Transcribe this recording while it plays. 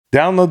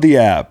Download the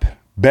app.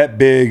 Bet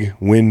big,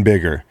 win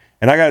bigger.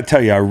 And I got to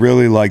tell you, I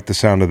really like the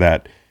sound of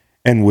that.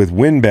 And with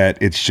WinBet,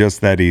 it's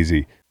just that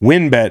easy.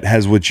 WinBet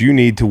has what you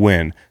need to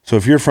win. So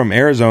if you're from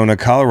Arizona,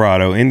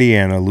 Colorado,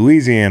 Indiana,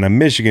 Louisiana,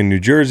 Michigan, New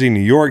Jersey, New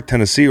York,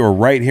 Tennessee, or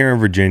right here in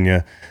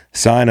Virginia,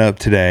 sign up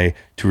today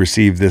to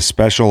receive this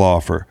special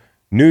offer.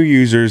 New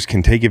users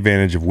can take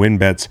advantage of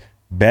WinBet's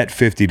Bet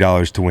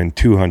 $50 to win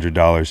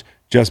 $200.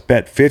 Just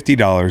bet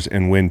 $50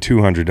 and win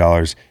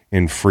 $200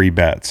 in free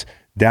bets.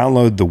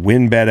 Download the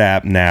WinBet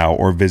app now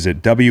or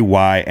visit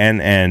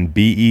wynnbet.com.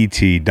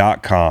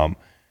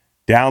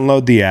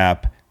 Download the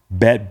app,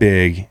 bet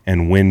big,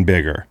 and win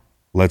bigger.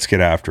 Let's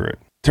get after it.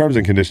 Terms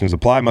and conditions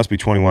apply. Must be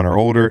 21 or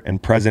older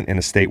and present in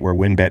a state where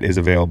WinBet is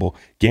available.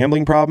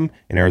 Gambling problem?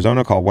 In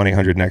Arizona, call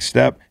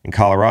 1-800-NEXT-STEP. In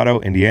Colorado,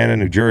 Indiana,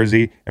 New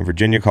Jersey, and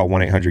Virginia, call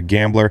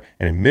 1-800-GAMBLER.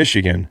 And in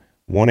Michigan,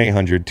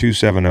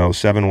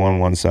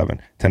 1-800-270-7117.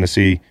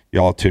 Tennessee,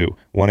 y'all too.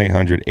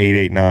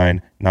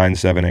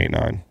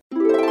 1-800-889-9789.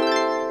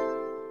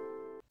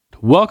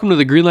 Welcome to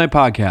the Greenlight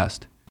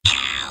Podcast.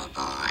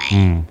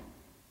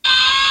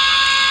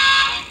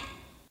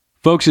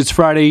 Folks, it's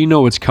Friday. You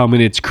know what's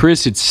coming. It's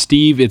Chris, it's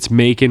Steve, it's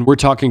Macon. We're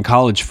talking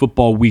college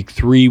football week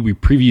 3. We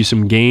preview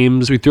some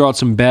games, we throw out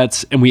some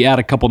bets, and we add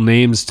a couple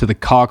names to the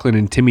Coughlin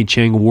and Timmy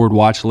Chang award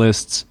watch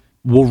lists.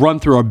 We'll run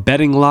through our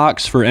betting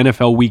locks for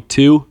NFL week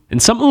 2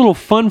 and something a little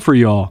fun for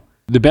y'all.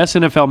 The best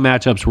NFL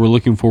matchups we're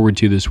looking forward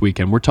to this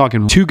weekend. We're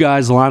talking 2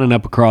 guys lining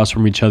up across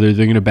from each other.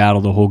 They're going to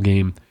battle the whole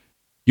game.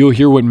 You'll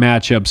hear what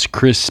matchups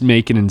Chris,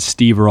 Macon, and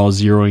Steve are all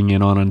zeroing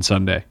in on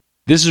Sunday.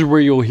 This is where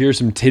you'll hear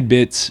some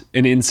tidbits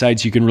and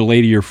insights you can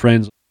relay to your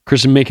friends.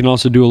 Chris and Macon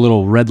also do a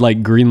little red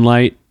light, green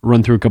light,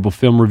 run through a couple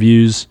film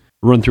reviews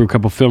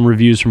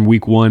from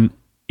week 1,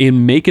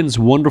 in Macon's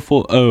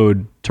wonderful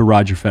ode to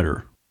Roger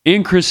Federer.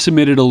 And Chris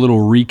submitted a little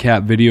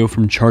recap video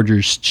from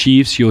Chargers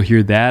Chiefs. You'll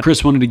hear that.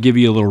 Chris wanted to give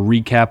you a little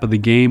recap of the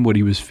game, what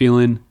he was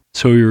feeling,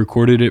 so he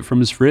recorded it from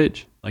his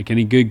fridge, like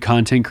any good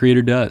content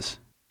creator does.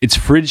 It's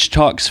Fridge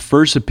Talk's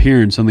first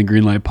appearance on the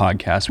Greenlight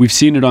Podcast. We've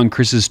seen it on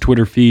Chris's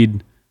Twitter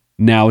feed.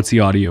 Now it's the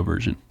audio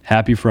version.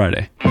 Happy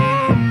Friday.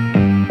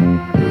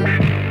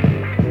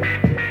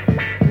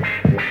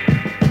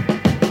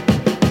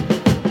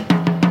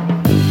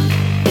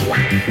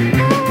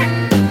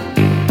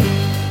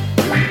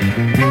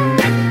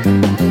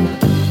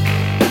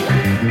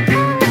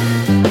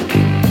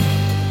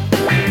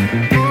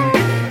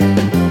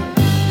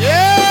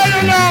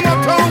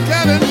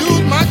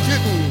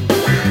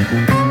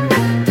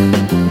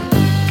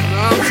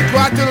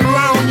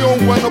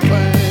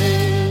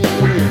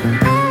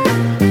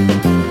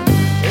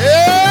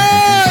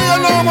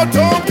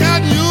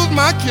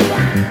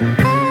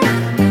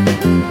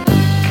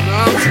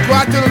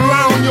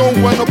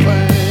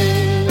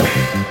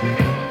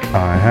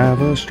 I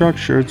have a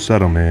structured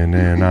settlement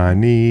and I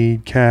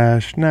need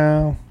cash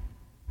now.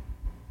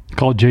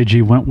 Called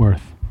J.G.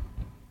 Wentworth.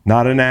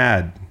 Not an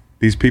ad.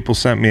 These people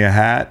sent me a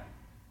hat.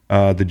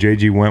 The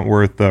J.G.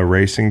 Wentworth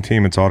racing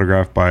team. It's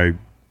autographed by,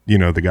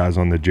 the guys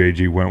on the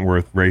J.G.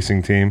 Wentworth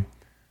racing team.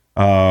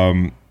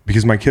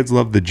 Because my kids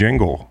love the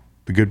jingle.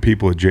 The good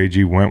people at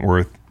J.G.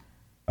 Wentworth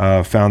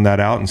found that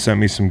out and sent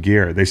me some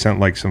gear. They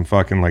sent some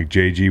fucking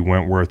J.G.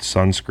 Wentworth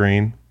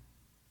sunscreen.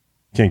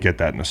 Can't get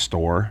that in a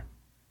store.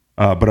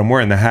 But I'm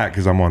wearing the hat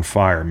because I'm on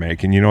fire,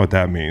 Macon. You know what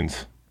that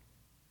means.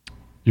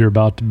 You're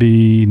about to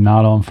be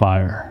not on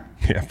fire.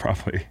 Yeah,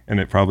 probably.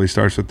 And it probably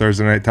starts with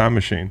Thursday Night Time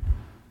Machine.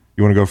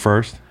 You want to go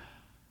first?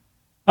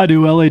 I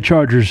do. LA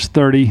Chargers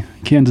 30,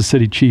 Kansas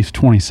City Chiefs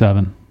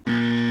 27.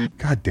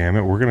 God damn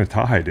it. We're going to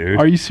tie, dude.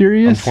 Are you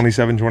serious? I'm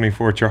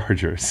 27-24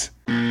 Chargers.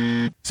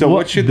 So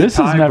what should this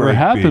the tie has never break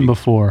happened be?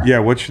 before. Yeah,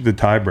 what should the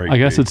tie break be? I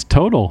guess it's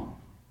total.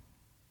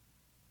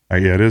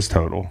 Yeah, it is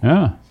total.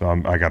 Yeah. So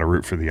I got to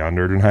root for the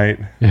under tonight.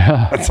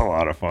 Yeah. That's a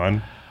lot of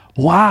fun.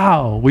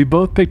 Wow. We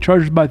both picked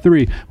Chargers by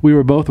 3. We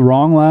were both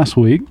wrong last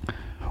week.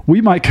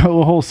 We might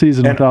go a whole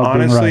season without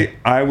honestly, being right.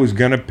 I was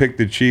going to pick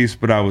the Chiefs,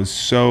 but I was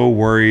so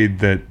worried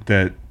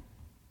that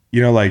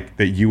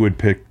you would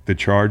pick the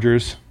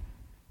Chargers.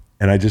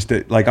 And I just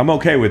did, I'm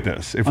okay with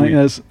this.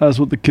 That's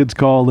what the kids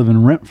call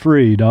living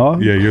rent-free,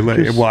 dog. Yeah,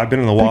 well, I've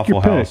been in the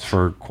Waffle House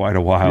for quite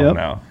a while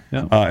now.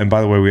 Yep. And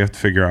by the way, we have to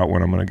figure out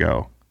when I'm going to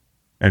go.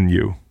 And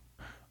you.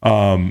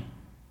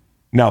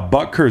 Now,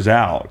 Butker's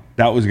out.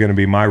 That was going to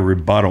be my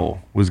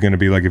rebuttal. Was going to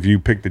be if you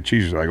pick the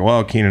Chiefs, you're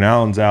well, Keenan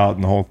Allen's out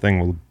and the whole thing.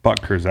 Well,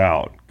 Butker's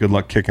out. Good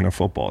luck kicking a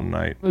football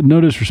tonight.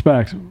 No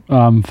disrespect.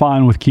 I'm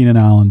fine with Keenan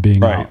Allen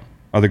being out.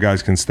 Other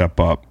guys can step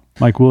up.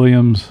 Mike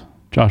Williams,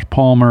 Josh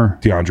Palmer.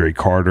 DeAndre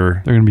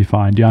Carter. They're going to be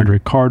fine.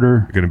 DeAndre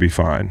Carter. They're going to be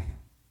fine.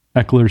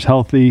 Eckler's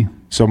healthy.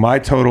 So my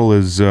total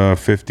is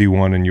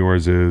 51 and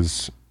yours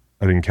is...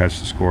 I didn't catch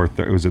the score.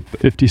 It was at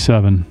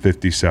 57.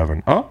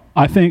 57. Oh.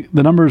 I think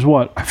the number is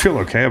what? I feel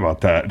okay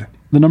about that.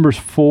 The number's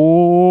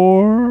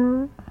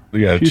 4.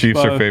 Yeah,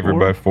 Chiefs are favored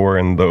by 4,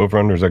 and the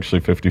over-under is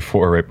actually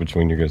 54 right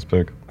between your guys'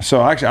 pick.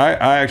 So actually,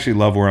 I actually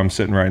love where I'm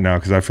sitting right now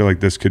because I feel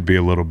like this could be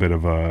a little bit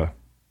of a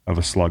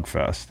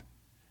slugfest.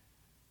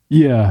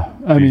 Yeah,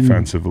 I mean,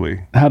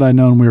 defensively. Had I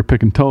known we were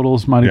picking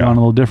totals, might have gone a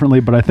little differently.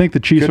 But I think the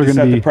Chiefs are going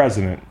to be the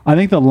president. I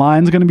think the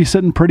line's going to be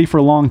sitting pretty for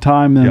a long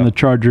time. And the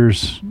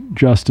Chargers,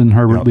 Justin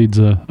Herbert leads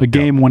a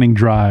game-winning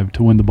drive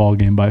to win the ball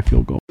game by a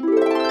field goal.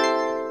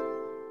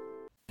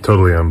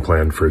 Totally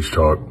unplanned fridge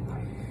talk.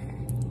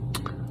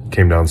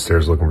 Came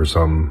downstairs looking for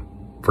something.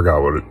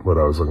 Forgot what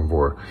I was looking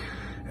for,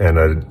 and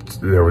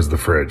there was the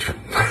fridge.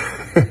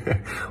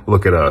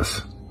 Look at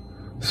us.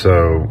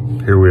 So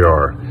here we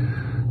are.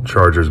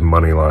 Chargers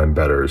money line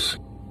bettors.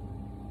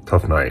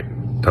 Tough night,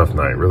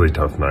 really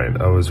tough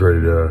night. I was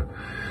ready to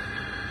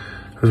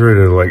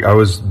I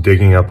was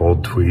digging up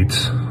old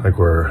tweets, like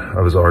where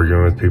I was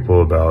arguing with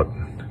people about,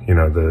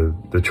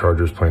 the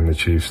Chargers playing the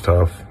Chiefs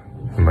tough.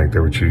 And like they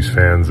were Chiefs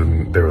fans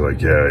and they were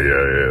like, yeah,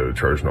 the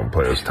Chargers don't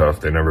play us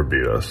tough. They never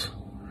beat us.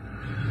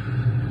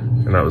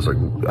 And I was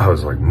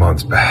like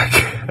months back.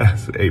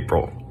 That's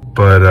April.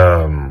 But,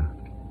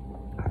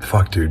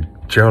 fuck dude,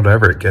 Gerald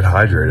Everett, get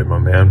hydrated, my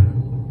man.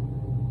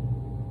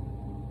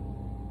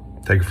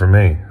 Take it from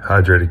me,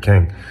 hydrated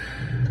king.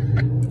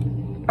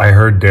 I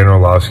heard Dan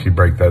Orlovsky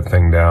break that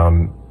thing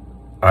down.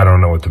 I don't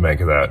know what to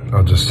make of that.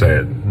 I'll just say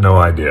it. No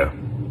idea.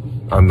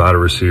 I'm not a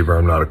receiver.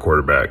 I'm not a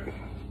quarterback.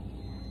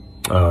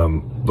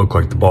 Looked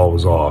like the ball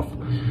was off.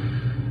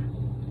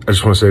 I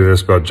just want to say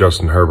this about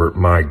Justin Herbert.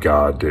 My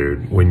God,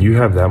 dude. When you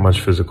have that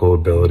much physical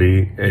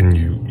ability and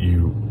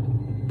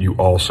you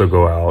also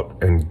go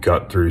out and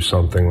gut through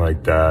something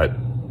like that,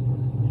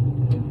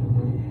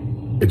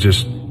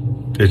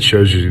 it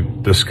shows you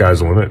the sky's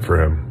the limit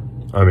for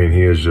him. I mean,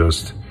 he's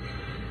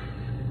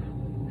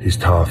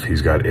tough.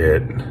 He's got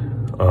it.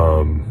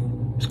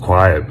 He's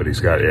quiet, but he's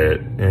got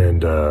it.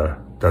 And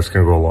that's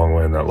going to go a long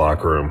way in that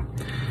locker room.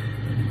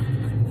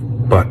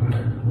 But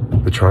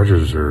the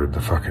Chargers are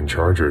the fucking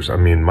Chargers. I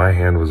mean, my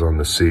hand was on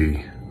the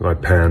C. My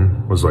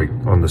pen was like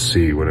on the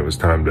C when it was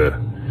time to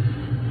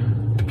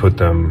put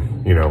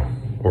them,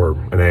 or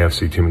an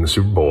AFC team in the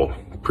Super Bowl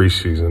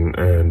preseason.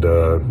 And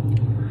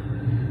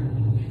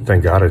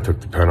thank God I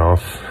took the pen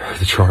off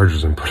the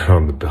Chargers and put it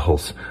on the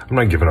Bills. I'm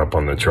not giving up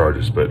on the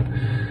Chargers, but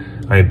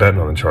I ain't betting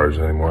on the Chargers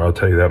anymore. I'll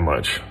tell you that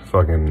much.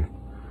 Fucking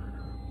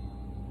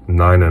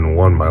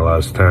 9-1 my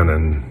last 10,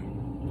 and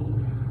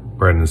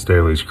Brandon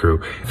Staley's crew.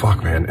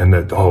 Fuck, man. And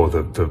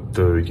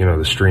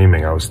the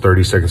streaming. I was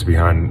 30 seconds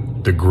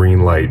behind the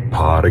Greenlight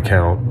Pod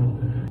account,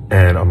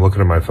 and I'm looking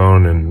at my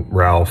phone, and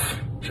Ralph,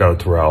 shout out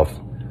to Ralph,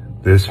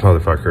 this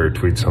motherfucker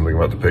tweets something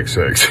about the pick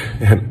six,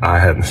 and I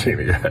hadn't seen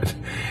it yet.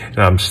 And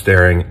I'm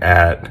staring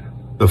at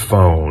the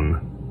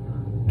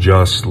phone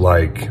just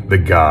like the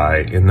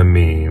guy in the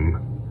meme.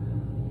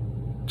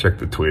 Check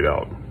the tweet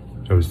out.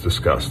 It was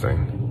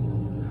disgusting.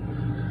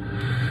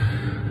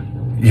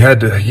 It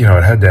had to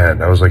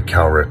end. I was like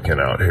Cal Ripken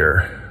out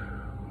here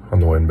on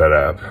the WinBet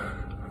app.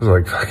 I was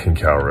like fucking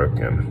Cal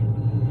Ripken.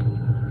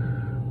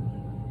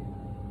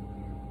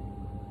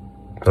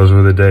 Those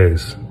were the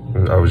days.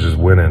 I was just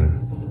winning.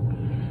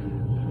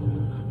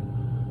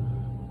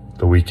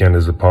 The weekend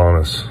is upon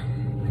us.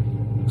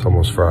 It's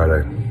almost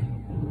Friday.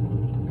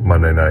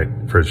 Monday night,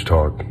 Fridge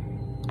Talk.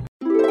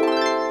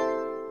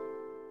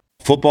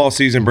 Football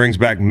season brings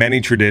back many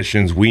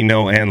traditions we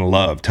know and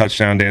love.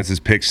 Touchdown dances,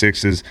 pick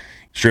sixes,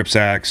 strip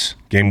sacks,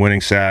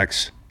 game-winning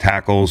sacks,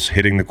 tackles,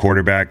 hitting the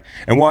quarterback,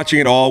 and watching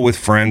it all with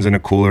friends in a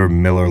cooler of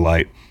Miller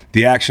Lite.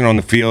 The action on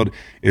the field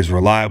is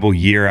reliable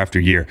year after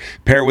year.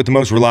 Pair it with the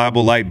most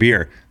reliable light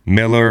beer,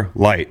 Miller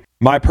Lite.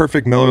 My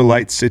perfect Miller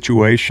Lite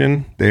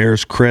situation, the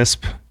air's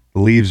crisp,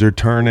 the leaves are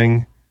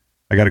turning.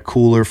 I got a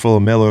cooler full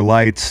of Miller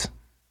Lights.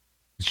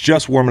 It's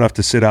just warm enough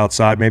to sit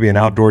outside, maybe an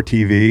outdoor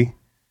TV.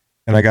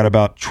 And I got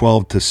about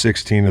 12 to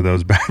 16 of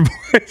those bad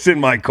boys in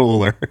my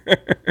cooler.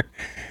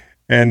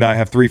 And I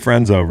have 3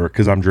 friends over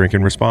because I'm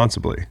drinking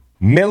responsibly.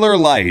 Miller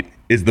Lite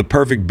is the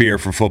perfect beer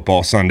for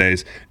football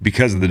Sundays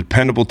because of the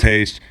dependable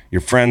taste.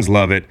 Your friends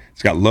love it.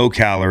 It's got low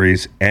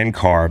calories and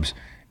carbs.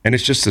 And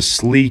it's just a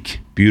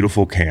sleek,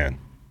 beautiful can.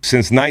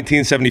 Since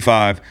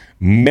 1975,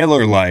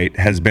 Miller Lite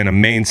has been a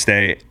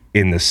mainstay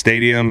in the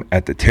stadium,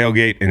 at the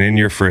tailgate, and in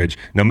your fridge.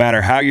 No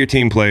matter how your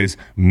team plays,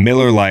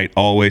 Miller Lite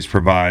always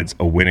provides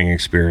a winning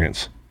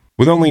experience.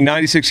 With only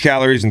 96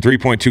 calories and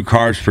 3.2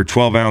 carbs per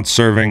 12-ounce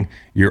serving,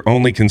 your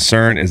only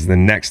concern is the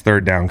next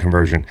third down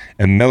conversion.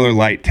 And Miller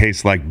Lite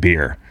tastes like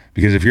beer.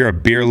 Because if you're a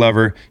beer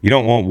lover, you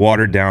don't want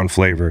watered-down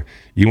flavor.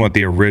 You want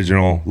the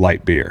original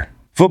light beer.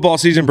 Football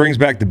season brings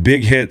back the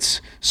big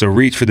hits, so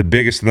reach for the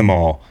biggest of them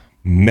all,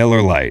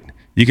 Miller Lite.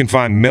 You can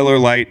find Miller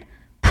Lite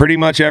pretty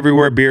much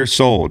everywhere beer's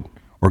sold.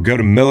 Or go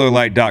to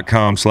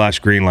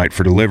MillerLite.com/Greenlight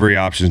for delivery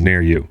options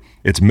near you.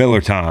 It's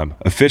Miller time,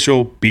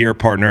 official beer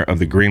partner of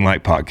the Greenlight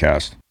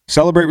podcast.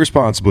 Celebrate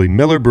responsibly.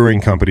 Miller Brewing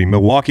Company,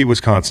 Milwaukee,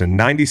 Wisconsin.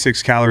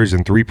 96 calories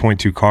and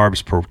 3.2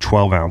 carbs per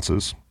 12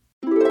 ounces.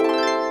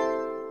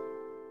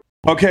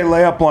 Okay,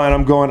 layup line.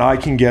 I'm going I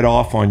Can Get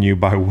Off on You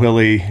by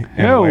Willie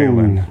and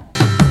Waylon.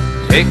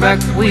 Take back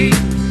the weed,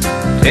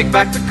 take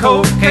back the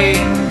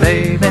cocaine,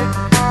 baby.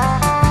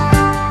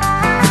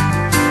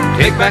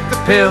 Take back the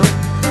pill,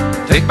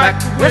 take back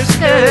the whiskey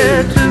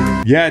too.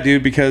 Yeah,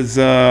 dude, because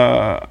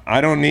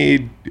I don't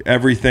need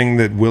everything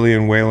that Willie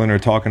and Waylon are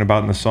talking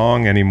about in the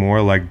song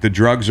anymore. Like, the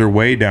drugs are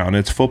way down.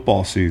 It's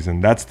football season.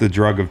 That's the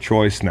drug of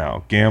choice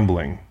now,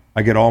 gambling.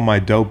 I get all my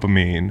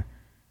dopamine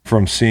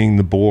from seeing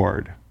the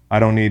board. I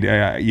don't need,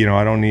 I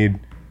don't need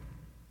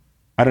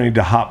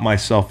to hop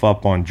myself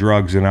up on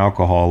drugs and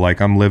alcohol.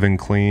 Like, I'm living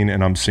clean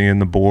and I'm seeing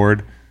the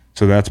board.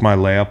 So that's my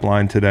layup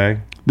line today.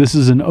 This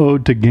is an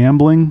ode to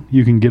gambling.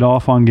 You can get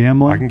off on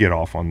gambling. I can get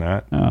off on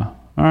that. All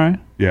right.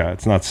 Yeah,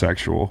 it's not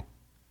sexual.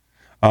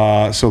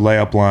 So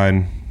layup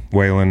line,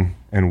 Waylon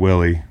and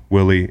Willie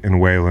and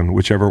Waylon,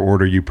 whichever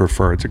order you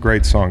prefer. It's a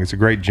great song. It's a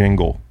great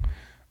jingle.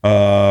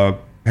 Hey,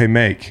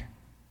 Make.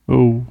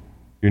 Oh.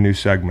 Your new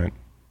segment.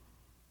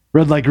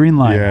 Red light, green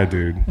light. Yeah,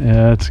 dude.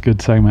 Yeah, it's a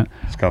good segment.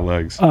 It's got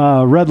legs.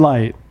 Red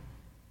light,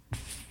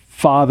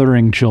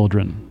 fathering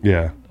children.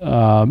 Yeah.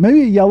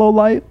 Maybe a yellow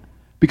light,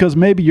 because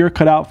maybe you're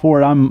cut out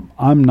for it.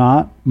 I'm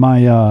not.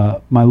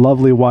 My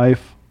lovely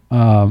wife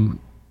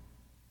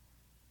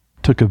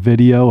took a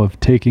video of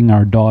taking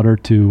our daughter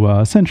to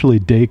essentially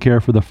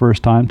daycare for the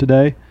first time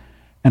today,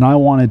 and I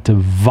wanted to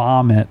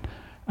vomit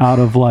out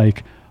of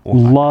like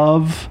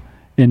love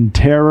and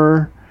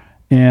terror.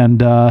 And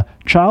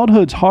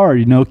childhood's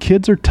hard,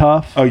 kids are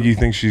tough. Oh, you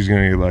think she's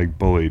going to get like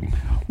bullied?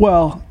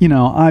 Well,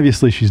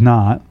 obviously she's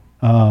not,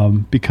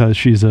 because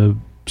she's a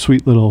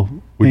sweet little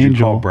Would angel.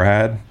 you call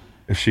Brad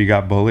if she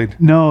got bullied?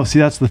 No, see,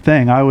 that's the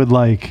thing. I would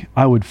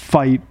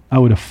fight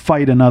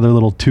another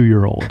little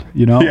 2-year-old,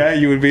 Yeah,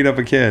 you would beat up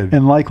a kid.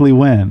 and likely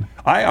win.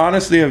 I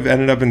honestly have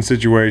ended up in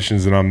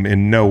situations, and I'm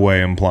in no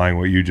way implying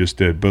what you just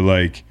did, but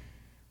like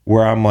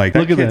where I'm like, that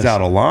Look at kid's this.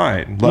 out of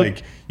line.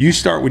 Like, you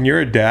start when you're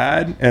a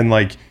dad, and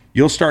like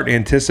you'll start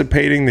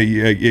anticipating that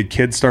a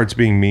kid starts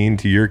being mean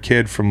to your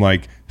kid from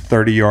like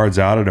 30 yards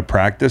out at a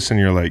practice, and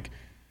you're like,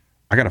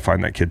 I got to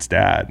find that kid's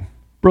dad.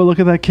 Bro,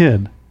 look at that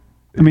kid.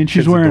 I mean,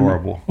 she's Kid's wearing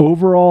adorable.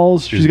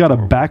 overalls. She's got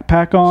adorable. a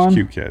backpack on.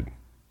 Cute kid.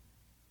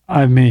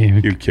 I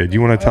mean, Cute kid. You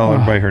want to tell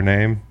everybody her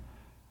name?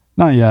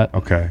 not yet.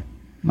 Okay.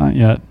 Not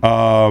yet.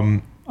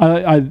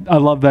 I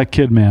love that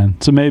kid, man.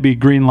 So maybe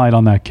green light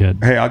on that kid.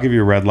 Hey, I'll give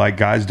you a red light.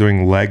 Guys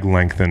doing leg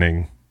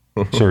lengthening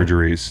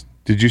surgeries.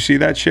 Did you see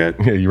that shit?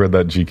 Yeah, you read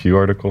that GQ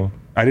article?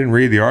 I didn't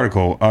read the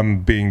article.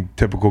 I'm being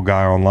typical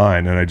guy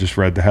online, and I just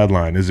read the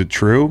headline. Is it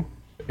true?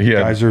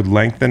 Yeah. Guys are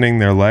lengthening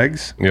their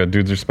legs? Yeah,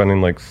 dudes are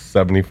spending like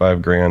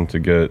 $75,000 to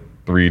get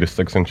 3 to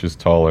 6 inches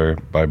taller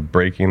by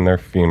breaking their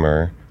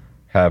femur,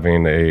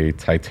 having a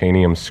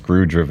titanium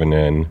screw driven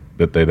in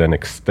that they then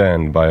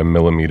extend by 1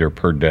 millimeter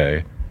per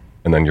day,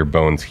 and then your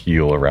bones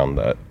heal around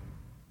that.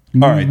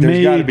 All right,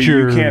 there's got to be,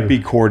 you Major- can't be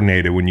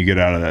coordinated when you get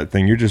out of that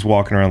thing. You're just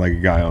walking around like a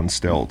guy on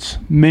stilts.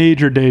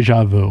 Major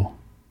deja vu.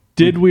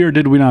 Did we or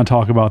did we not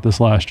talk about this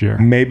last year?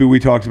 Maybe we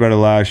talked about it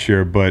last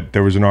year, but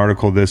there was an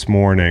article this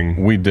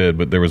morning. We did,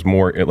 but there was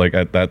more, like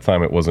at that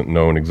time it wasn't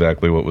known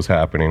exactly what was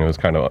happening. It was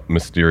kind of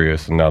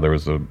mysterious, and now there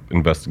was an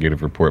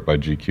investigative report by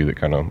GQ that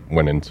kind of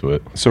went into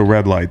it. So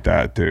red light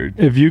that, dude.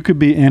 If you could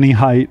be any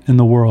height in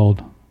the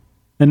world,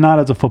 and not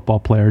as a football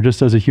player,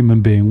 just as a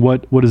human being,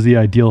 what is the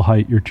ideal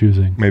height you're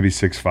choosing? Maybe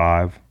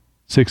 6'5".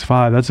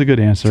 6'5", that's a good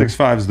answer.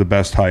 6'5" is the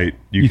best height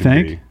you can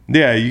think? be.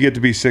 Yeah, you get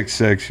to be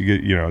 6'6". You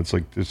get, it's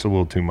like, it's a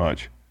little too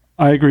much.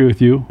 I agree with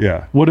you.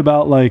 Yeah. What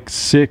about like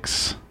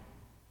 6'4"?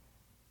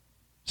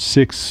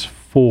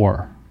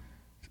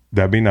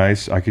 That'd be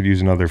nice. I could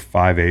use another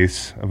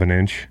 5/8 of an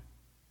inch.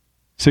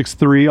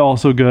 6'3",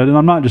 also good. And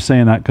I'm not just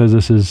saying that because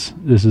this is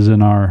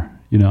in our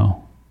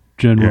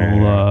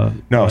general.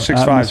 No, 6'5" is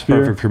atmosphere.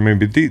 perfect for me.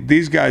 But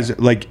these guys,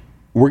 like,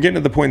 we're getting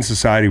to the point in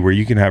society where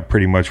you can have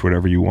pretty much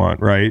whatever you want,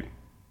 right?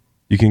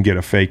 You can get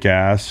a fake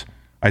ass.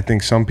 I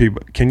think some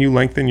people. Can you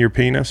lengthen your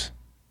penis?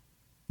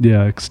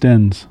 Yeah,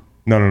 extends.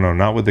 No,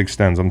 not with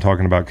extends. I'm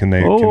talking about can they?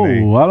 I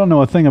don't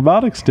know a thing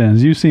about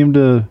extends. You seem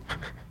to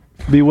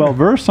be well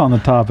versed on the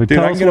topic. Dude,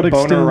 Tell I can us get what a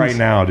boner extends. right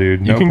now,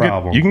 dude. No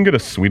problem. You can get a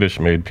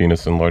Swedish-made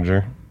penis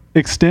enlarger.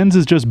 Extends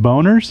is just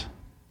boners?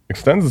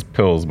 Extends is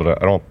pills,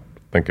 but I don't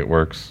think it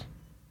works.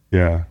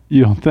 Yeah.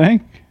 You don't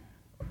think?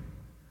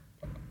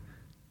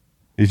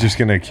 He's just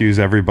gonna accuse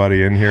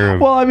everybody in here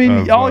of. Well, I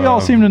mean, all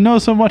y'all seem to know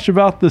so much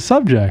about the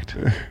subject.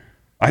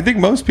 I think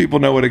most people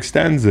know what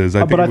extends is.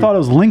 But I thought it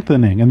was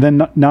lengthening, and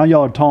then now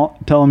y'all are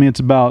telling me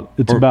it's about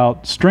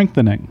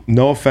strengthening.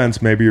 No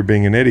offense, maybe you're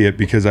being an idiot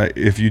because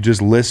if you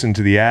just listen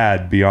to the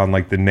ad beyond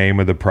like the name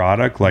of the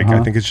product, like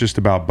I think it's just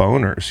about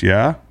boners.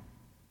 Yeah,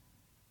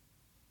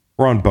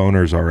 we're on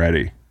boners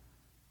already.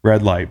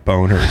 Red light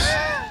boners.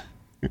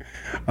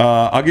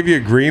 I'll give you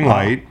a green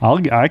light.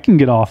 I can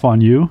get off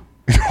on you.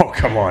 Oh,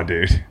 come on,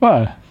 dude.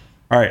 What?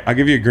 All right, I'll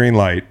give you a green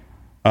light.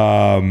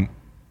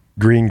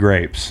 Green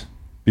grapes.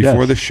 Before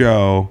Yes. the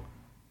show,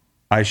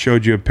 I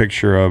showed you a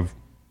picture of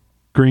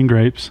Green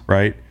grapes.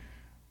 right.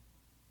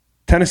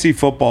 Tennessee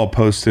football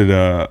posted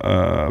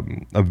a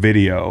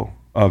video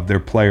of their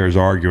players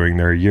arguing.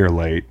 They're a year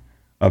late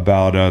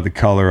about the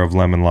color of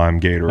lemon lime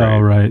Gatorade. Oh,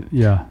 right.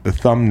 Yeah. The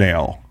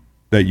thumbnail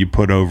that you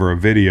put over a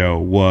video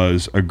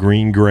was a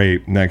green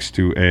grape next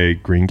to a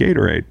green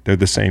Gatorade. They're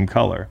the same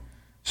color.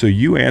 So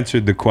you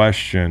answered the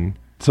question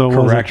So it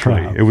was a correctly.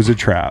 trap. It was a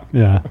trap.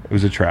 Yeah. It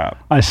was a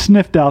trap. I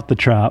sniffed out the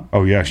trap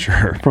Oh, yeah,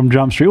 sure. from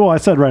Jump Street. Well, I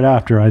said right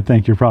after, I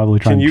think you're probably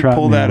trying Can to you trap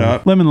pull me that out of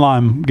up? it. Lemon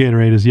lime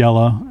Gatorade is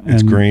yellow.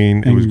 It's green.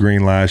 It and was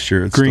green last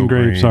year. It's green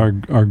still grapes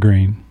green. are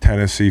green.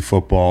 Tennessee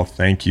football,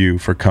 thank you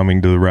for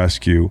coming to the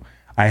rescue.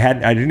 I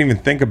didn't even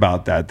think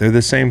about that. They're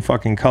the same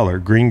fucking color.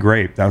 Green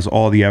grape. That was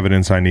all the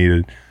evidence I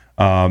needed.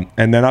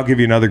 And then I'll give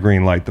you another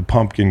green light, the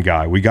pumpkin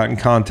guy. We got in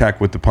contact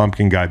with the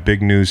pumpkin guy.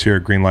 Big news here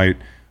at Green Light.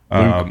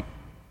 Luke.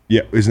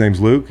 Yeah, his name's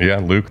Luke. Yeah,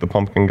 Luke, the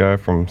pumpkin guy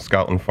from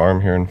Scotland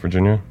Farm here in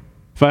Virginia.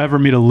 If I ever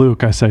meet a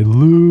Luke, I say,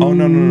 Luke. Oh,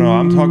 no.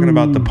 I'm talking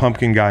about the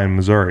pumpkin guy in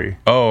Missouri.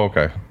 Oh,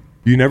 okay.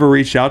 You never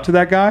reached out to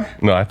that guy?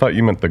 No, I thought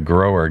you meant the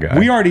grower guy.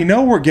 We already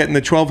know we're getting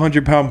the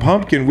 1,200-pound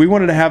pumpkin. We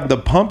wanted to have the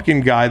pumpkin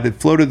guy that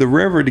floated the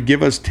river to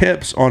give us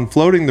tips on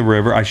floating the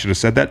river. I should have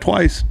said that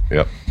twice.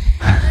 Yep.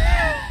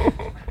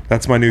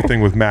 That's my new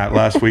thing with Matt.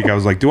 Last week I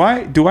was like, do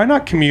I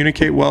not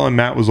communicate well? And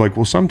Matt was like,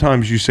 well,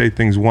 sometimes you say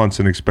things once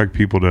and expect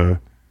people to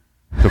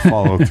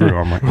follow through.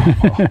 I'm like,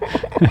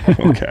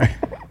 oh, okay.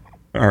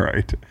 All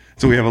right.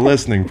 So we have a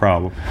listening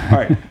problem. All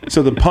right.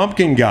 So the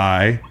pumpkin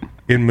guy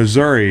in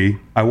Missouri,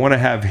 I want to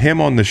have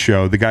him on the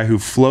show, the guy who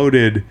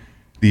floated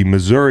the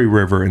Missouri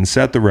River and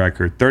set the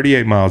record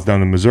 38 miles down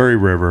the Missouri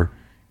River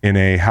in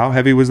a, how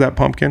heavy was that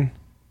pumpkin?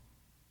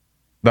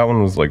 That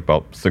one was like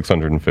about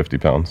 650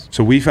 pounds.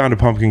 So we found a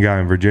pumpkin guy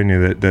in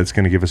Virginia that's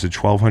going to give us a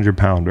 1,200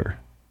 pounder,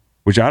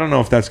 which I don't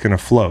know if that's going to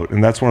float.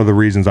 And that's one of the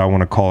reasons I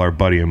want to call our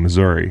buddy in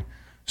Missouri.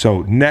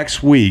 So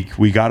next week,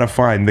 we got to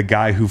find the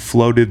guy who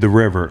floated the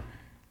river.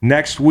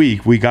 Next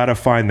week, we got to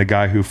find the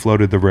guy who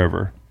floated the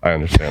river. I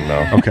understand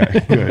now. Okay,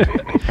 good.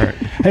 All right.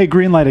 Hey,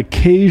 Greenlight,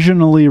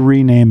 occasionally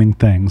renaming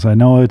things. I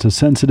know it's a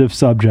sensitive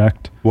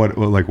subject. What,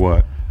 like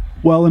what?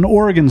 Well, in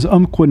Oregon's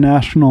Umpqua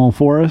National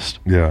Forest,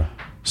 Yeah.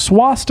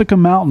 Swastika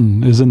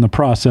Mountain is in the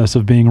process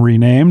of being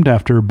renamed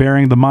after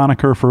bearing the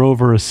moniker for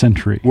over a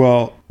century.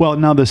 Well,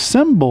 Now the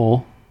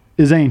symbol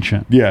is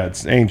ancient. yeah,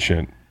 it's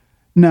ancient.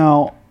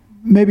 Now,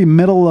 maybe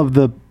middle of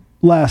the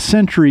last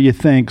century, you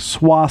think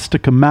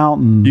Swastika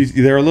Mountain.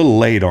 They're a little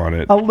late on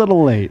it. A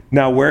little late.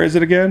 Now, where is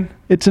it again?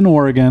 It's in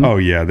Oregon. Oh,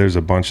 yeah, there's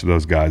a bunch of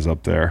those guys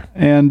up there.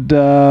 And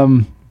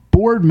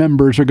board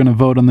members are going to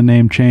vote on the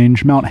name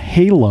change. Mount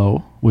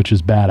Halo, which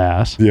is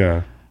badass,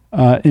 Yeah.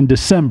 in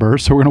December.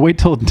 So we're going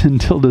to wait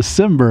until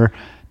December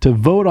to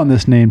vote on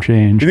this name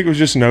change. Do you think it was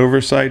just an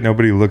oversight?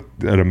 Nobody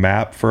looked at a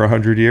map for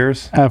 100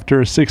 years?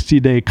 After a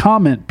 60-day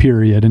comment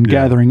period and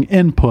gathering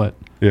input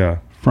Yeah.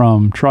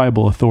 from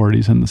tribal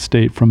authorities in the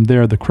state. From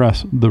there, the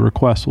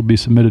request will be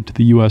submitted to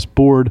the U.S.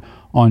 Board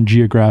on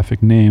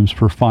Geographic Names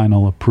for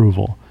final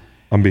approval.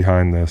 I'm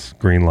behind this.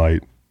 Green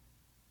light.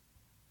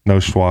 No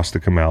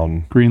Swastika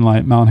Mountain. Green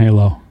light, Mount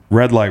Halo.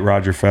 Red light,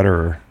 Roger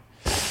Federer.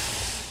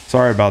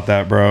 Sorry about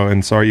that, bro.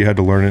 And sorry you had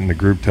to learn it in the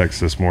group text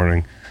this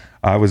morning.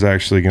 I was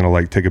actually going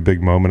to take a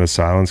big moment of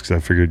silence because I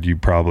figured you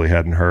probably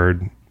hadn't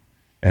heard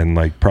and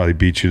probably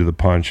beat you to the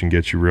punch and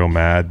get you real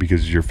mad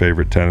because he's your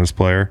favorite tennis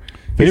player.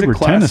 He's Favorite a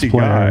classy tennis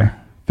player. guy.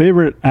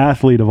 Favorite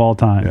athlete of all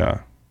time.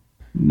 Yeah.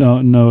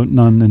 No,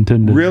 none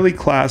intended. Really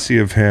classy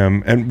of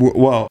him. And,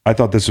 I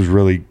thought this was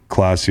really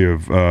classy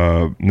of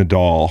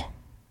Nadal.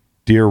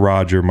 Dear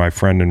Roger, my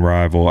friend and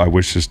rival, I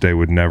wish this day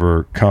would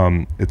never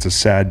come. It's a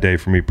sad day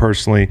for me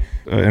personally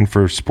and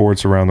for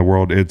sports around the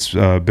world. It's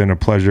been a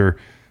pleasure,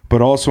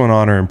 but also an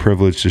honor and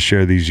privilege to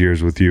share these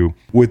years with you.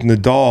 With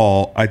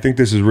Nadal, I think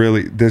this is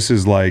really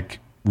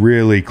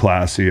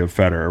classy of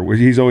Federer.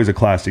 He's always a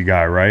classy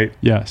guy, right?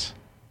 Yes.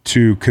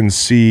 To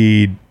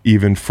concede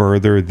even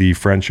further the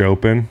French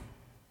Open,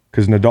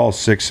 because Nadal's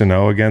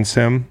 6-0 against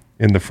him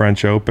in the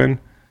French Open.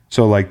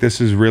 So this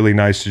is really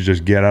nice to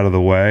just get out of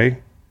the way.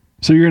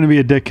 So you're going to be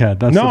a dickhead.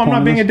 That's No, the I'm point not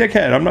of being a this?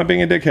 dickhead. I'm not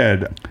being a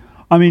dickhead.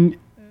 I mean,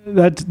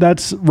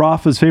 that's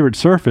Rafa's favorite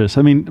surface.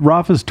 I mean,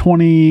 Rafa's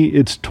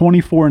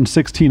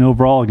 24-16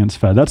 overall against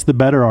Fed. That's the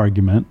better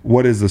argument.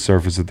 What is the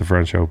surface at the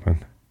French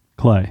Open?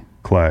 Clay.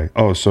 Clay.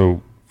 Oh,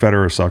 so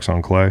Federer sucks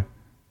on clay?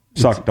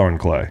 Sucked on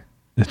clay.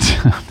 It's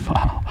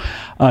wow.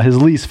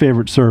 His least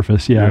favorite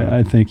surface, yeah,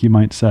 I think you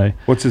might say.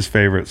 What's his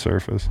favorite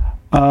surface?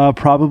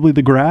 Probably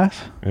the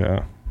grass.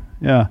 Yeah.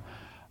 Yeah.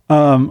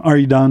 Are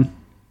you done?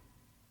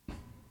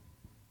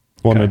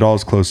 Well, Okay.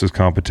 Nadal's closest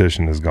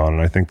competition is gone,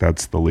 and I think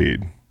that's the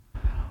lead.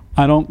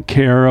 I don't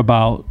care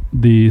about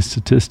the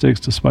statistics,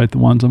 despite the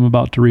ones I'm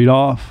about to read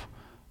off.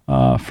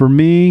 For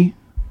me,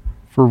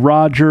 for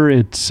Roger,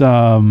 it's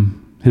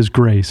his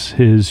grace,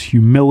 his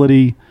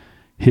humility,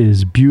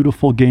 his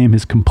beautiful game,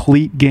 his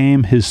complete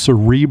game, his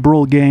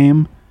cerebral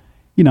game.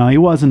 He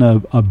wasn't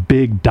a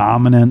big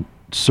dominant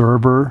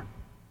server.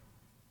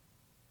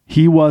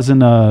 He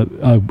wasn't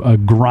a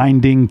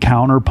grinding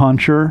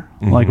counterpuncher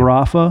like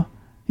Rafa.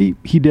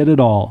 He did it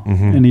all,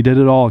 and he did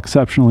it all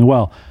exceptionally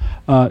well.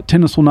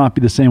 Tennis will not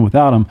be the same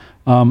without him.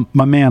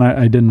 My man,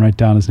 I didn't write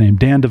down his name.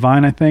 Dan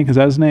Devine, I think. Is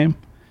that his name?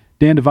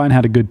 Dan Devine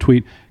had a good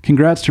tweet.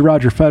 Congrats to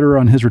Roger Federer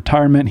on his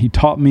retirement. He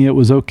taught me it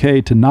was okay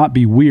to not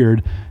be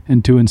weird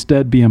and to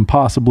instead be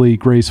impossibly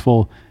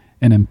graceful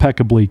and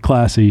impeccably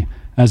classy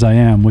as I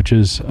am, which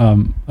is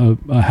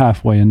a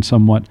halfway and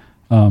somewhat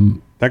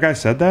That guy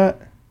said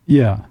that?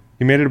 Yeah.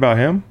 He made it about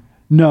him?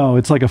 No,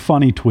 it's like a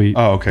funny tweet.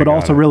 Oh, okay, But got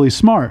also it. really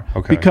smart.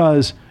 Okay.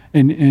 Because,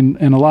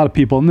 and a lot of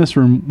people in this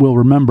room will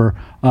remember,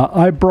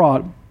 I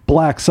brought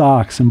black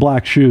socks and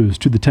black shoes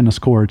to the tennis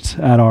courts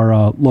at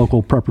our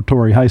local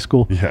preparatory high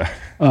school. Yeah.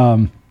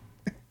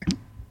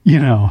 You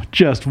know,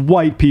 just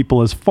white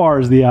people as far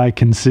as the eye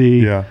can see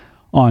Yeah.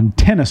 on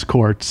tennis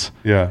courts.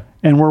 Yeah.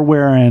 And we're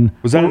wearing...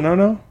 Was that a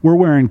no-no? We're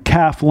wearing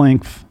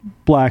calf-length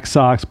black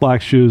socks,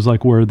 black shoes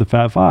like we're the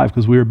Fat Five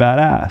because we were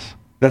badass.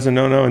 That's a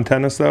no-no in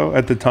tennis, though,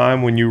 at the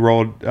time when you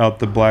rolled out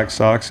the black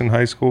socks in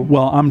high school?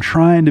 Well, I'm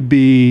trying to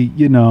be,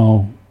 you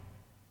know,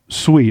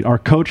 sweet. Our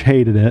coach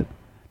hated it.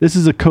 This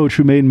is a coach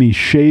who made me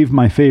shave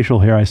my facial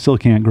hair. I still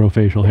can't grow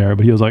facial hair,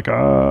 but he was like,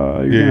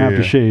 you're going to have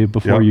to shave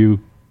before you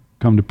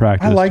come to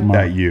practice I like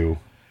tomorrow. that you.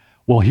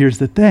 Well, here's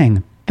the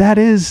thing. That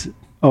is...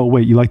 Oh,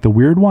 wait, you like the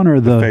weird one or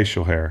the...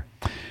 Facial hair.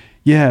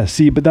 Yeah,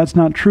 see, but that's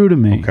not true to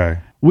me. Okay.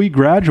 We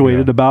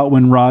graduated about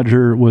when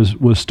Roger was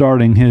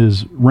starting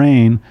his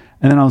reign,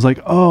 and then I was like,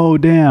 "Oh,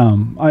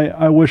 damn!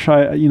 I wish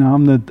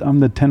I'm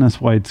the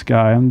tennis whites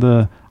guy.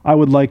 I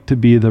would like to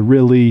be the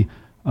really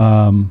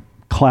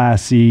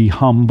classy,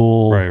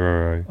 humble,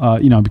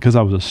 Right. because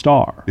I was a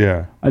star.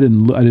 Yeah. I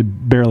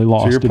barely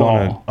lost So you're it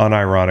pulling all. an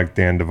unironic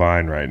Dan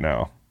Devine right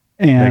now.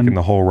 And Making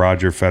the whole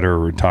Roger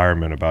Federer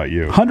retirement about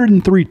you.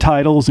 103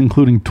 titles,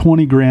 including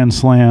 20 Grand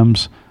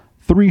Slams,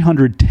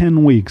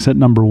 310 weeks at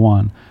number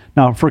one.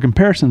 Now, for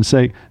comparison's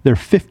sake, they're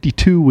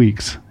 52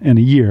 weeks in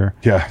a year.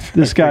 Yeah.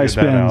 This guy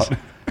spends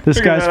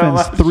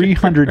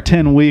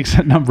 310 weeks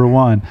at number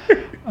one.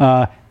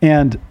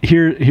 And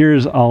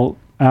here's I'll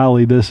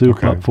alley this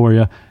oop up for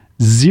you.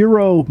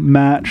 0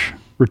 match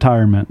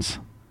retirements.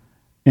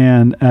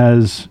 And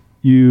as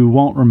you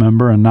won't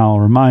remember, and now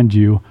I'll remind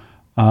you,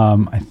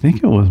 I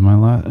think it was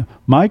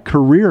my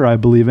career, I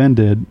believe,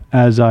 ended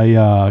as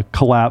I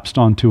collapsed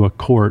onto a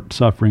court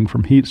suffering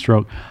from heat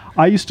stroke.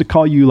 I used to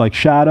call you like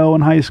Shadow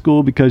in high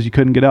school because you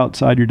couldn't get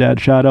outside your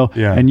dad's shadow.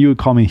 Yeah. And you would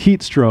call me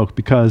Heat Stroke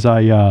because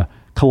I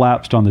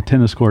collapsed on the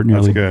tennis court,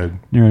 nearly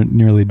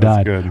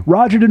died. Good.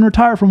 Roger didn't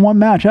retire from one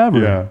match ever.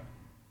 Yeah.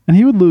 And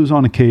he would lose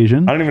on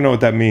occasion. I don't even know what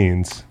that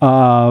means.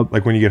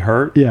 Like when you get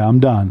hurt? Yeah, I'm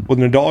done. Well,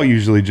 Nadal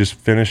usually just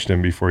finished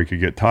him before he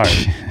could get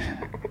tired.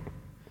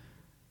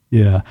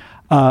 Yeah.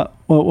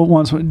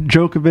 Once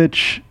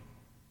Djokovic,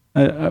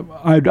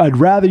 I'd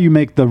rather you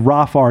make the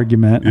Roth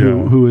argument,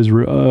 who is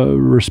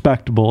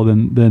respectable,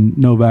 than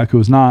Novak, who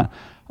is not.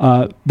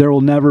 There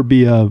will never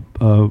be a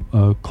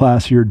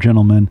classier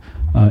gentleman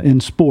in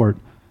sport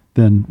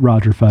than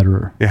Roger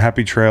Federer. Yeah,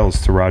 happy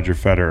trails to Roger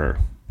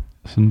Federer.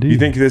 Yes, indeed. You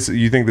think this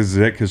is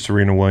it because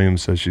Serena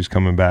Williams says she's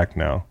coming back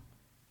now?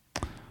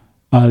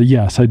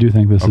 Yes, I do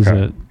think this is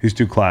it. He's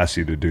too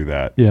classy to do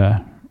that.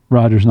 Yeah,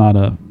 Roger's not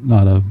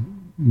a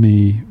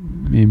me.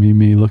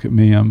 Look at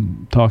me.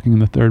 I'm talking in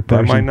the third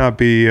person. That might not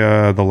be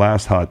the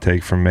last hot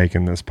take from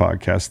making this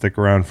podcast. Stick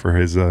around for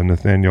his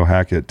Nathaniel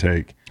Hackett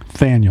take.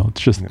 Thaniel. It's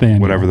just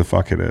Thaniel. Whatever the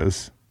fuck it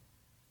is.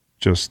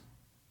 Just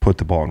put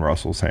the ball in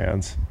Russell's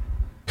hands.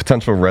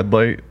 Potential red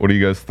light. What do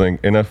you guys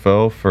think?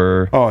 NFL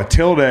for... Oh, a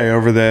tilde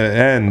over the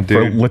end,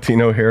 dude. For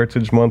Latino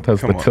Heritage Month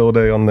has Come the on. tilde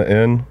on the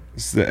end.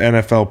 It's the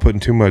NFL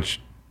putting too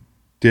much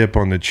dip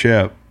on the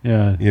chip.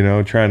 Yeah.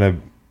 Trying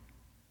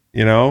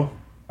to,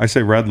 I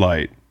say red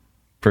light.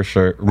 For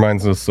sure. It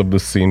reminds us of the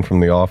scene from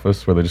The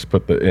Office where they just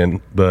put the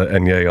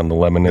Enye on the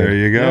lemonade. There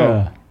you go.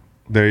 Yeah.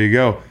 There you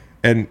go.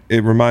 And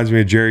it reminds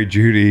me of Jerry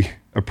Judy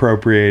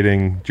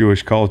appropriating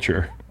Jewish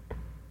culture,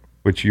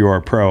 which you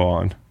are pro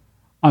on.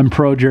 I'm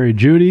pro Jerry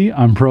Judy.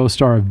 I'm pro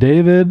Star of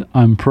David.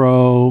 I'm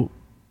pro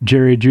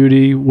Jerry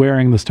Judy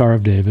wearing the Star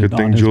of David. Good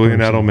thing Julian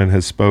Edelman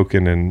has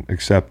spoken and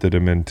accepted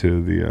him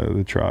into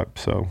the tribe.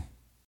 So,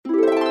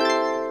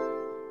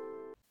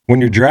 when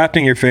you're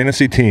drafting your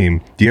fantasy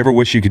team, do you ever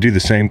wish you could do the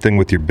same thing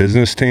with your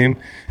business team?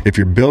 If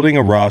you're building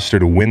a roster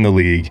to win the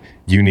league,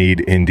 you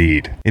need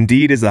Indeed.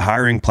 Indeed is the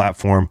hiring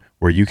platform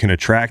where you can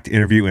attract,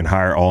 interview, and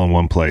hire all in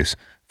one place.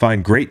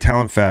 Find great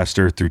talent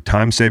faster through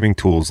time-saving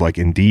tools like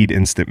Indeed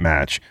Instant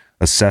Match,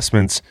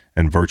 assessments,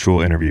 and virtual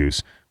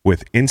interviews.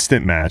 With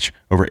Instant Match,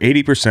 over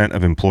 80%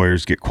 of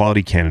employers get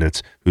quality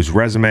candidates whose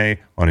resume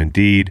on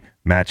Indeed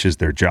matches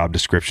their job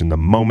description the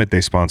moment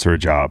they sponsor a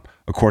job,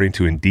 according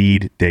to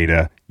Indeed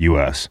Data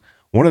US.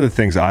 One of the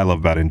things I love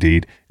about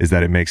Indeed is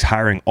that it makes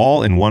hiring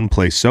all in one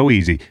place so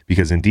easy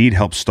because Indeed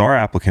helps star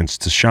applicants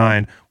to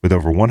shine with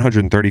over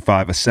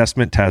 135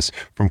 assessment tests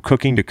from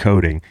cooking to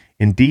coding.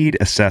 Indeed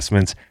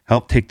assessments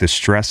help take the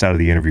stress out of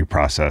the interview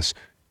process.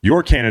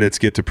 Your candidates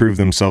get to prove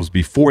themselves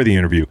before the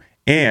interview,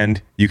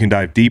 and you can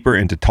dive deeper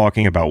into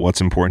talking about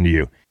what's important to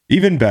you.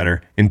 Even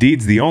better,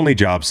 Indeed's the only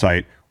job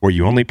site where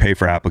you only pay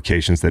for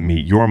applications that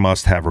meet your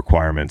must-have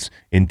requirements.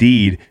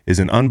 Indeed is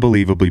an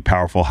unbelievably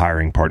powerful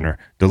hiring partner,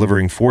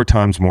 delivering 4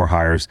 times more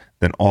hires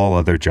than all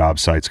other job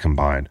sites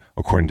combined,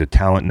 according to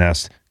Talent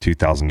Nest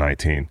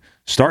 2019.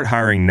 Start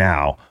hiring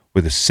now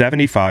with a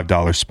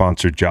 $75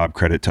 sponsored job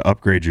credit to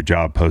upgrade your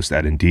job post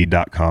at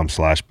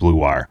Indeed.com/Blue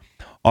Wire.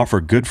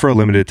 Offer good for a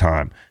limited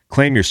time.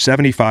 Claim your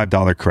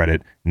 $75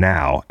 credit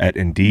now at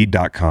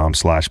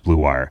Indeed.com/Blue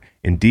Wire.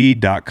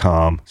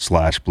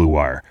 Indeed.com/Blue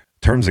Wire.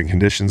 Terms and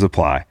conditions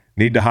apply.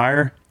 Need to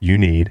hire? You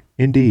need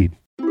Indeed.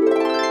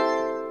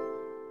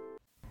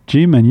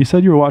 G-Men, you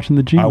said you were watching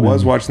the G-Men. I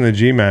was watching the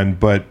G-Men,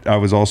 but I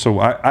was also...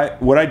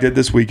 what I did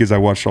this week is I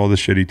watched all the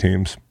shitty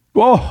teams.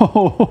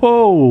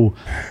 Whoa!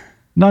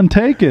 None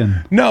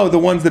taken. No, the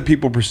ones that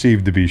people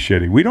perceive to be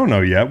shitty. We don't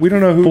know yet. We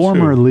don't know who's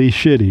formerly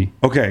shitty.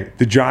 Okay,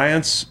 the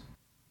Giants,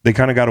 they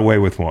kind of got away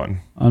with one.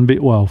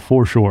 Well,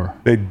 for sure.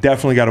 They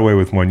definitely got away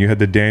with one. You had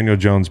the Daniel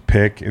Jones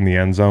pick in the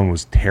end zone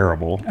was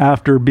terrible.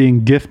 After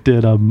being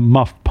gifted a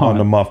muff punt. On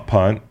the muff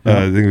punt. Yeah.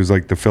 I think it was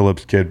like the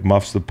Phillips kid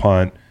muffs the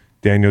punt.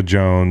 Daniel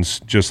Jones,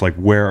 just like,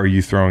 where are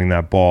you throwing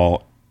that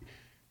ball?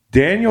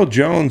 Daniel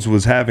Jones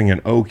was having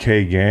an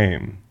okay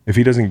game. If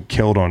he doesn't get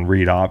killed on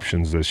read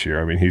options this year,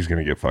 I mean, he's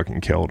going to get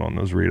fucking killed on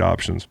those read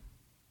options.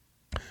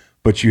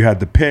 But you had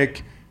the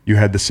pick, you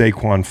had the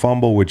Saquon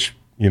fumble, which,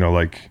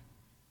 like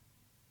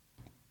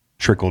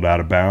trickled out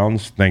of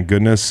bounds. Thank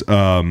goodness.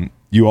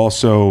 You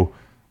also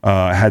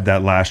had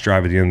that last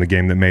drive at the end of the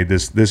game that made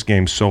this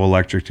game so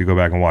electric to go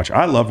back and watch.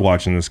 I loved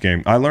watching this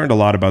game. I learned a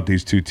lot about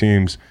these two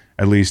teams,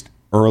 at least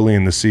early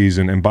in the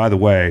season. And by the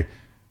way,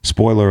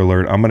 spoiler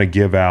alert, I'm going to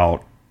give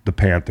out the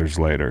Panthers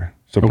later.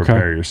 So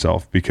prepare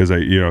yourself, because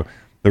the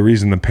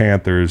reason the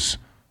Panthers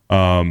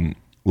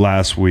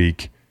last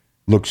week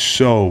looked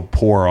so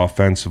poor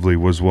offensively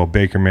was,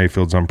 Baker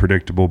Mayfield's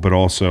unpredictable, but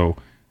also,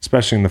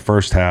 especially in the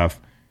first half,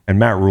 and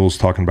Matt Rule's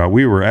talking about,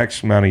 we were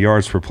X amount of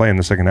yards per play in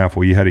the second half.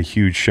 Well, you had a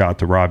huge shot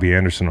to Robbie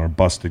Anderson on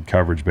busted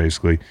coverage,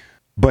 basically.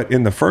 But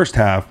in the first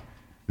half,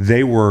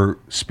 they were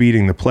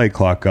speeding the play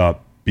clock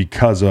up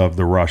because of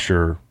the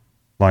rusher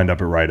lined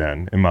up at right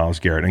end, and Myles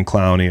Garrett, and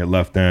Clowney at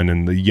left end,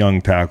 and the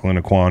young tackle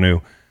in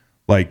Aquanu.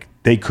 Like,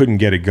 they couldn't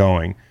get it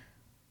going.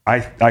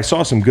 I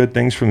saw some good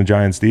things from the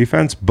Giants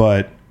defense,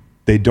 but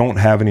they don't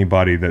have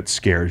anybody that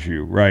scares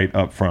you right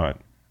up front.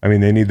 I mean,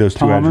 they need those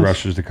two edge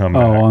rushers to come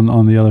back.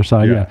 On the other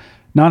side, yeah.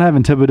 Not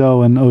having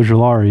Thibodeau and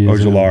Ojulari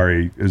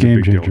is a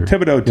big deal.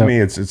 Thibodeau, to me,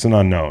 it's an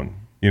unknown.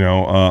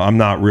 I'm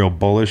not real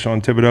bullish on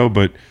Thibodeau,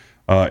 but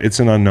it's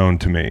an unknown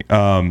to me.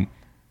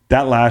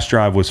 That last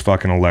drive was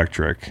fucking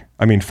electric.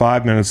 I mean,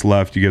 5 minutes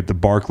left. You get the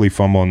Barkley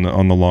fumble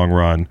on the long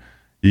run.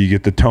 You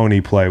get the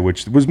Tony play,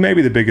 which was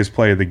maybe the biggest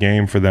play of the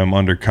game for them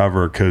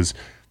undercover, because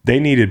they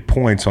needed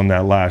points on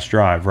that last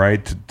drive,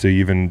 right, to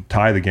even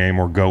tie the game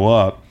or go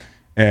up.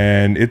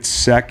 And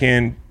it's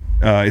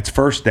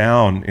first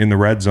down in the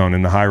red zone,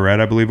 in the high red,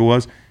 I believe it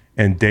was.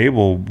 And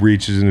Dable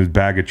reaches in his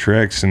bag of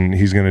tricks, and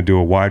he's going to do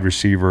a wide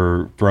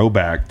receiver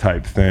throwback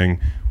type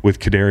thing with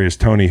Kadarius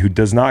Toney, who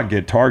does not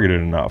get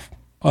targeted enough.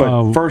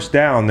 But first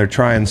down, they're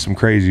trying some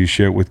crazy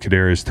shit with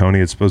Kadarius Toney.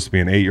 It's supposed to be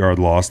an 8-yard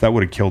loss. That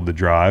would have killed the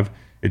drive.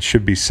 It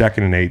should be 2nd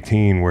and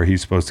 18 where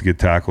he's supposed to get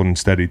tackled.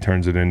 Instead, he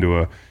turns it into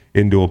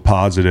a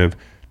positive.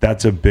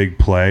 That's a big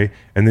play.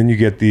 And then you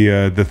get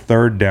the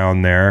third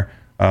down there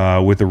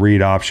with the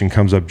read option,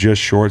 comes up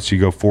just short, so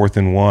you go 4th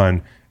and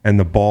 1, and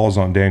the ball's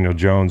on Daniel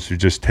Jones to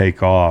just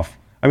take off.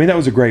 I mean, that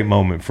was a great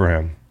moment for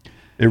him.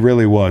 It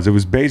really was. It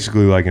was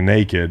basically like a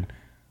naked,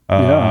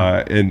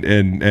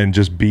 and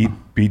just beat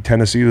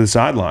Tennessee to the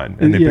sideline,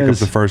 and they pick up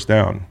the first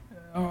down.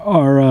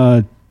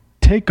 Are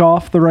take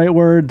off the right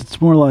word?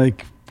 It's more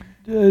like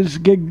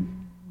just get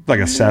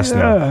like a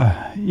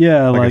Cessna.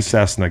 Like a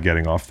Cessna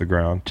getting off the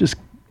ground. Just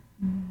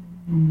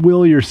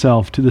will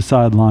yourself to the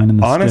sideline in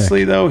the Honestly,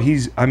 stick. though,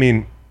 he's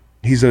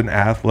an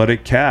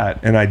athletic cat,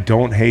 and I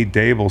don't hate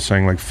Dable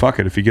saying, like, fuck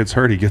it, if he gets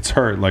hurt, he gets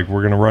hurt. Like,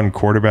 we're going to run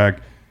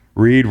quarterback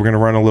read. We're going to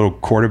run a little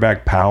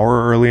quarterback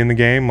power early in the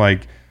game.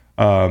 Like,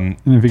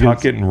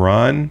 tuck it and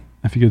run.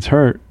 If he gets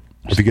hurt.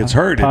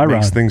 It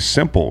makes things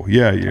simple.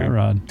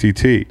 Yeah,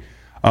 TT.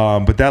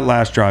 But that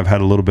last drive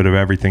had a little bit of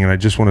everything, and I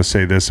just want to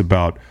say this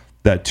about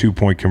that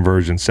 2-point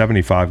conversion.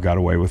 75 got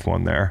away with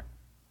one there.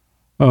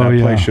 That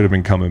play should have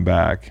been coming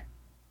back.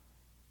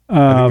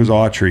 I think it was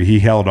Autry. He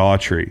held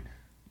Autry.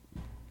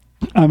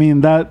 I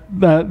mean, that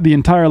the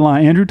entire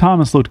line. Andrew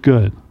Thomas looked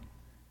good.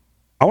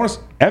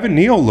 Evan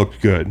Neal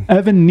looked good.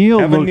 Evan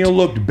Neal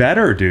looked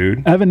better,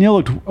 dude. Evan Neal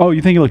looked. Oh,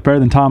 you think he looked better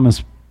than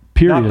Thomas?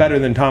 Period. Not better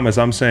than Thomas.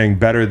 I'm saying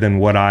better than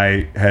what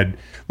I had.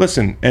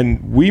 Listen,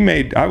 and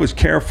I was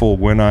careful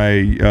when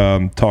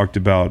I talked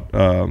about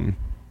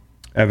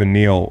Evan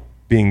Neal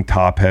being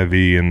top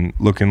heavy and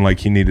looking like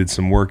he needed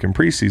some work in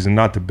preseason.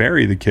 Not to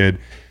bury the kid,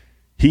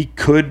 he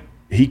could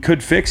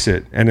fix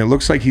it, and it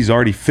looks like he's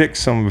already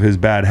fixed some of his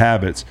bad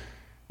habits.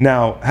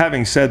 Now,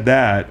 having said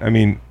that, I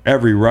mean,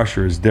 every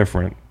rusher is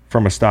different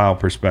from a style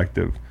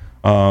perspective.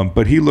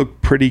 But he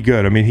looked pretty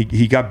good. I mean,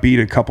 he got beat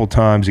a couple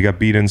times. He got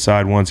beat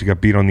inside once. He got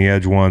beat on the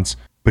edge once.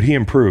 But he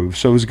improved.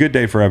 So it was a good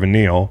day for Evan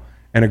Neal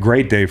and a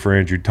great day for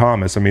Andrew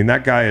Thomas. I mean,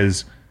 that guy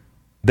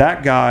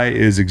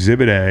is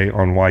Exhibit A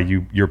on why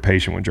you're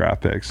patient with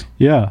draft picks.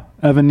 Yeah,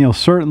 Evan Neal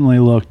certainly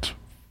looked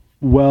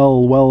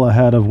well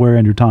ahead of where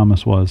Andrew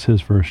Thomas was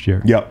his first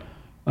year. Yep.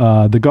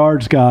 The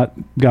guards got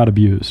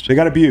abused. They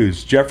got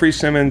abused. Jeffrey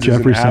Simmons is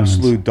an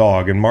absolute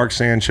dog. And Mark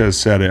Sanchez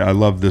said it. I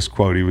love this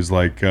quote. He was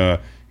like,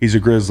 he's a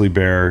grizzly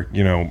bear,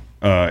 in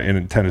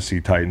a Tennessee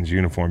Titans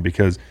uniform,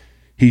 because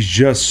he's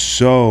just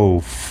so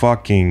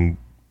fucking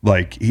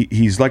like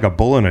he's like a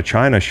bull in a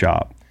china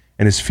shop,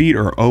 and his feet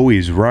are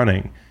always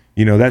running.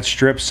 That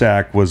strip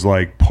sack was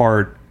like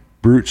part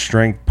brute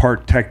strength,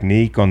 part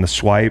technique on the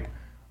swipe.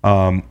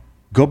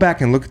 Go back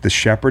and look at the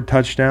Shepard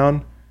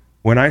touchdown.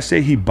 When I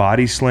say he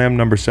body slammed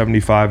number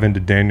 75 into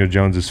Daniel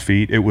Jones's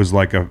feet, it was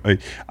like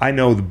I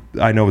know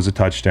it was a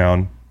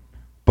touchdown,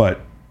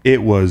 but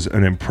it was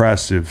an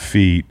impressive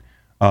feat.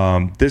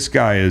 This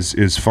guy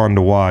is fun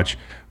to watch.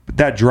 But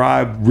that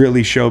drive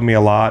really showed me a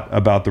lot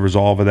about the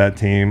resolve of that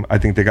team. I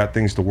think they got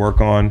things to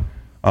work on.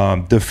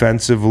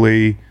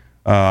 Defensively,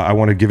 I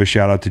want to give a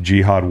shout out to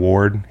Jihad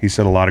Ward. He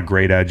set a lot of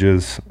great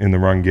edges in the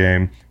run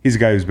game. He's a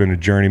guy who's been a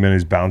journeyman.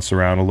 He's bounced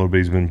around a little bit.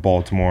 He's been in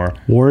Baltimore.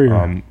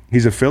 Warrior.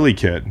 He's a Philly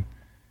kid.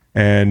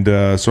 And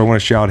so I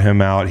want to shout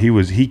him out.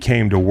 He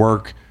came to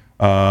work.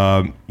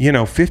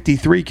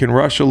 53 can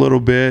rush a little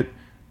bit.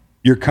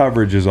 Your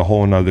coverage is a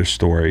whole nother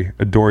story.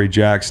 Adoree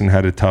Jackson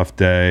had a tough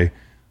day.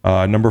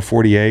 Number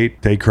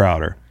 48, Tay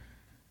Crowder.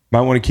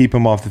 Might want to keep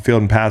him off the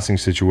field in passing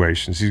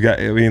situations. He's got,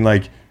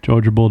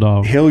 Georgia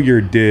Bulldog.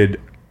 Hilliard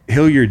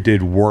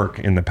did work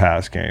in the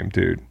pass game,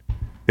 dude.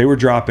 They were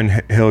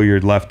dropping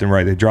Hilliard left and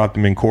right. They dropped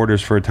him in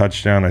quarters for a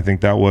touchdown. I think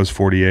that was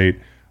 48.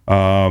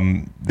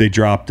 They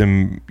dropped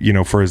him,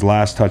 for his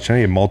last touchdown.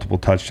 He had multiple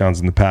touchdowns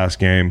in the pass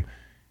game.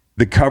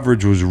 The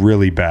coverage was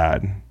really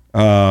bad.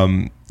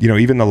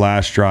 Even the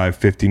last drive,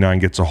 59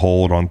 gets a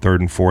hold on 3rd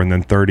and 4, and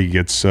then 30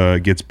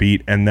 gets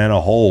beat, and then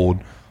a hold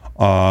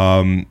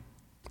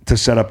to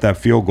set up that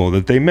field goal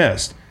that they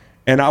missed.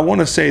 And I want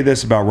to say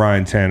this about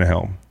Ryan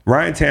Tannehill.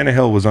 Ryan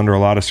Tannehill was under a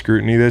lot of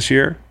scrutiny this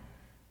year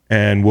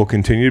and will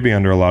continue to be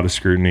under a lot of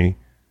scrutiny,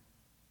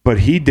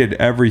 but he did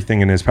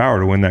everything in his power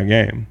to win that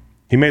game.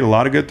 He made a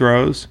lot of good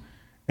throws,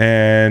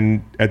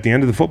 and at the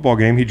end of the football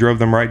game, he drove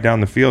them right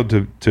down the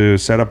field to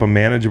set up a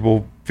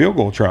manageable field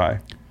goal try.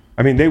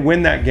 I mean, they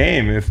win that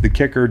game if the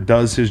kicker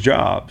does his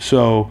job.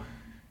 So,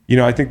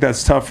 I think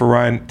that's tough for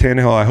Ryan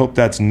Tannehill. I hope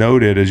that's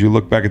noted as you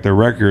look back at their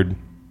record,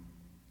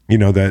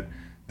 that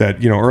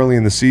early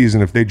in the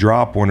season, if they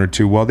drop one or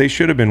two, well, they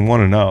should have been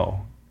 1-0,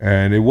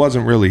 and it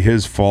wasn't really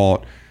his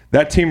fault.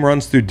 That team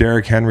runs through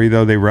Derrick Henry,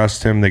 though. They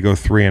rest him. They go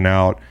 3 and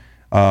out,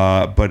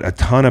 but a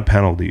ton of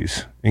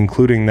penalties,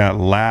 including that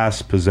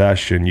last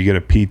possession. You get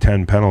a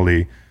P10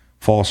 penalty,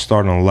 false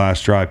start on the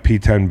last drive,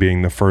 P10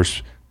 being the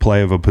first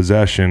play of a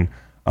possession,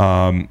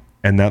 and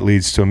that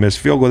leads to a missed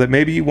field goal that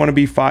maybe you want to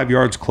be 5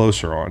 yards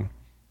closer on.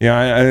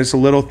 It's a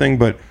little thing,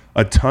 but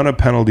a ton of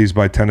penalties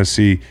by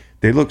Tennessee.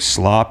 They look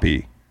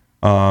sloppy.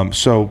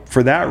 So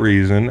for that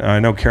reason, I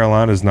know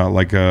Carolina's not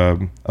like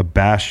a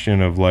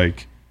bastion of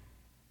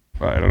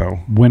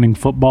winning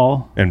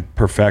football and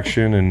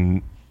perfection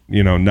and,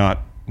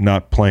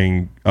 not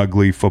playing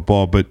ugly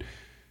football, but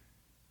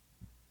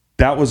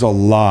that was a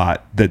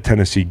lot that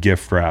Tennessee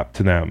gift wrapped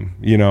to them.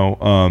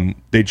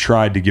 They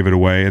tried to give it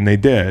away, and they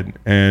did.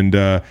 And,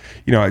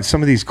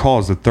 some of these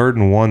calls, the 3rd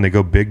and 1, they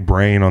go big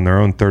brain on their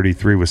own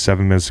 33 with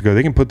 7 minutes to go.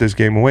 They can put this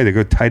game away. They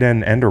go tight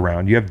end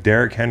around. You have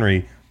Derrick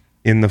Henry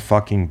in the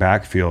fucking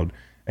backfield,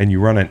 and you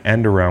run an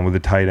end around with a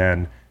tight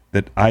end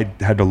that I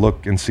had to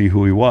look and see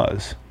who he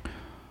was.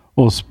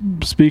 Well,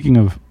 speaking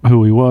of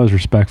who he was,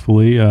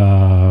 respectfully,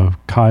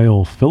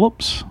 Kyle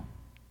Phillips,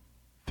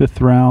 5th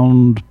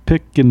round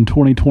pick in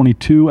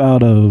 2022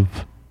 out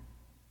of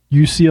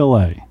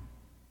UCLA,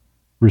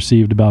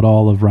 received about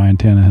all of Ryan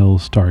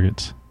Tannehill's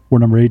targets. We're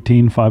number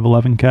 18,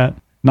 5'11", Cat.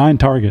 9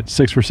 targets,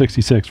 6 for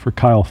 66 for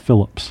Kyle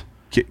Phillips.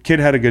 Kid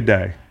had a good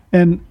day.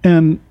 And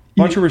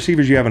bunch of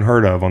receivers you haven't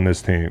heard of on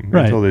this team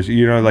until this.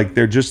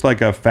 They're just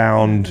like a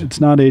found. It's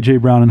not A.J.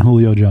 Brown and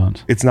Julio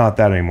Jones. It's not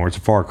that anymore. It's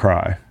a far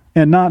cry.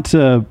 And not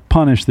to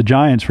punish the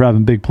Giants for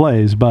having big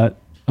plays, but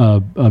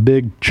a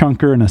big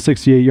chunker and a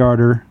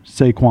 68-yarder,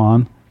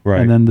 Saquon,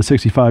 right, and then the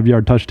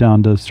 65-yard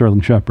touchdown to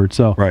Sterling Shepard.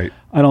 So right.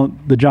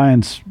 The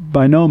Giants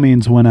by no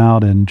means went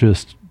out and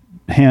just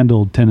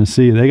handled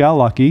Tennessee. They got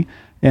lucky,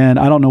 and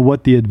I don't know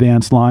what the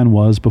advanced line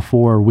was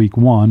before week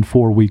 1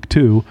 for week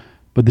 2.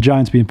 But the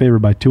Giants being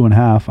favored by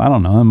 2.5, I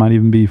don't know. It might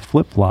even be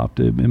flip-flopped.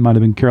 It might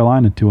have been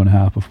Carolina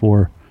 2.5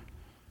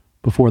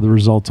 before the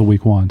results of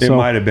week 1. It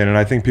might have been, and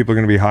I think people are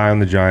going to be high on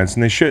the Giants.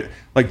 And they should.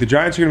 The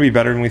Giants are going to be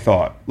better than we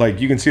thought.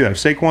 You can see that. If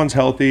Saquon's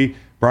healthy,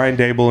 Brian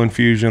Dable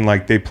infusion,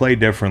 they play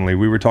differently.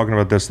 We were talking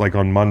about this,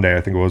 on Monday,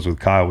 I think it was with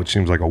Kyle, which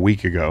seems like a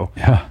week ago.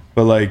 Yeah.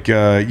 But,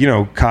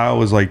 Kyle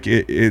was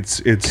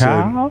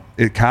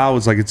Kyle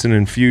was it's an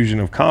infusion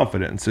of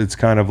confidence. It's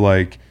kind of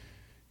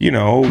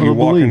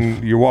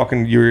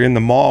you're in the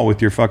mall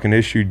with your fucking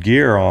issued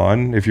gear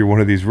on if you're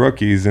one of these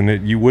rookies,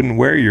 and you wouldn't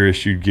wear your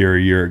issued gear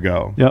a year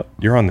ago. Yep.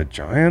 You're on the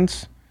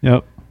Giants?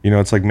 Yep.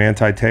 It's like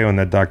Manti Te'o in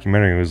that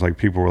documentary. It was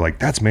people were like,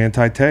 that's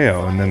Manti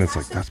Te'o. And then it's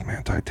like, that's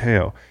Manti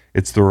Te'o.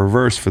 It's the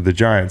reverse for the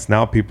Giants.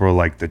 Now people are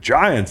like, the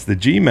Giants, the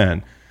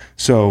G-men.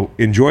 So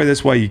enjoy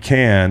this while you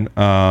can.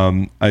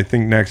 I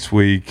think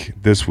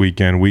this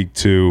weekend, week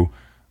 2,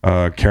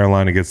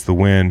 Carolina gets the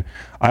win.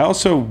 I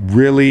also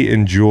really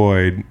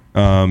enjoyed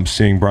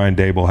seeing Brian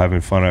Dable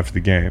having fun after the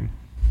game.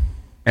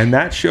 And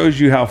that shows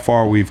you how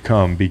far we've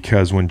come,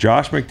 because when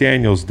Josh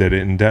McDaniels did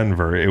it in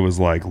Denver, it was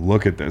like,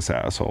 look at this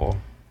asshole.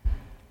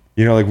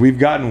 You know, like, we've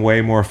gotten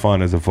way more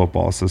fun as a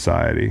football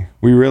society.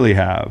 We really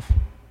have.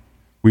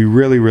 We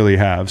really, really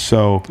have.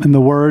 So, and the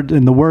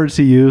words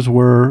he used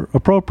were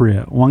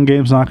appropriate. One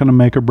game's not going to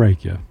make or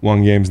break you.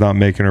 One game's not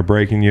making or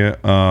breaking you.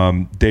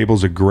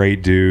 Dable's a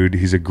great dude.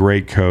 He's a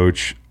great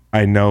coach.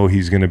 I know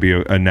he's going to be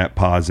a net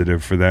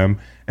positive for them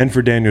and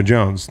for Daniel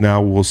Jones.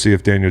 Now we'll see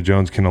if Daniel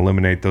Jones can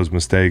eliminate those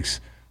mistakes,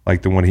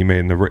 like the one he made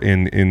in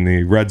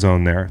the red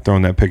zone there,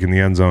 throwing that pick in the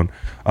end zone.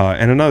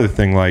 And another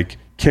thing, like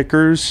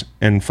kickers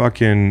and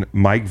fucking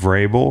Mike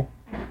Vrabel.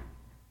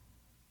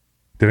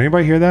 Did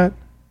anybody hear that?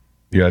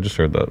 Yeah, I just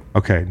heard that.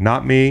 Okay,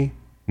 not me,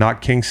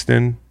 not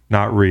Kingston,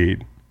 not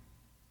Reed.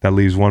 That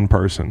leaves one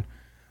person.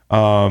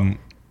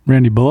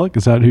 Randy Bullock?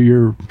 Is that who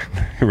you're...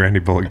 Randy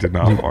Bullock did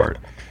not fart.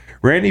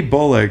 Randy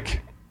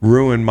Bullock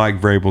ruined Mike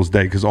Vrabel's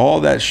day, because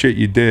all that shit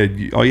you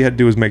did, all you had to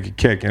do was make a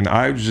kick. And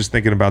I was just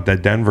thinking about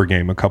that Denver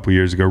game a couple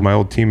years ago. My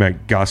old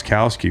teammate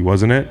Gostkowski,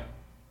 wasn't it?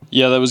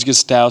 Yeah, that was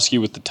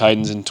Gostowski with the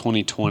Titans in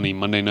 2020,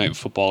 Monday Night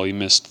Football. He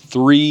missed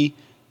 3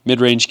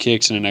 mid-range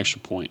kicks and an extra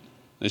point.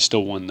 They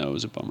still won, though. It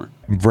was a bummer.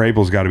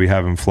 Vrabel's got to be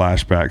having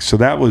flashbacks. So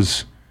that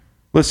was,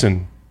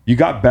 listen, you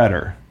got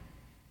better.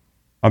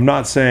 I'm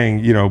not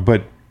saying,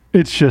 but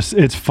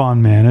it's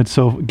fun, man. It's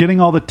so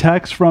getting all the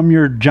texts from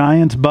your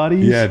Giants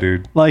buddies. Yeah,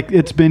 dude. Like,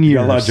 it's been years. You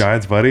got a lot of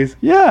Giants buddies?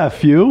 Yeah, a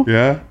few.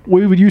 Yeah.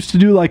 We would used to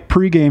do like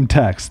pregame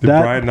texts. Did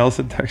Brian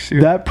Nelson text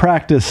you? That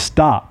practice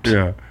stopped.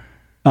 Yeah.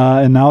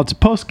 And now it's a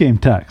post-game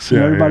text. And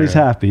everybody's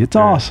happy. It's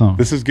awesome.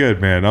 This is good,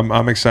 man.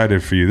 I'm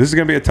excited for you. This is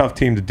going to be a tough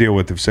team to deal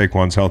with if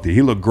Saquon's healthy.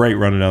 He looked great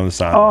running down the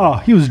sideline. Oh,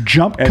 he was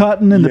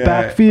cutting in the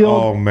backfield.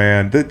 Oh,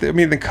 man.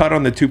 The cut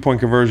on the 2-point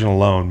conversion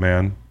alone,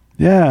 man.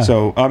 Yeah.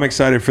 So I'm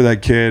excited for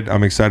that kid.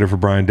 I'm excited for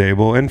Brian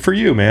Dable. And for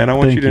you, man, I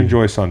want you to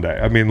enjoy Sunday.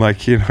 I mean,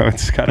 like,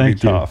 it's got to be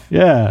tough.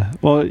 Yeah.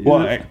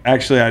 Well,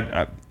 actually,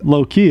 I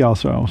low-key, I'll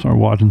start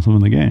watching some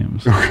of the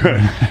games.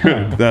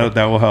 Good.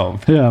 That will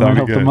help. Yeah, that'll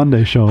help the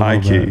Monday show High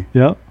key. Bit.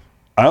 Yep.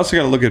 I also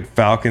got to look at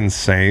Falcons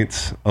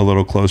Saints, a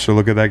little closer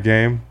look at that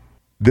game.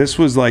 This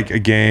was like a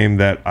game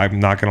that, I'm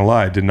not going to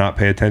lie, I did not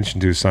pay attention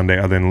to Sunday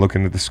other than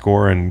looking at the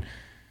score. And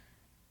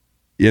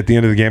at the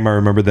end of the game, I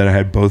remember that I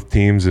had both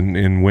teams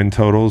in win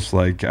totals.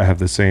 Like, I have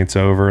the Saints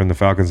over and the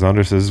Falcons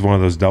under. So this is one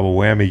of those double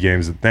whammy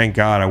games that, thank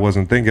God, I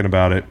wasn't thinking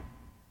about it.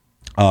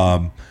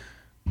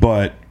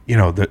 But,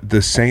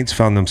 the Saints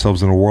found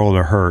themselves in a world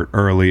of hurt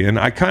early. And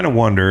I kind of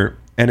wonder,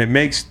 and it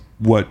makes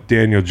what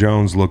Daniel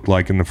Jones looked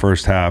like in the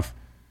first half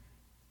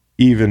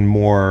even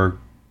more,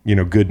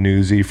 good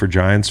newsy for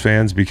Giants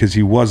fans, because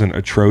he wasn't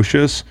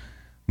atrocious.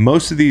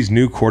 Most of these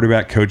new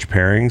quarterback coach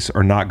pairings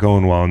are not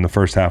going well in the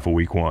first half of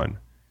week 1.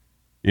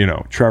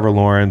 Trevor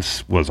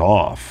Lawrence was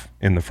off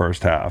in the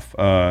first half.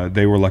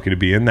 They were lucky to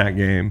be in that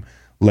game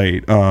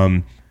late.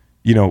 Mariota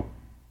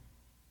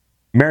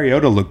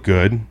looked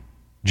good.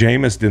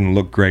 Jameis didn't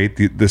look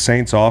great. The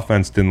Saints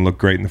offense didn't look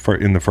great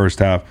in the first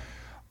half.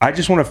 I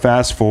just want to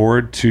fast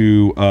forward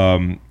to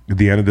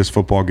the end of this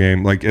football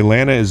game. Like,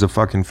 Atlanta is a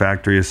fucking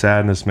factory of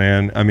sadness,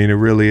 man. I mean, it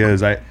really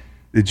is. It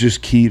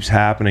just keeps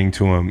happening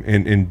to them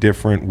in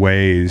different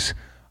ways.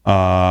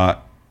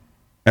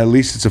 At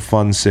least it's a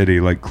fun city,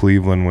 like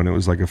Cleveland, when it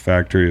was like a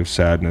factory of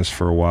sadness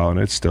for a while, and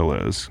it still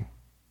is.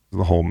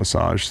 The whole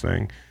massage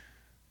thing.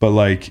 But,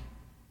 like,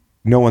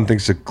 no one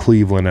thinks of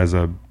Cleveland as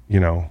a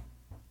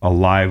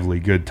lively,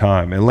 good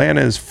time.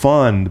 Atlanta is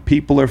fun. The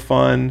people are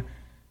fun.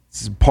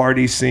 It's a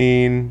party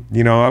scene.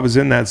 I was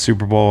in that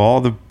Super Bowl.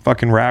 All the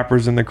fucking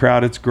rappers in the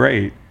crowd. It's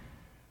great.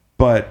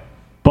 But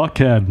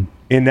Buckhead.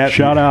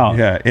 Shout out.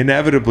 Yeah.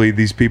 Inevitably,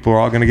 these people are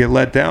all going to get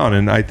let down.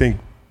 And I think,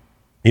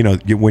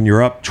 when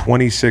you're up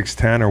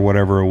 26-10 or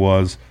whatever it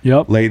was,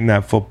 late in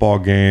that football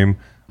game,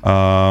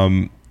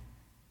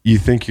 you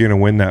think you're going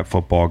to win that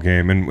football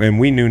game. And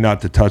we knew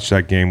not to touch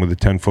that game with a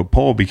 10-foot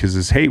pole because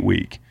it's hate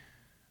week.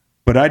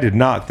 But I did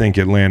not think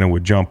Atlanta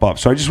would jump up.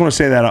 So I just want to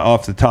say that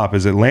off the top,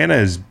 is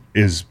Atlanta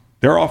is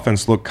their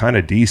offense looked kind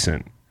of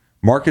decent.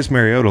 Marcus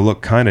Mariota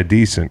looked kind of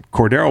decent.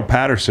 Cordero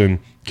Patterson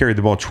carried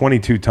the ball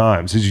 22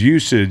 times. His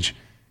usage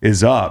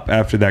is up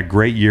after that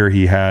great year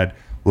he had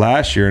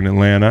last year in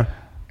Atlanta.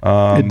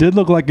 It did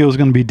look like it was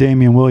going to be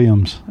Damian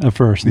Williams at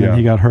first, and then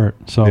he got hurt.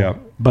 So,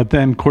 but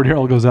then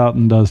Cordero goes out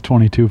and does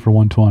 22 for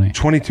 120.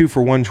 22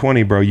 for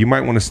 120, bro. You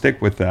might want to stick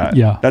with that.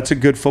 Yeah. That's a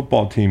good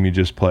football team you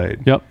just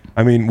played. Yep.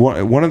 I mean,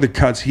 one of the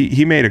cuts,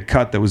 he made a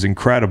cut that was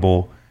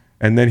incredible.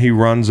 And then he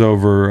runs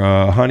over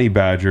Honey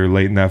Badger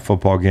late in that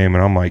football game,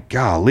 and I'm like,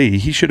 golly,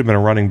 he should have been a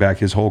running back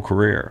his whole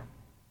career.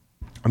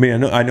 I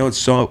mean, I know it's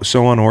so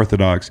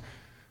unorthodox,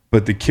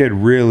 but the kid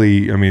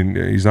really, I mean,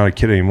 he's not a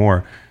kid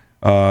anymore.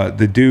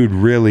 The dude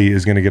really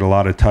is going to get a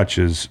lot of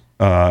touches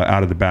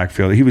out of the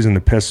backfield. He was in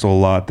the pistol a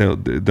lot. They'll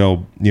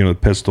the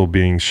pistol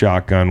being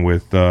shotgun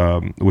with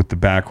the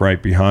back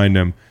right behind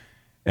him,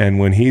 and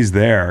when he's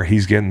there,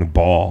 he's getting the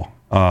ball.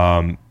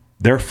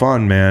 they're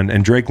fun, man.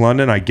 And Drake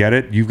London, I get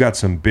it. You've got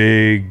some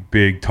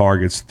big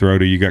targets to throw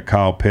to. You got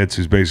Kyle Pitts,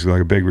 who's basically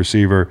like a big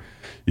receiver.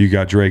 You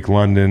got Drake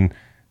London.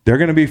 They're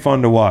going to be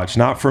fun to watch.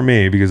 Not for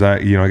me because I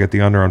get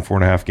the under on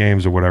 4.5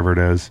 games or whatever it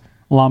is.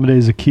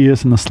 Olamide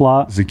Zaccheaus in the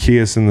slot.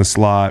 Zaccheaus in the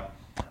slot.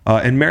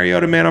 And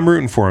Mariota, man, I'm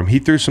rooting for him. He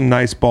threw some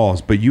nice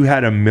balls, but you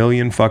had a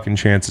million fucking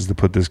chances to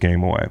put this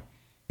game away.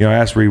 I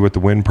asked Reed what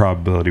the win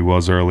probability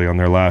was early on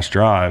their last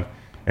drive,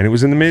 and it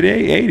was in the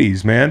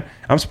mid-80s, man.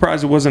 I'm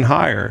surprised it wasn't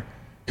higher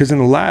because in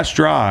the last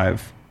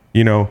drive,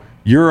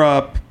 you're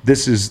up. The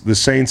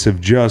Saints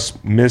have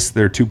just missed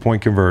their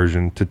 2-point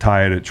conversion to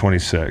tie it at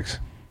 26.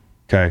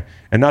 Okay.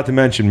 And not to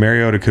mention,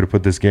 Mariota could have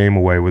put this game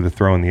away with a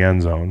throw in the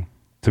end zone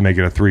to make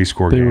it a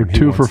 3-score game. They were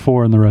 2 for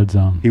 4 in the red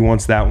zone. He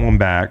wants that one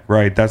back,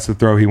 right? That's the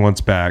throw he wants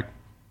back.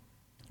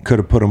 Could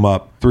have put him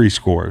up 3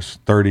 scores,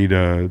 30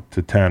 to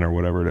 10 or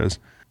whatever it is.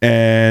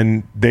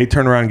 And they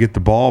turn around and get the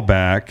ball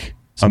back.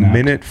 Snapped. A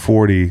minute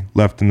 40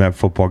 left in that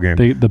football game.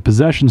 The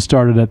possession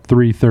started at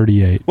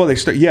 3:38. Well,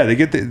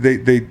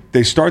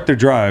 they start their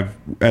drive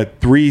at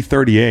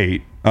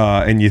 3:38.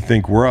 And you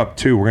think we're up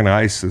 2, we're going to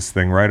ice this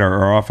thing, right?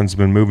 Our offense has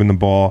been moving the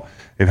ball.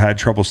 They've had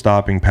trouble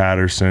stopping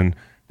Patterson.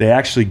 They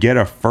actually get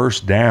a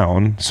first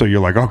down, so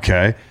you're like,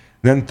 okay.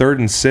 Then 3rd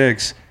and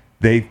 6,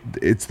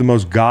 it's the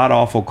most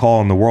god-awful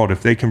call in the world.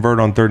 If they convert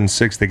on 3rd and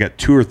 6, they got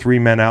 2 or 3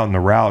 men out in the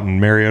route, and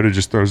Mariota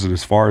just throws it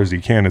as far as he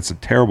can. It's a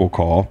terrible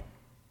call.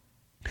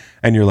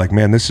 And you're like,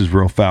 man, this is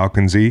real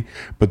Falcons-y.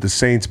 But the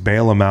Saints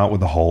bail them out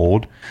with a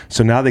hold.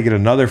 So now they get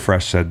another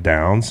fresh set of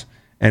downs,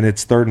 and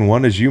it's 3rd and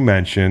 1, as you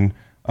mentioned,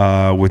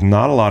 with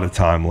not a lot of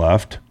time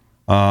left.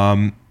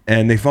 And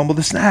they fumble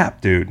the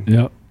snap, dude.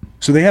 Yep.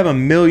 So they have a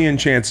million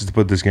chances to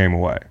put this game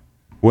away,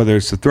 whether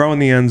it's the throw in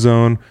the end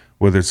zone,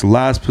 whether it's the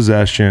last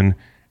possession,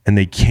 and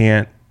they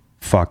can't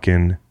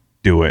fucking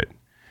do it.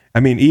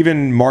 I mean,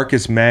 even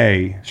Marcus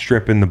May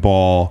stripping the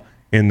ball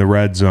in the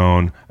red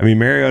zone. I mean,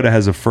 Mariota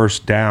has a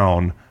first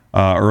down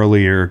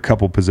earlier, a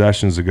couple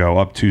possessions ago,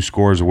 up 2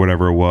 scores or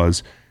whatever it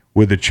was,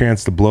 with a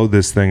chance to blow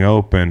this thing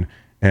open.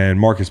 And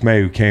Marcus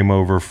May, who came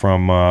over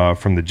from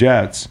the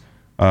Jets,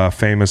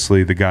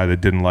 famously the guy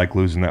that didn't like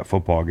losing that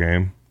football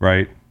game,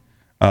 right?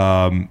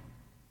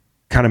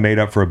 Kind of made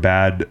up for a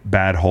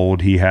bad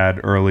hold he had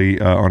early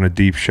on a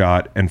deep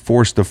shot and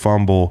forced a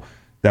fumble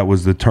that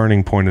was the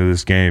turning point of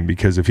this game,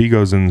 because if he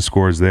goes in and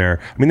scores there,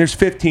 I mean, there's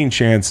 15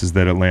 chances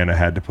that Atlanta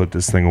had to put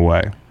this thing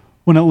away.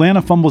 When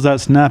Atlanta fumbles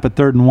that snap at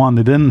 3rd and 1,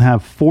 they didn't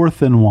have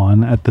 4th and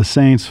 1 at the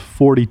Saints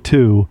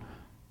 42,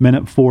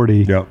 minute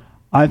 40. Yep.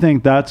 I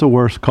think that's a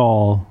worse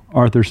call,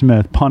 Arthur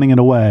Smith, punting it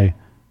away,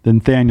 than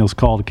Daniel's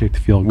call to kick the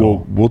field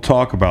goal. We'll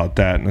talk about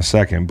that in a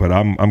second, but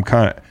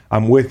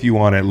I'm with you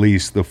on at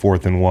least the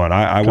 4th and 1.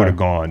 I would have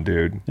gone,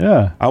 dude.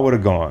 Yeah. I would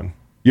have gone.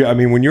 Yeah, I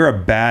mean, when you're a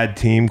bad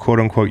team, quote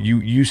unquote,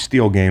 you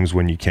steal games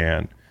when you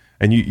can.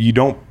 And you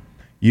don't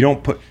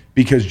put,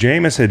 because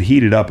Jameis had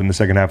heated up in the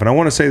second half. And I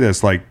want to say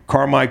this, like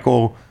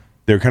Carmichael,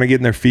 they're kind of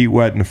getting their feet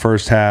wet in the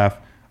first half.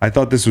 I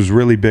thought this was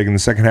really big in the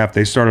second half.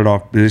 They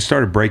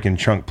started breaking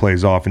chunk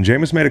plays off, and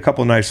Jameis made a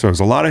couple of nice throws.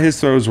 A lot of his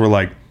throws were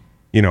like,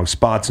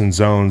 spots and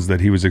zones that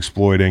he was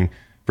exploiting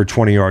for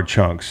 20-yard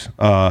chunks.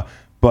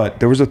 But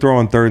there was a throw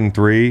on 3rd and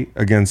 3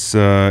 against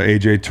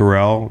A.J.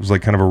 Terrell. It was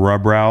like kind of a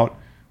rub route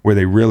where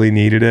they really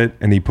needed it,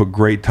 and he put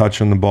great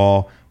touch on the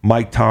ball.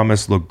 Mike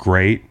Thomas looked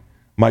great.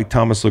 On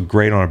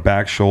a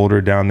back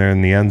shoulder down there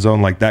in the end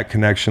zone. Like, that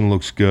connection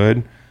looks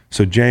good.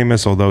 So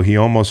Jameis, although he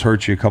almost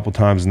hurt you a couple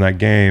times in that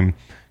game,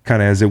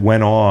 kind of as it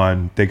went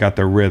on, they got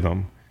their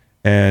rhythm.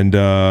 And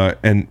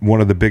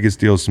one of the biggest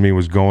deals to me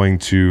was going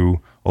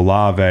to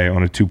Olave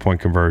on a 2-point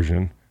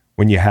conversion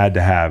when you had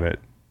to have it.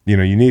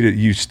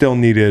 You still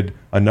needed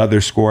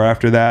another score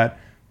after that,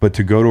 but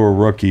to go to a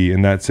rookie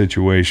in that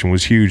situation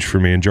was huge for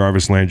me. And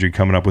Jarvis Landry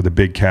coming up with a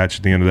big catch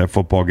at the end of that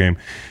football game.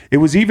 It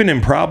was even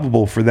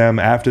improbable for them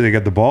after they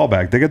got the ball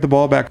back. They got the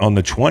ball back on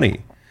the 20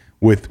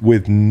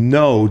 with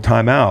no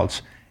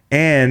timeouts,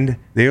 and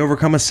they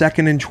overcome a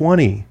 2nd and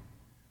 20.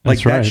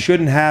 That's right. That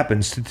shouldn't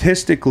happen.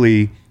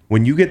 Statistically,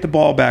 when you get the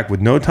ball back with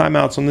no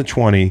timeouts on the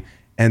 20,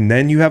 and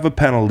then you have a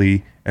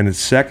penalty, and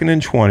it's 2nd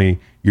and 20,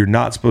 you're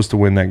not supposed to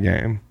win that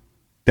game.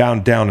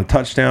 Down a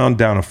touchdown,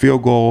 down a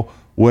field goal,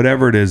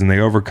 whatever it is, and they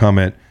overcome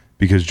it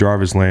because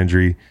Jarvis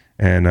Landry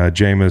and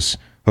Jameis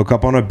hook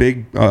up on a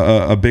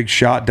big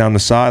shot down the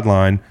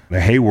sideline.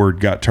 The Hayward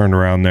got turned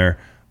around there,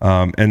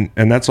 and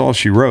that's all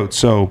she wrote.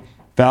 So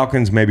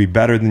Falcons may be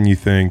better than you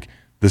think.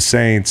 The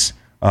Saints,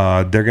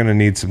 they're going to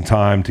need some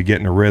time to get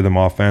in a rhythm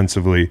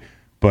offensively,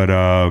 but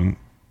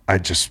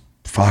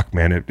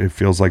it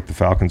feels like the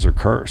Falcons are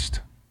cursed.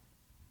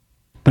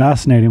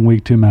 Fascinating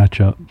week 2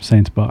 matchup,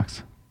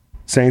 Saints-Bucks.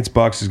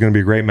 Saints-Bucks is going to be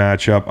a great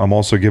matchup. I'm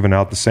also giving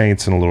out the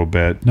Saints in a little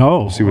bit. No.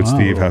 We'll see what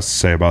Steve has to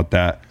say about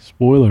that.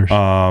 Spoilers.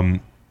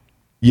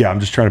 Yeah, I'm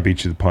just trying to beat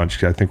you to the punch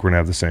because I think we're going to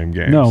have the same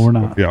games. No, we're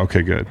not. Yeah,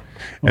 okay, good.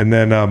 And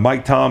then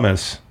Mike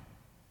Thomas.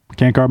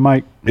 Can't guard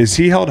Mike. Is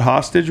he held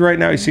hostage right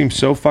now? He seems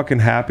so fucking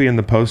happy in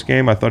the post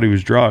game. I thought he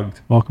was drugged.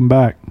 Welcome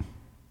back.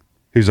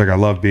 He was like, I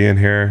love being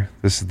here.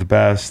 This is the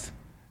best.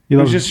 It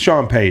was just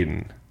Sean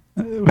Payton.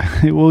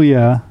 Well,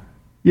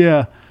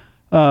 yeah.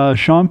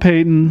 Sean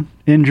Payton,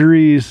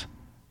 injuries,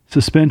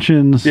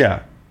 suspensions.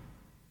 Yeah.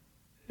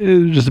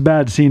 It was just a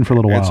bad scene for a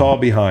little while. It's all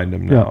behind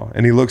him now. Yeah.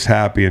 And he looks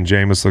happy, and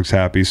Jameis looks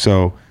happy.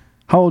 So,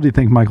 how old do you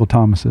think Michael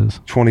Thomas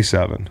is?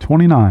 27.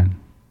 29.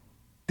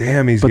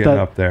 Damn, he's getting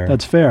up there.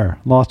 That's fair.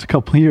 Lost a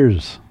couple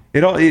years.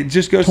 It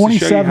just goes to show you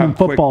how 27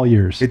 football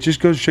years. It just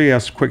goes to show you how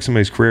quick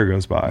somebody's career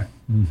goes by.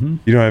 Mm-hmm.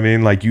 You know what I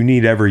mean? Like, you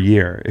need every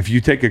year. If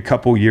you take a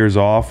couple years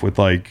off with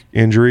like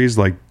injuries,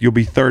 like you'll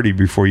be 30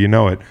 before you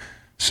know it.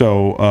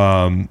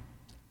 So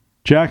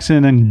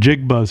Jackson and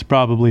Jigba's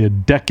probably a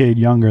decade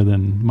younger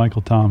than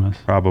Michael Thomas.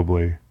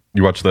 Probably.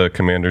 You watched the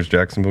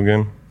Commanders-Jacksonville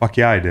game? Fuck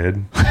yeah, I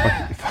did.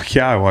 fuck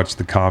yeah, I watched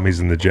the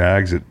Commies and the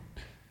Jags. I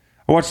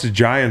watched the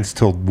Giants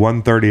till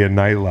 1:30 at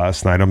night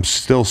last night. I'm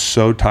still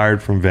so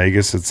tired from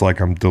Vegas. It's like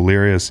I'm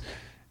delirious.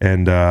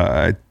 And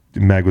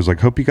Meg was like,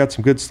 hope you got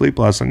some good sleep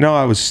last night. No,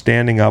 I was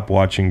standing up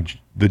watching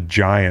the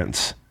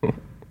Giants. You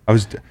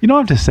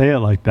don't have to say it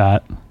like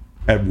that.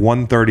 At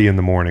 1:30 in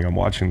the morning, I'm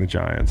watching the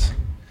Giants.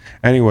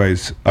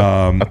 Anyways,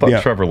 I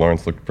thought Trevor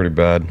Lawrence looked pretty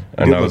bad,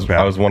 and I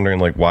was wondering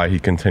like why he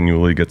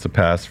continually gets a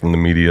pass from the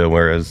media,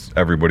 whereas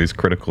everybody's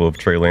critical of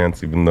Trey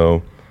Lance, even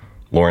though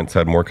Lawrence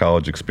had more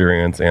college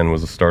experience and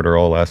was a starter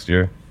all last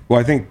year. Well,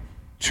 I think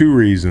two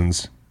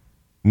reasons.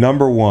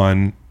 Number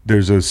one,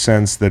 there's a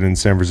sense that in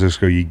San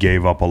Francisco you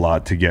gave up a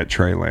lot to get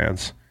Trey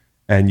Lance,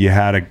 and you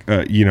had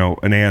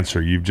an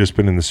answer. You've just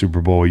been in the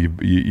Super Bowl. You've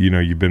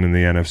been in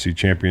the NFC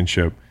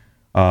Championship,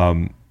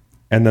 and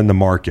then the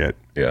market.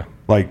 Yeah,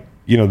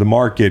 the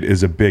market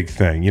is a big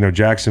thing.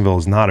 Jacksonville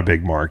is not a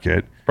big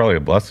market. Probably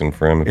a blessing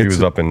for him. If he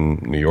was up in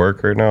New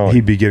York right now,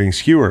 he'd be getting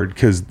skewered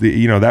because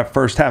that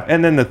first half.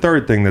 And then the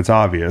third thing that's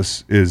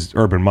obvious is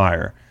Urban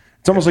Meyer.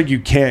 It's almost like you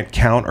can't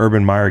count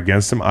Urban Meyer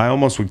against him. I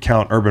almost would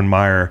count Urban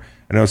Meyer.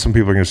 I know some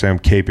people are going to say I'm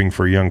caping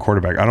for a young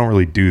quarterback. I don't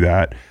really do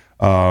that.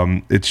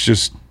 It's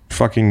just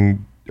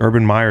fucking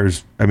Urban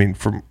Meyer's. I mean,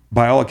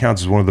 by all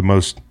accounts, is one of the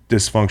most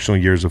dysfunctional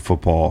years of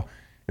football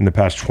in the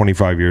past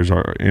 25 years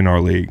in our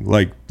league.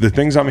 Like, the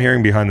things I'm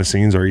hearing behind the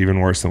scenes are even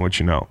worse than what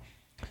you know.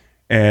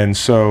 And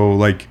so,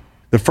 like,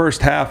 the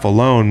first half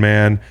alone,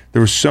 man,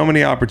 there were so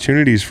many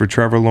opportunities for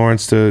Trevor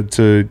Lawrence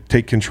to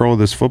take control of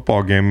this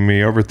football game. I mean,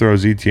 he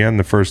overthrows ETN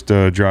the first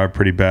drive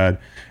pretty bad.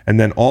 And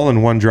then all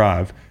in one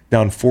drive,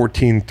 down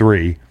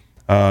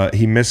 14-3,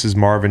 he misses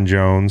Marvin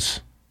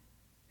Jones.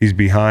 He's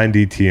behind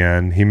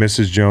ETN. He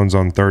misses Jones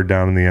on third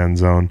down in the end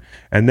zone.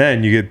 And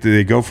then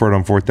they go for it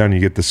on fourth down. You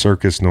get the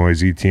circus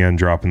noise, ETN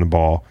dropping the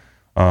ball.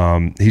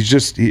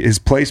 His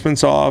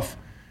placement's off.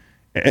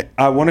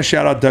 I want to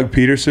shout out Doug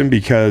Peterson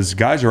because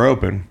guys are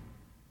open.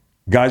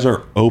 Guys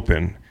are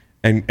open,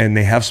 and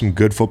they have some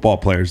good football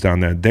players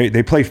down there.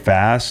 They play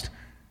fast.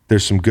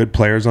 There's some good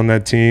players on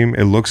that team.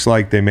 It looks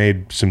like they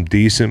made some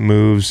decent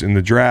moves in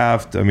the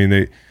draft. I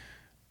mean,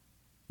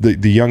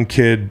 the young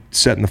kid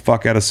setting the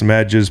fuck out of some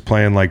edges,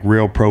 playing like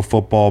real pro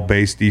football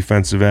based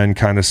defensive end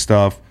kind of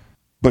stuff.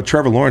 But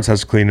Trevor Lawrence has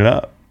to clean it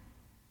up.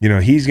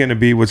 He's going to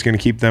be what's going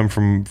to keep them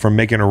from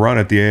making a run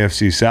at the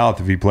AFC South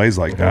if he plays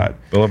like that.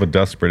 They'll have a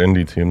desperate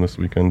Indy team this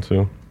weekend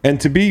too. And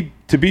to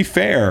be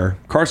fair,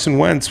 Carson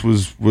Wentz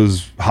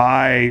was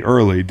high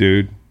early,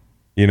 dude.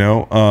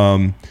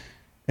 And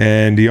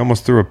he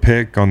almost threw a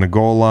pick on the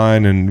goal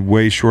line and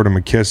way short of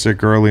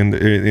McKissick early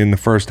in the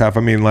first half. I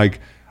mean, like,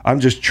 I'm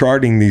just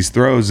charting these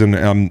throws and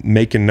I'm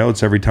making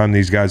notes every time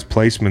these guys'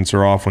 placements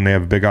are off when they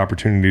have a big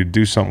opportunity to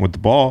do something with the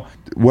ball.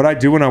 What I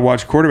do when I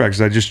watch quarterbacks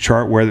is I just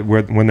chart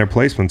when their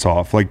placement's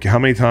off. Like, how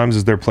many times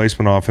is their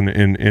placement off in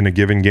a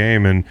given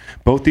game? And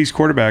both these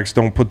quarterbacks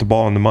don't put the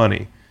ball in the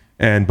money.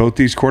 And both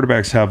these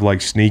quarterbacks have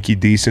like sneaky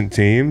decent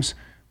teams.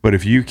 But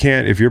if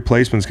your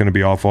placement's going to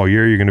be off all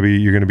year, you're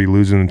going to be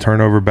losing the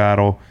turnover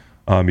battle.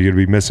 You're going to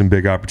be missing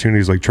big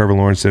opportunities like Trevor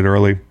Lawrence did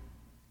early.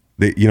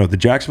 The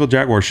Jacksonville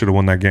Jaguars should have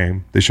won that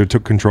game. They should have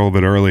took control of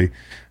it early.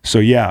 So,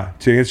 yeah,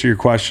 to answer your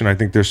question, I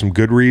think there's some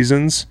good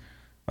reasons.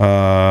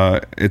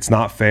 It's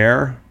not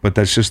fair, but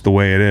that's just the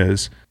way it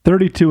is.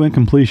 32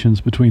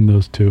 incompletions between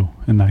those two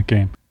in that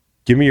game.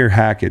 Give me your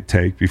Hackett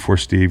take before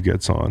Steve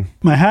gets on.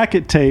 My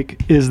Hackett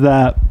take is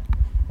that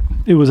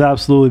it was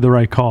absolutely the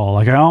right call.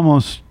 Like, I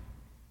almost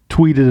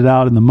tweeted it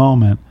out in the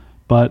moment,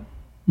 but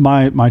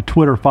my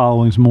Twitter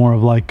following is more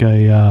of like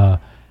an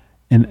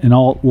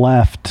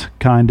alt-left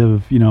kind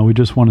of, we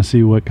just want to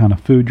see what kind of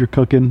food you're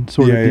cooking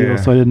sort of deal. Yeah.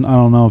 So I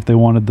don't know if they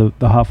wanted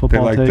the hot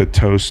football take. They like the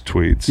toast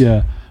tweets.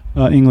 Yeah.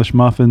 English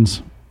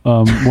muffins,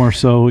 more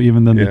so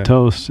even than the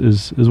toast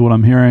is what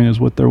I'm hearing is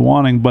what they're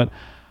wanting. But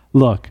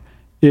look,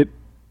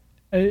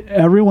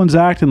 everyone's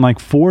acting like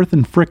 4th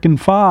and frickin'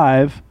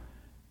 5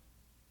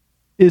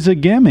 is a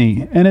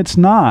gimme, and it's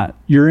not.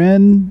 You're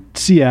in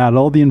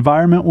Seattle. The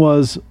environment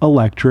was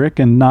electric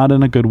and not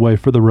in a good way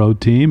for the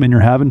road team, and you're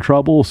having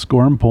trouble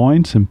scoring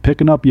points and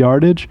picking up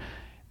yardage,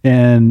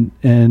 and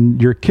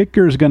your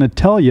kicker is going to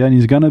tell you, and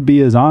he's going to be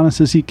as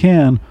honest as he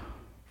can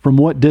from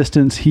what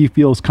distance he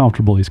feels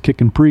comfortable. He's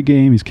kicking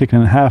pregame, he's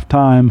kicking at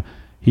halftime,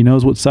 he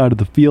knows what side of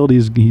the field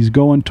he's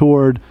going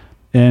toward,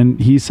 and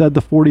he said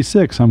the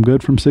 46, I'm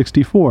good from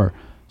 64.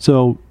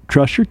 So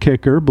trust your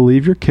kicker,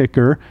 believe your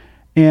kicker,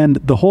 and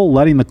the whole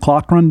letting the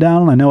clock run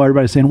down. I know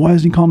everybody's saying, why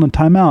isn't he calling a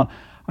timeout?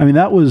 I mean,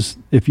 that was,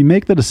 if you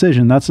make the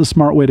decision, that's a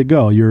smart way to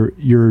go. You're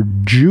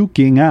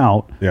juking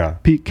out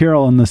Pete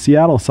Carroll and the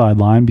Seattle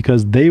sideline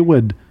because they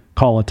would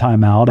call a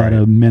timeout at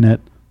a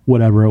minute,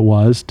 whatever it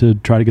was, to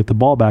try to get the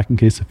ball back in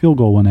case the field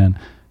goal went in.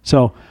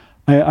 So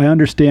I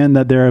understand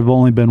that there have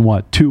only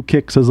been, 2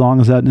 kicks as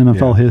long as that in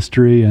NFL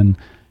history, and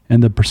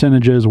the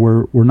percentages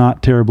were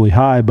not terribly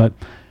high, but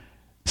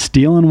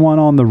stealing one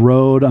on the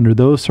road under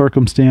those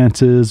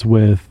circumstances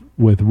with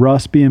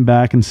Russ being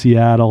back in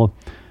Seattle,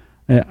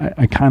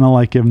 I kind of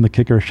like giving the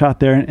kicker a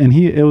shot there. And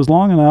it was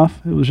long enough.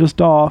 It was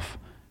just off.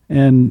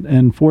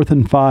 And 4th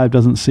and 5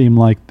 doesn't seem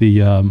like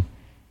the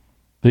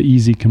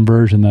easy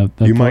conversion that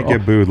you might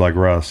get booed like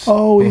Russ.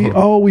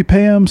 We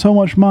pay him so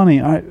much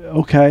money.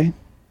 Okay.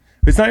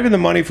 It's not even the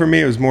money for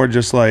me. It was more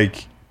just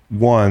like,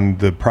 one,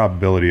 the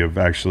probability of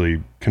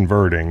actually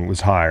converting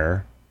was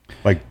higher.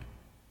 Like,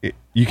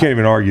 you can't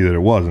even argue that it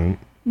wasn't.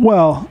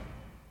 Well,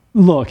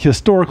 look,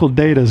 historical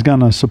data is going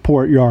to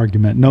support your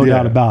argument, no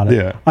doubt about it.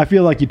 Yeah. I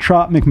feel like you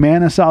trot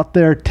McManus out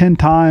there 10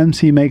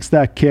 times, he makes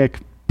that kick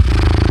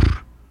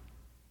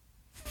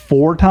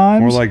 4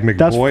 times. More like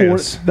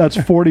McBoyus. That's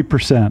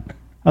 40%.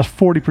 That's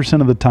 40%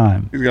 of the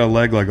time. He's got a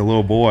leg like a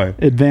little boy.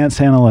 Advanced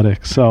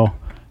analytics. So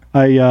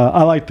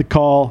I like the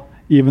call,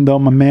 even though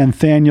my man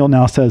Thaniel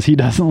now says he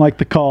doesn't like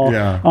the call.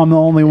 Yeah. I'm the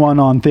only one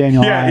on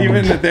Thaniel Island.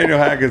 Even Nathaniel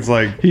Hackett's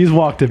like... He's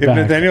walked it back. If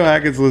Nathaniel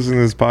Hackett's listening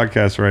to this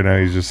podcast right now,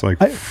 he's just like,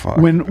 fuck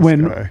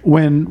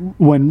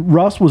when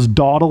Russ was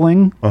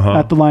dawdling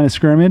at the line of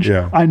scrimmage,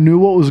 I knew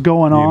what was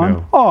going on.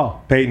 Knew.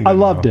 Oh, Peyton I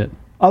loved it.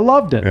 I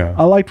loved it. Yeah.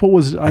 I liked what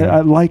was...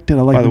 I liked it.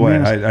 I liked By the way,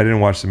 Manus. I didn't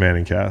watch the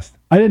Manning cast.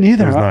 I didn't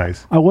either. It was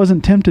nice. I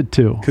wasn't tempted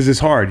to. Because it's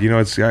hard. I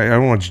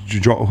don't want...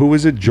 Who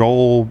is it?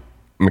 Joel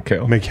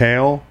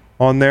McHale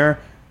on there?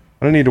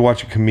 I don't need to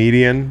watch a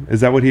comedian.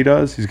 Is that what he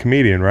does? He's a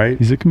comedian, right?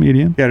 He's a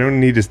comedian. Yeah, I don't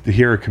need to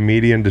hear a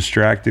comedian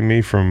distracting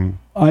me from...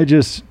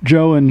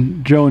 Joe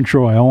and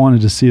Troy, I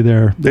wanted to see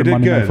their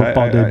Monday Night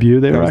Football debut.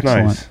 They were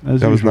excellent.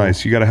 Nice. That was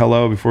nice. You got a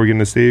hello before we get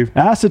into Steve?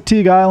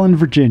 Assateague Island,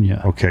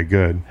 Virginia. Okay,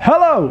 good.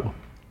 Hello!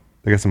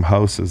 They got some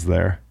houses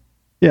there.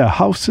 Yeah,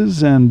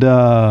 houses and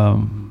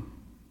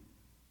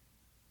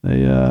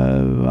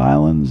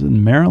islands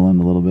in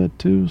Maryland a little bit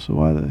too. So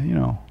why There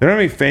don't have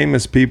any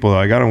famous people.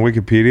 I got on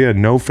Wikipedia,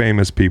 no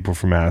famous people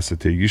from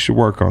Assateague. You should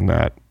work on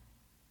that.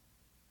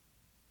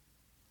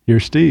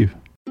 Here's Steve.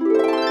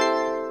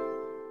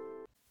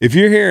 If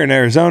you're here in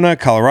Arizona,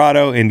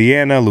 Colorado,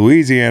 Indiana,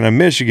 Louisiana,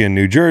 Michigan,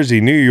 New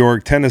Jersey, New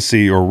York,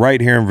 Tennessee, or right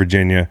here in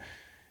Virginia,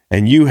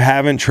 and you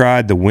haven't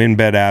tried the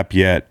WynnBET app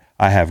yet,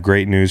 I have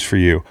great news for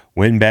you.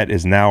 WynnBET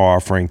is now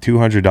offering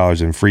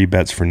 $200 in free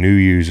bets for new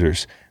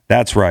users.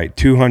 That's right,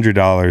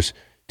 $200,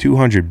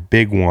 200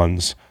 big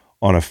ones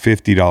on a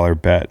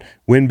 $50 bet.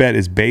 WynnBET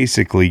is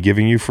basically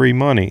giving you free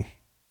money.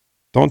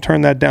 Don't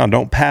turn that down.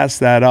 Don't pass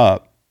that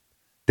up.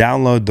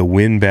 Download the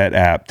WynnBET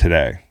app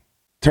today.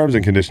 Terms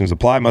and conditions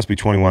apply. Must be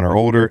 21 or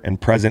older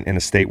and present in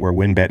a state where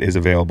WynnBET is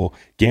available.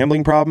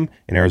 Gambling problem?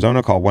 In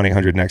Arizona, call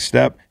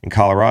 1-800-NEXT-STEP. In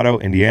Colorado,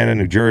 Indiana,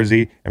 New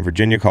Jersey, and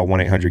Virginia, call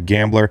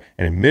 1-800-GAMBLER.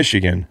 And in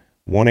Michigan,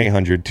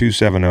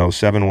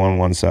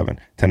 1-800-270-7117.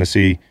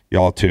 Tennessee,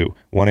 y'all too.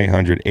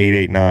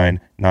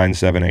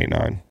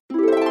 1-800-889-9789.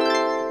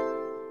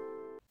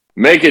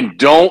 Macon,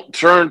 don't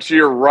turn to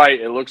your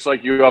right. It looks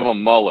like you have a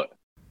mullet.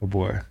 Oh,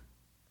 boy.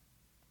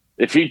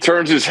 If he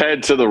turns his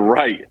head to the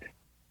right,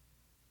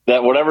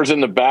 that whatever's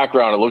in the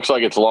background, it looks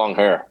like it's long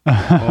hair.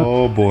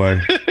 Oh, boy.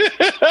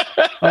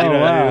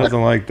 Wow. He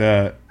doesn't like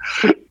that.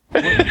 Is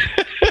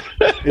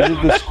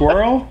it the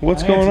squirrel?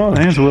 What's going on? I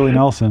think it's Willie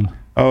Nelson.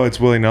 Oh, it's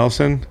Willie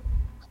Nelson?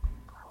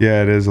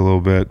 Yeah, it is a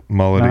little bit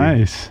mullety.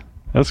 Nice.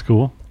 That's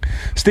cool.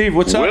 Steve,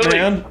 what's up,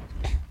 man?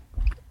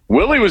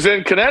 Willie was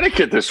in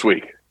Connecticut this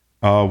week.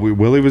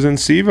 Willie was in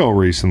Seaville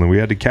recently. We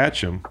had to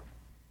catch him.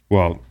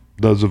 Well,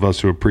 those of us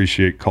who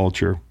appreciate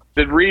culture.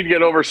 Did Reed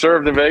get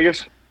overserved in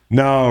Vegas?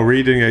 No,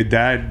 Reed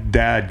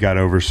got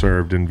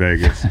overserved in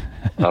Vegas.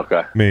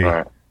 Okay. Me.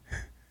 All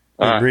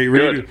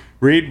right.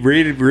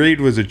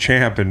 Reed was a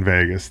champ in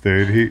Vegas,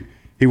 dude.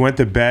 He went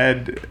to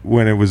bed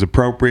when it was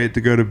appropriate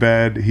to go to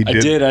bed. I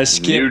did. I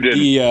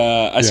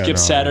skipped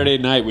Saturday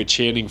night with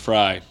Channing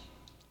Frye.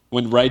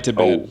 Went right to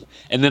bed.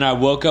 And then I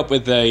woke up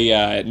with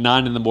a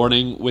 9 in the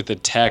morning with a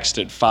text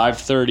at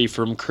 5:30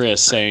 from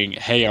Chris saying,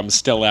 "Hey, I'm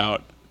still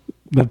out."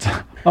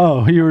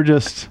 You were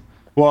just...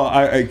 Well,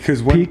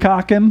 because when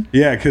peacocking,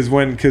 yeah, because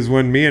when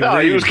me and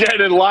Reed, he was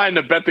getting in line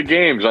to bet the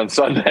games on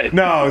Sunday.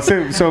 No,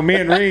 so me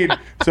and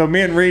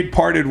Reed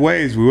parted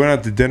ways. We went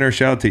out to dinner.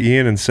 Shout out to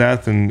Ian and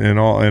Seth and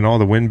all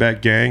the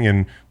WynnBET gang,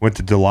 and went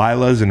to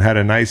Delilah's and had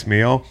a nice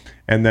meal.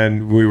 And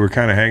then we were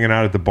kind of hanging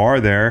out at the bar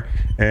there,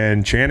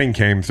 and Channing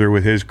came through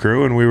with his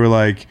crew, and we were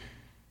like,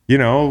 they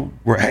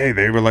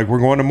were like, we're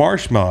going to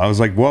Marshmallow. I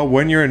was like, well,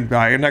 when you're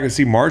not going to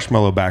see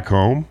Marshmallow back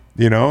home.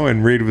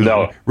 And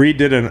Reed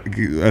did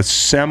a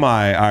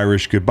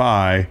semi-Irish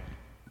goodbye,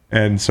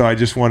 and so I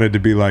just wanted to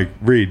be like,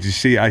 Reed, you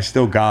see, I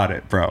still got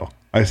it, bro.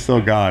 I still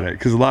got it,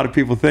 because a lot of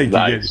people think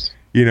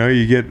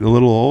You get a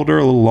little older,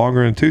 a little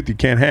longer in the tooth, you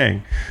can't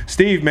hang.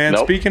 Steve, man,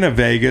 Nope. Speaking of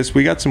Vegas,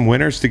 we got some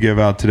winners to give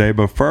out today,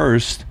 but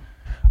first,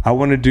 I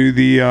want to do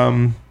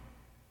the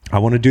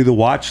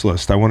watch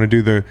list. I want to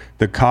do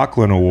the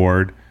Conklin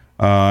Award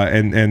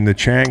and the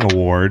Chang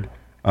Award,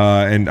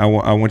 and I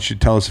want you to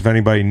tell us if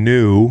anybody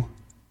new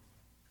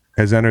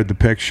has entered the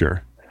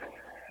picture.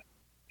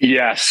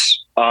 Yes.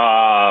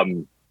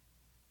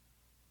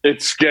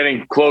 It's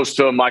getting close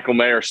to a Michael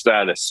Mayer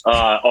status.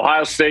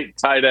 Ohio State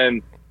tight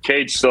end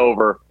Cade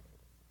Stover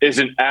is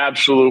an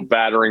absolute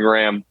battering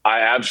ram. I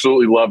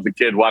absolutely love the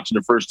kid. Watching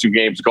the first 2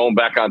 games, going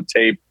back on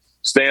tape,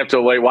 staying up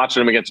till late,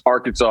 watching him against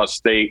Arkansas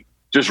State,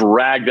 just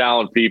rag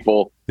down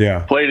people.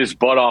 Yeah. Played his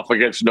butt off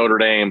against Notre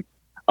Dame.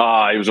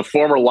 He was a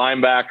former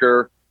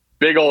linebacker,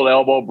 big old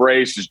elbow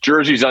brace. His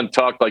jersey's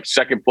untucked, like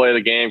second play of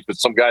the game, because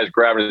some guy's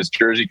grabbing his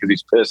jersey because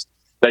he's pissed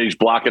that he's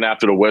blocking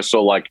after the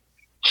whistle. Like,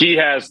 he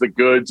has the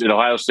goods, and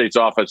Ohio State's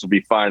offense will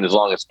be fine as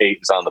long as 8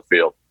 is on the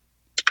field.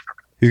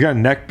 He's got a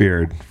neck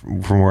beard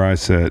from where I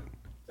sit.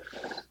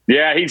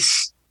 Yeah,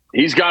 he's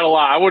got a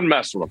lot. I wouldn't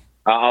mess with him.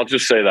 I'll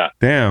just say that.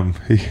 Damn,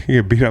 he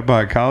get beat up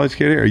by a college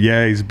kid here?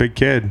 Yeah, he's a big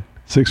kid.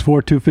 6'4",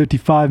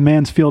 255,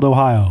 Mansfield,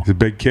 Ohio. He's a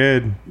big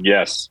kid.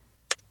 Yes.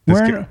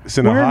 It's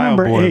an Ohio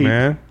number boy, 8.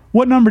 man.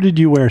 What number did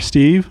you wear,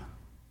 Steve?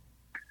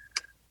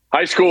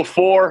 High school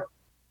 4,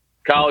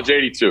 college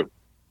 82.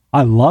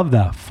 I love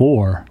that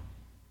 4.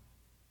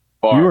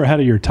 Far. You were ahead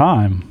of your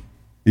time.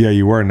 Yeah,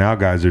 you were. Now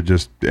guys are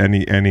just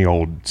any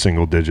old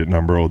single digit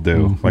number will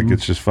do. Mm-hmm. Like,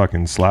 it's just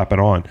fucking slap it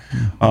on.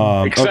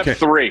 Except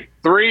 3.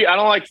 3, I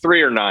don't like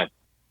 3 or 9.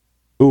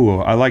 Ooh,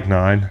 I like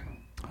 9.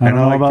 I don't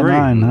know about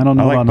 9. I don't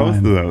know I like about both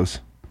 9. of those.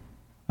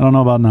 I don't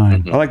know about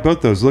 9. I like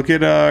both those. Look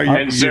at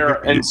And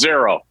 0.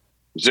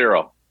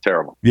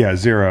 Terrible. Yeah,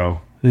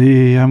 0.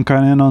 I'm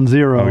kind of in on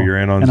 0. Oh, you're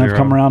in on and 0? I've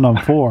come around on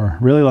 4.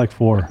 Really like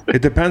 4.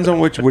 It depends on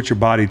what your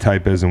body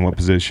type is and what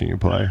position you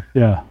play.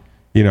 Yeah.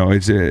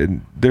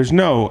 There's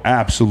no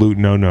absolute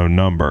no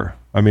number.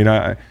 I mean,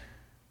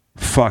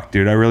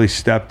 dude, I really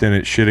stepped in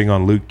it shitting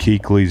on Luke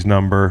Kuechly's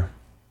number.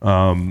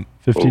 59.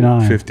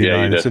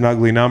 59. Yeah, it's an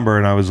ugly number,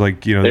 and I was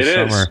like, this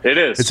summer, It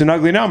is. it's an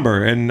ugly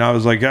number, and I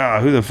was like,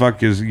 who the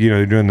fuck is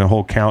doing the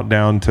whole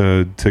countdown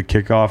to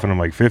kickoff, and I'm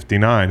like,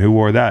 59. Who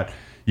wore that?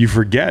 You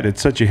forget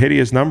it's such a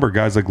hideous number.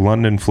 Guys like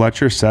London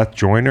Fletcher, Seth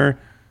Joyner,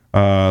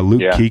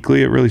 Luke Kuechly.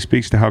 It really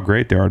speaks to how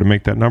great they are to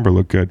make that number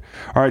look good.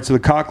 All right, so the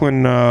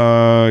Conklin,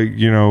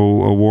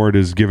 award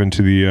is given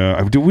to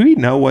the. Do we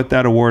know what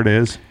that award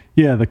is?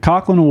 Yeah, the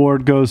Conklin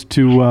Award goes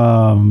to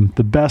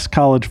the best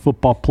college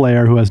football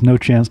player who has no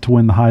chance to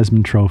win the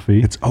Heisman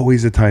Trophy. It's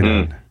always a tight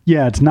end.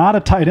 Yeah, it's not a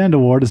tight end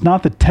award. It's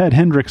not the Ted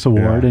Hendricks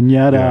Award, and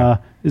yet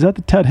is that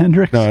the Ted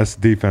Hendricks? No, that's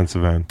the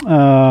defensive end.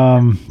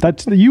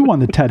 You won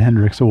the Ted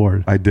Hendricks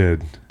Award. I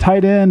did.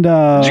 Tight end.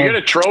 Did you get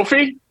a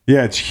trophy?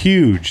 Yeah, it's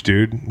huge,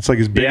 dude. It's like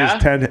as big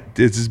as Ted.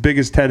 It's as big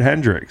as Ted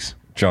Hendricks.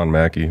 John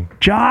Mackey.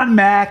 John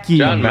Mackey.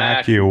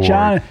 Mackey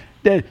Award.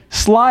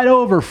 Slide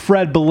over,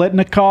 Fred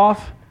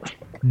Biletnikoff.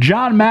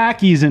 John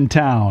Mackey's in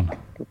town.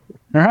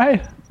 All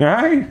right.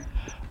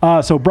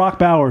 So Brock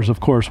Bowers, of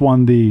course,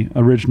 won the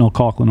original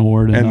Conklin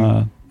Award,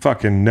 and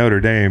fucking Notre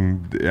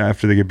Dame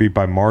after they get beat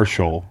by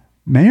Marshall.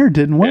 Mayer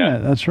didn't win it.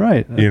 That's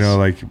right.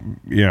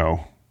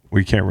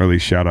 We can't really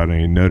shout out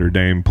any Notre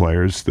Dame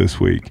players this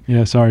week.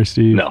 Yeah, sorry,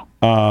 Steve. No.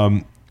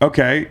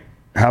 Okay.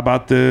 How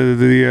about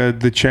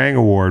the Chang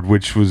Award,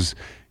 which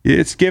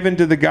it's given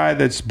to the guy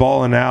that's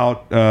balling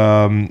out.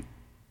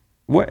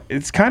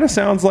 It kind of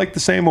sounds like the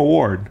same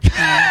award.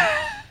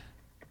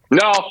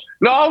 No,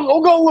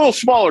 we'll go a little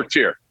smaller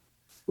tier.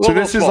 So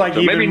this is like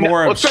even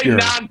more obscure.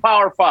 Let's say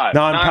non-Power 5.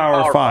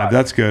 Non-Power 5.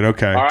 That's good.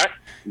 Okay. All right.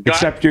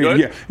 Except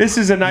this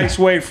is a nice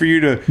way for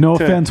you to. No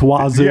offense,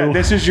 Wazoo. Yeah,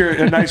 this is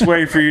a nice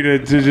way for you to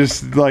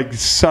just like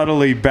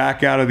subtly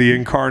back out of the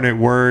incarnate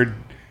word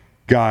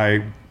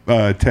guy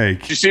take.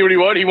 Did you see what he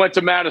won? He went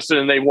to Madison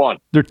and they won.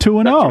 They're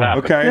 2-0.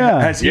 Okay.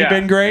 Yeah. Has he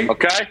been great?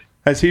 Okay.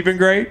 Has he been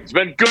great? He's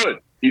been good.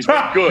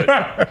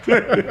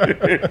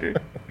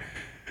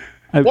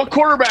 What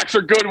quarterbacks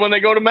are good when they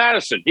go to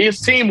Madison? His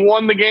team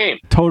won the game.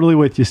 Totally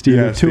with you, Steve.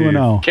 Yeah,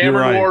 2-0.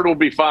 Cameron Ward will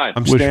be fine.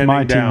 I'm Wish standing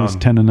my team down. was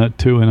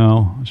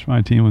 2-0. Wish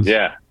my team was.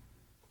 Yeah.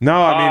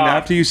 No, I mean,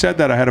 after you said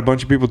that, I had a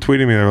bunch of people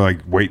tweeting me. They were like,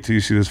 wait till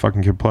you see this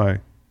fucking kid play.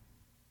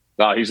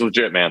 No, he's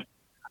legit, man.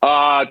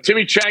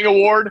 Timmy Chang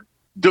Award,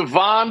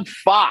 Devon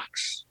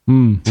Fox,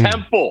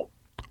 Temple.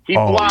 He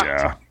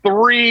blocked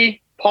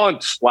 3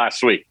 punts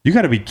last week. You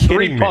got to be kidding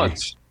 3 me.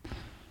 punts.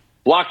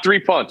 Blocked 3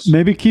 punts.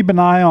 Maybe keep an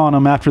eye on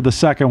him after the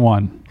second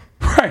one.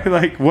 Right,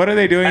 like what are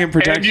they doing in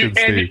protection,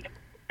 Steve?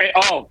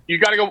 You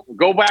got to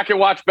go back and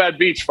watch Bad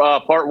Beach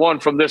part 1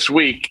 from this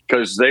week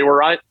because they were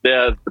right.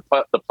 The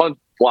punt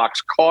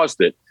blocks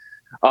caused it.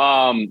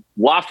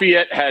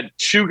 Lafayette had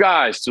 2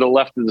 guys to the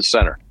left of the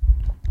center.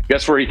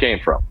 Guess where he came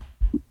from?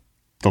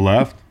 The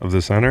left of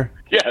the center?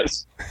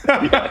 Yes.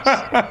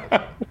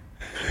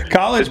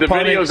 College the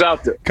punting, video's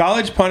out there.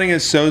 College punting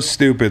is so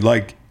stupid.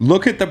 Like,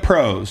 look at the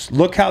pros.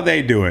 Look how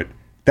they do it.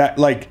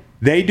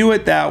 They do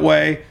it that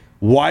way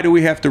why do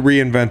we have to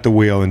reinvent the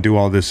wheel and do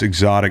all this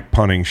exotic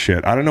punting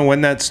shit? I don't know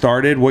when that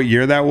started, what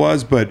year that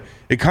was, but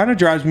it kind of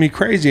drives me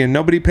crazy and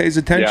nobody pays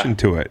attention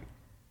to it.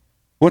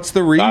 What's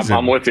the reason?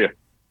 I'm with you.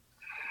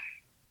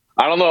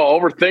 I don't know.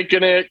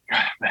 Overthinking it.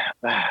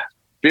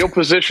 Field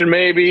position,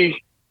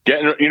 maybe.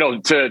 Getting,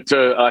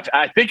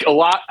 I think a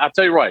lot. I'll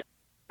tell you right.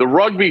 The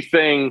rugby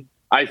thing,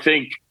 I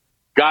think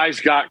guys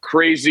got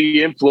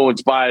crazy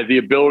influenced by the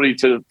ability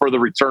for the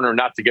returner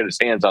not to get his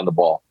hands on the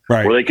ball.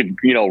 Right. Where they could,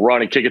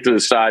 run and kick it to the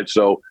side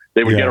so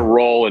they would get a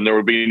roll and there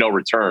would be no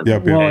return.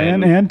 Yep. Well,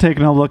 and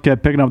taking a look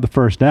at picking up the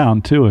first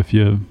down too, if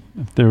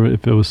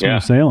it was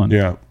smooth sailing.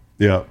 Yeah.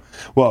 Yeah.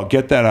 Well,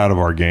 get that out of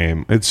our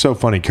game. It's so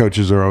funny.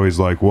 Coaches are always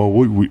like, well,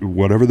 we,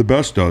 whatever the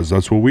best does,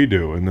 that's what we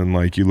do. And then,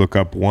 like, you look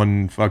up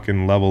one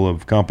fucking level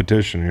of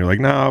competition, and you're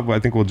like, no, I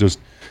think we'll just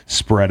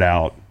spread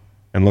out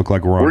and look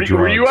like we're on drugs.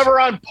 Were you ever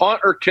on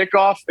punt or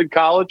kickoff in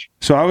college?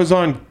 So I was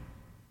on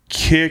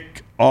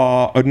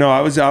no,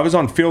 I was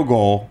on field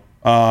goal.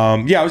 I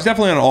was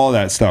definitely on all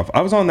that stuff.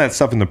 I was on that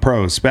stuff in the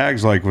pros.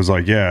 Spags was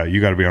like, yeah, you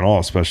got to be on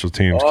all special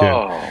teams,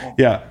 kid.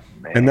 Yeah.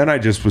 Man. And then I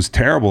just was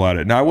terrible at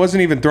it. Now, I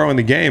wasn't even throwing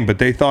the game, but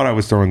they thought I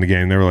was throwing the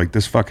game. They were like,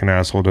 this fucking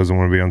asshole doesn't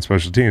want to be on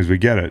special teams. We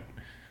get it.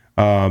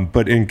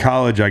 But in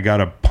college, I got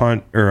a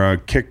punt or a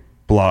kick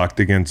blocked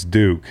against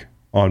Duke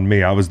on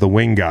me. I was the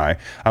wing guy.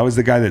 I was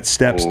the guy that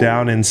steps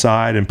down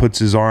inside and puts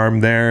his arm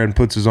there and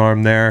puts his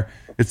arm there.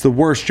 It's the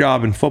worst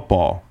job in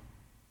football.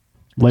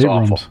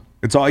 Labrums.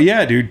 It's all,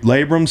 yeah, dude.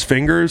 Labrums,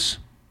 fingers.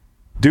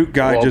 Duke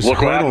guy just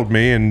hurdled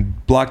me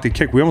and blocked a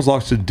kick. We almost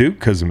lost to Duke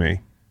because of me.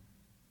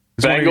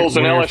 Bengals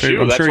and LSU.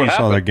 I'm sure you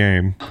saw that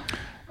game.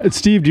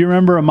 Steve, do you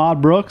remember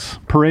Ahmad Brooks,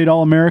 parade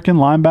All-American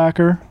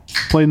linebacker,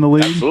 played in the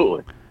league?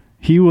 Absolutely.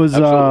 He was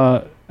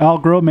Al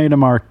Grove made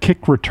him our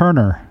kick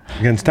returner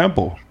against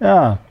Temple.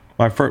 Yeah.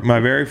 My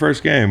very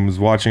first game was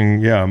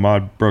watching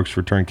Ahmad Brooks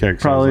return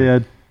kicks. Probably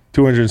at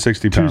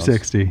 260 pounds.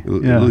 260.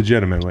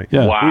 Legitimately.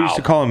 Yeah. Wow. We used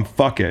to call him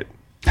Fuck It.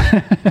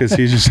 Because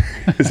he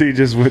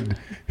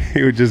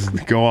would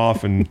just go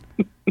off and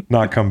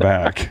not come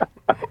back.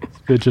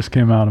 It just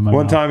came out of my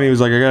One mouth. time he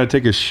was like, I got to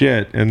take a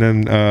shit. And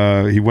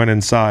then he went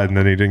inside and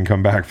then he didn't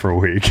come back for a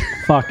week.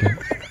 Fuck it.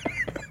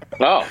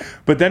 Oh.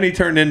 But then he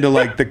turned into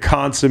like the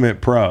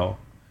consummate pro.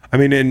 I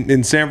mean,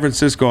 in San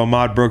Francisco,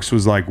 Ahmad Brooks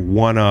was like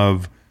one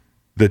of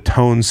the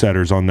tone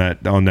setters on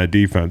that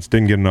defense.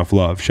 Didn't get enough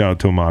love. Shout out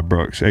to Ahmad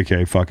Brooks,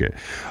 aka Fuck It.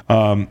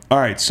 All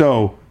right,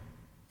 so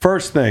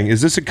first thing,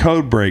 is this a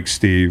code break,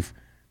 Steve,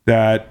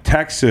 that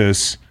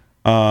Texas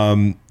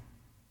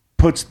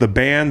puts the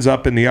bands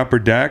up in the upper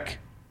deck?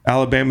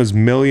 Alabama's $1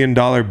 million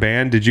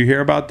band. Did you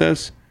hear about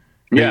this?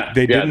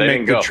 They didn't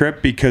make the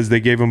trip because they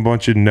gave them a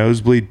bunch of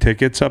nosebleed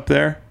tickets up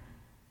there.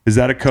 Is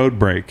that a code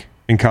break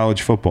in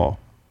college football?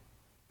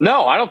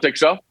 No, I don't think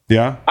so.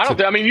 Yeah? I don't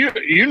think. I mean,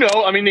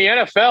 the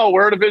NFL,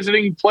 where are the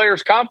visiting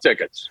players' comp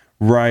tickets?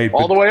 Right.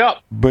 All the way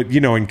up. But,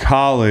 in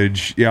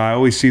college, I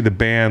always see the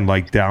band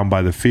like down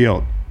by the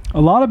field.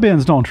 A lot of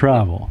bands don't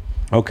travel.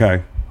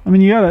 Okay. I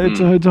mean,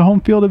 it's a home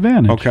field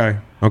advantage. Okay.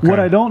 What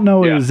I don't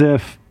know is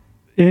if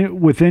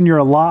within your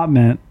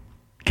allotment,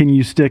 can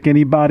you stick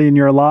anybody in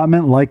your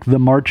allotment like the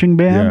marching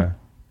band? Yeah.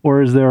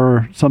 Or is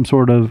there some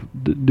sort of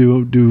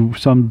do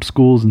some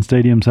schools and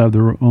stadiums have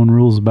their own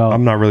rules about?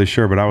 I'm not really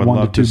sure, but I would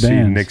love to see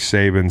bands. Nick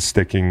Saban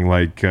sticking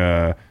like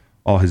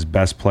all his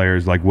best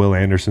players, like Will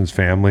Anderson's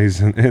families,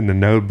 in the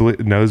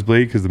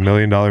nosebleed because the $1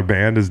 million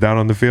band is down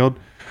on the field.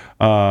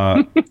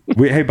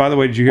 Hey, by the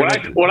way, did you hear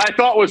what I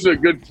thought was a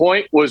good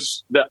point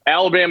was that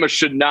Alabama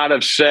should not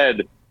have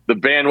said the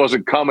band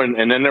wasn't coming,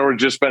 and then there would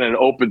just been an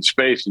open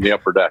space in the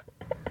upper deck.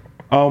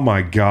 Oh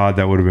my God,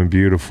 that would have been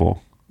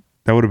beautiful.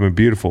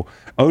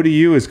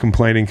 ODU is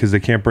complaining because they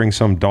can't bring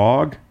some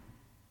dog.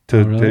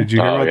 Did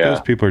you hear about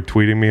this? People are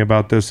tweeting me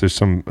about this. There's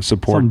some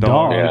support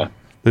dog. Yeah.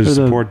 There's a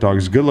support dog.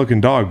 It's a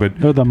good-looking dog, but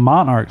they're the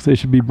Monarchs. They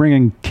should be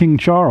bringing King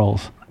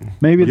Charles.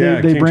 Maybe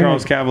they King bring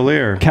Charles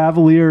Cavalier.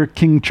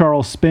 King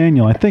Charles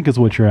Spaniel, I think is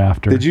what you're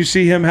after. Did you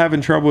see him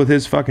having trouble with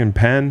his fucking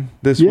pen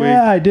this week?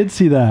 Yeah, I did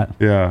see that.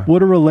 Yeah.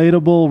 What a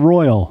relatable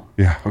royal.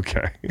 Yeah,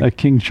 okay. That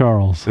King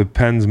Charles. The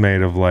pen's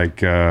made of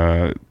like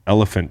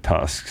elephant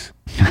tusks.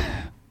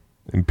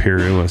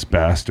 Imperialist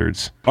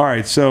bastards. All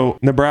right, so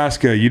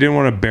Nebraska, you didn't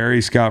want to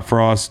bury Scott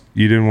Frost.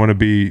 You didn't want to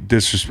be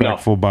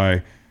disrespectful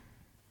by,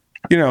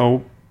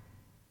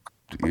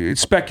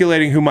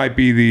 speculating who might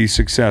be the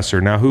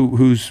successor. Now,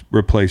 who's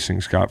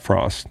replacing Scott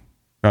Frost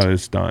now that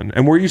it's done?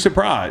 And were you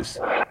surprised?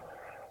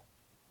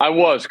 I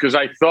was, because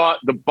I thought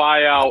the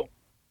buyout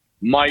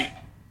might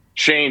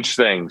change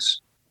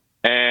things.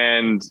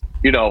 And,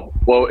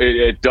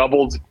 it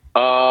doubled.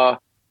 It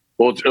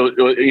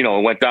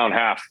went down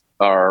half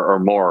or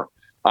more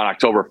on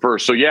October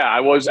 1st. So, yeah, I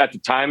was at the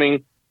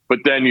timing. But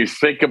then you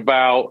think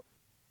about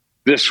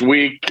this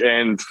week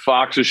and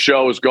Fox's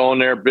show is going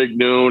there, big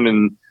noon,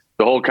 and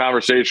the whole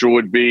conversation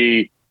would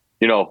be,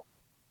 how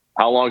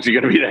long is he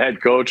going to be the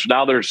head coach?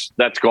 Now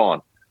that's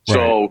gone. Right.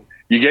 So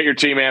you get your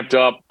team amped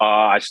up.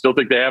 I still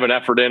think they have an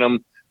effort in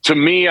them. To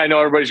me, I know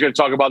everybody's going to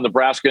talk about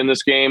Nebraska in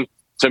this game.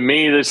 To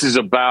me, this is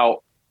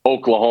about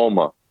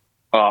Oklahoma.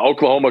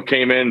 Oklahoma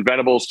came in,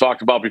 Venables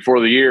talked about before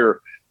the year,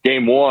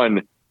 game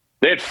one,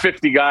 they had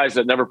 50 guys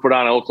that never put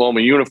on an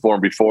Oklahoma uniform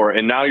before,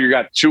 and now you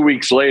got 2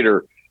 weeks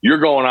later, you're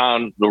going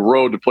on the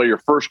road to play your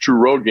first true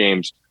road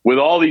games with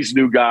all these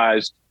new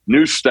guys,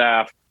 new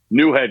staff,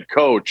 new head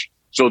coach.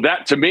 So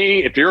that, to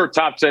me, if you're a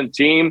top 10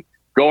 team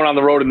going on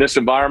the road in this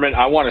environment,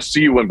 I want to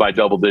see you win by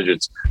double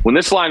digits. When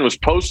this line was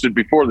posted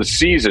before the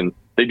season,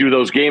 they do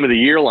those game of the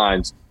year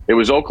lines. It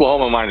was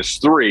Oklahoma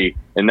 -3,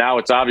 and now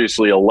it's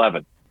obviously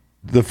 11.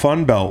 The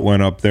Fun Belt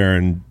went up there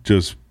and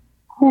just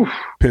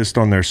pissed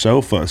on their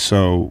sofa.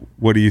 So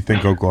what do you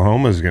think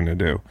Oklahoma is going to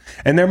do?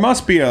 And there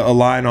must be a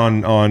line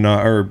on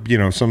or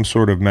some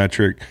sort of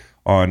metric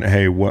on,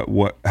 hey,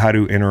 how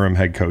do interim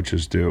head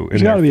coaches do?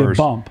 There's got to be a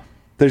bump.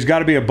 There's got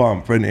to be a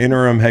bump, an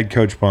interim head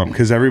coach bump,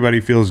 because everybody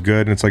feels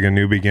good and it's like a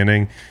new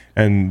beginning,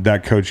 and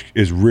that coach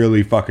is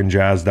really fucking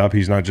jazzed up.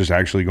 He's not just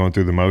actually going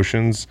through the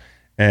motions,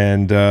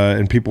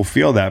 and people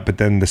feel that. But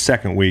then the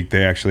second week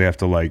they actually have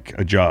to like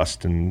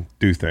adjust and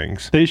do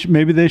things.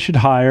 Maybe they should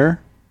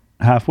hire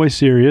halfway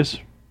serious,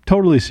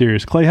 totally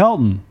serious Clay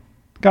Helton.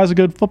 The guy's a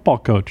good football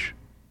coach.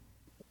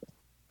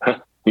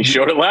 He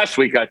showed it last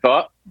week, I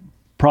thought.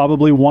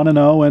 Probably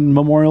 1-0 in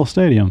Memorial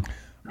Stadium.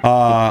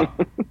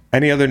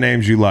 Any other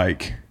names you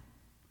like?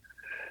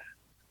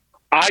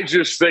 I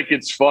just think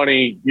it's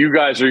funny. You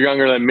guys are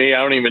younger than me.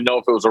 I don't even know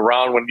if it was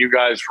around when you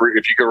guys,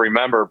 if you can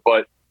remember,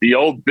 but the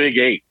old Big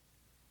Eight,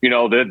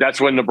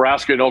 that's when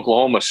Nebraska and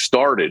Oklahoma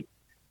started.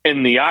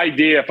 And the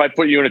idea, if I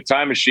put you in a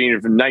time machine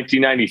from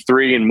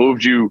 1993 and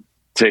moved you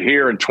to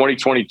here in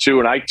 2022,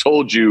 and I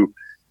told you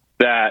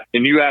that,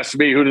 and you asked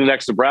me who the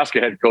next Nebraska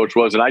head coach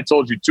was, and I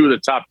told you two of the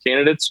top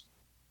candidates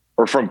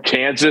are from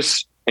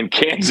Kansas and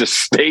Kansas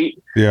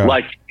State,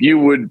 like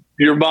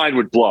your mind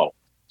would blow.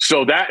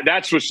 So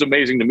that's what's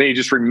amazing to me,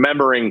 just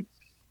remembering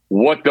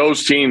what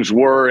those teams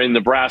were in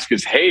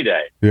Nebraska's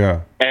heyday.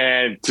 Yeah.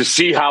 And to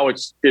see how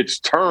it's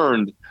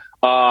turned,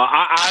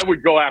 I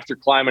would go after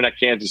Kleiman at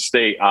Kansas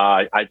State.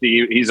 I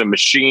think he's a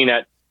machine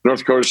at North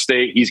Dakota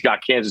State. He's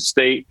got Kansas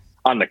State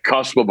on the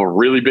cusp of a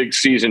really big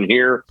season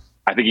here.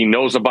 I think he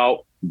knows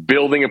about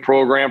building a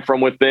program from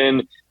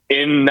within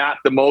in not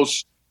the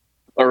most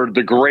or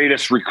the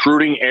greatest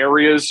recruiting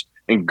areas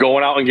and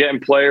going out and getting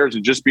players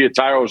and just be a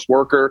tireless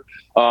worker.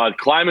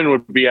 Kleiman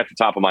would be at the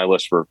top of my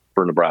list for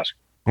Nebraska.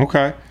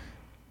 Okay.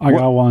 I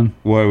got one.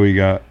 What do we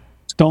got?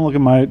 Don't look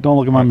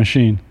at my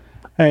machine.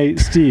 Hey,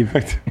 Steve,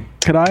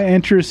 could I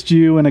interest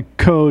you in a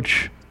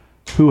coach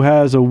who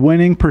has a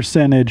winning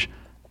percentage?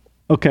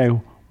 Okay,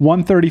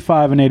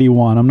 135 and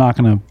 81. I'm not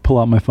going to pull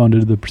out my phone to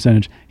do the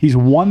percentage. He's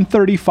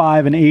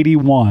 135 and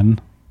 81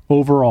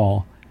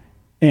 overall,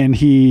 and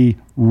he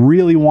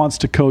really wants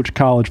to coach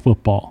college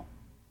football.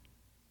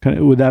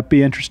 Would that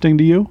be interesting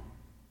to you?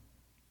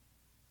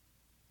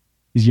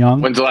 He's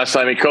young. When's the last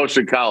time he coached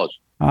in college?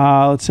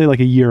 Let's say like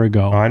a year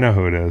ago. Oh, I know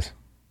who it is.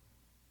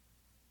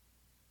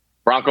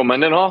 Bronco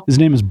Mendenhall? His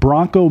name is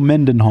Bronco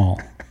Mendenhall.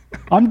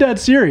 I'm dead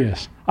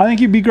serious. I think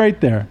he'd be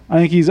great there. I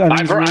think he's a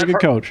really good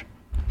coach.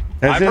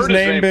 Has his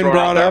name been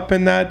brought up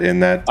in that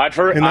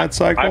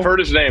cycle? I've heard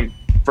his name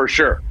for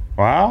sure.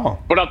 Wow.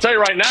 But I'll tell you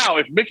right now,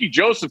 if Mickey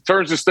Joseph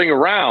turns this thing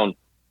around,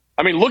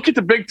 I mean, look at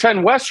the Big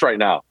Ten West right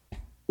now.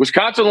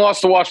 Wisconsin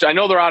lost to Washington. I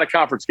know they're out of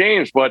conference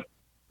games, but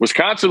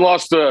Wisconsin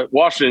lost to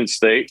Washington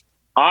State.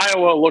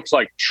 Iowa looks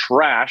like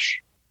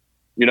trash.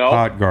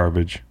 Hot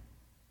garbage.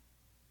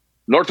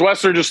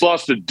 Northwestern just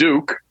lost to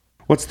Duke.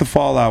 What's the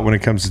fallout when it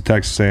comes to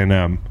Texas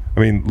A&M? I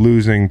mean,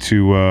 losing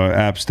to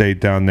App State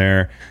down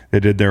there. They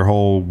did their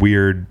whole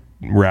weird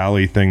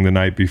rally thing the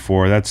night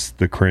before. That's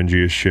the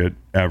cringiest shit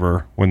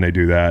ever when they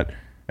do that.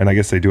 And I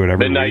guess they do it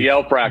every midnight week.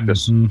 Yell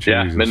practice. Mm-hmm.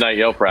 Yeah, midnight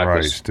yell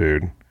practice. Christ,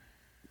 dude.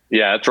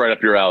 Yeah, that's right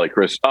up your alley,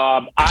 Chris.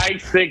 I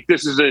think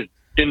this is an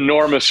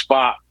enormous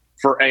spot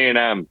for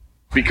A&M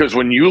because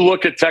when you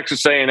look at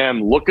Texas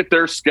A&M, look at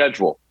their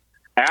schedule.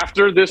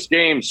 After this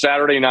game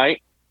Saturday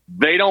night,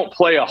 they don't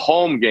play a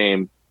home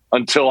game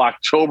until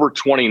October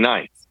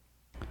 29th.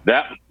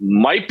 That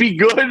might be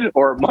good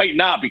or it might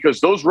not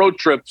because those road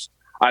trips,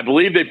 I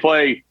believe they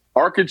play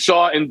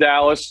Arkansas and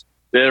Dallas.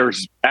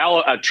 There's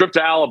a trip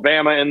to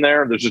Alabama in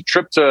there. There's a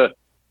trip to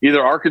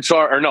either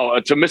Arkansas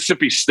to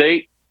Mississippi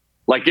State.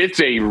 Like, it's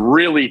a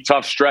really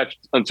tough stretch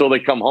until they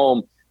come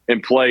home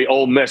and play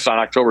Ole Miss on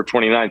October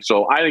 29th.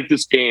 So I think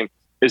this game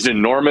is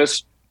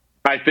enormous.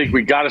 I think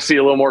we got to see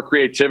a little more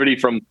creativity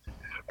from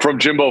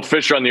Jimbo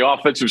Fisher on the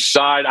offensive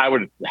side. I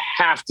would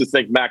have to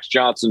think Max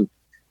Johnson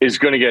is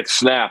going to get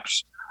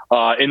snaps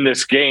in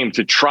this game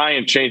to try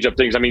and change up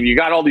things. I mean, you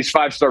got all these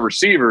five-star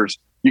receivers.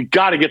 You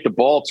got to get the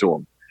ball to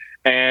them.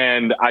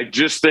 And I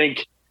just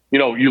think,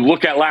 you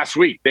look at last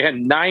week, they had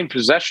 9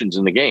 possessions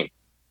in the game.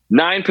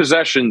 9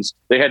 possessions.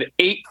 They had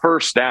 8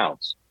 first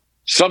downs.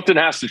 Something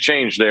has to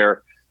change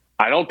there.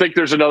 I don't think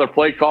there's another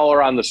play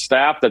caller on the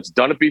staff that's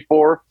done it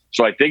before.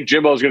 So I think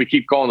Jimbo is going to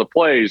keep calling the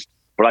plays.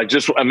 But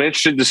I'm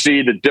interested to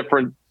see the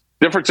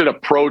difference in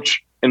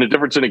approach and the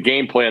difference in the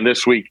game plan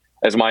this week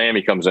as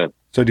Miami comes in.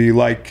 So do you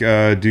like the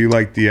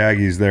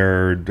Aggies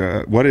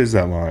there? What is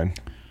that line?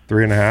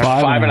 3.5?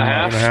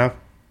 5.5.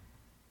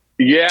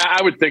 Yeah,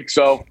 I would think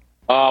so.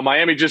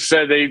 Miami just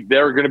said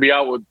they're going to be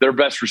out with their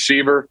best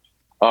receiver,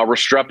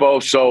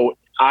 Restrepo. So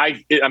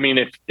I mean,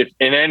 if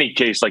in any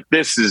case, like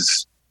this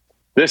is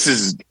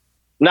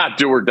not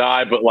do or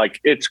die, but like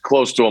it's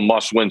close to a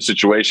must-win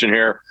situation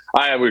here.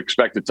 I would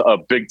expect a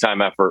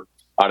big-time effort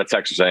out of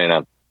Texas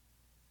A&M.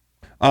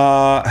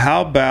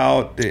 How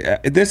about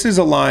this is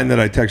a line that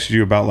I texted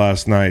you about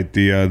last night,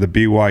 the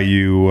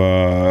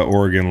BYU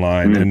Oregon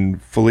line, and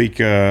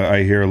Falika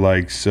I hear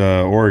likes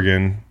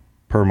Oregon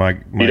per my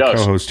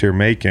co-host here,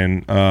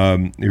 Macon.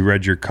 He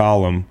read your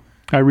column.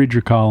 I read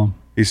your column.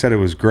 He said it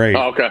was great.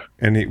 Oh, okay.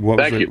 And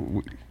Thank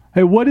you.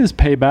 Hey, what is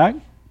payback?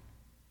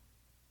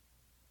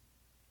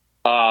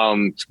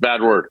 It's a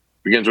bad word.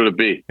 Begins with a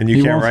B. And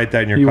you can't write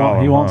that in your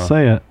column. He won't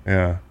say it.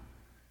 Yeah.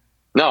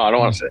 No, I don't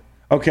want to say it.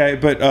 Okay,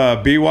 but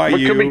BYU. What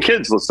could be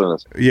kids listening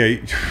to this?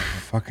 Yeah,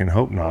 fucking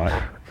hope not.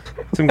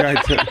 Some guy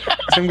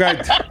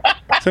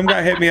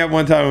hit me up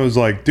one time and was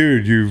like,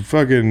 dude, you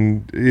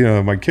fucking,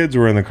 my kids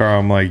were in the car.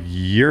 I'm like,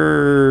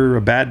 you're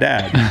a bad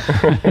dad.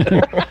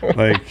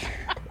 Like,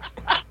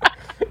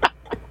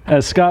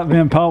 as Scott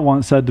Van Pelt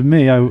once said to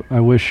me, I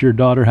wish your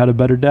daughter had a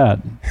better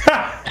dad.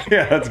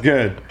 Yeah, that's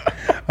good.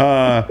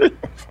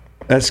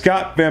 As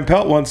Scott Van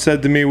Pelt once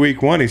said to me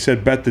week 1, he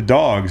said, bet the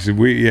dogs.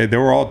 There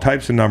were all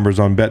types of numbers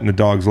on betting the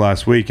dogs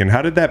last week. And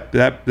how did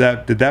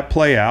that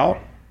play out?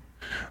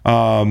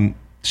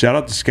 Shout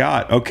out to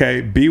Scott.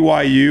 Okay,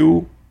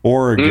 BYU,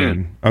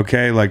 Oregon.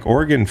 Okay, like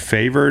Oregon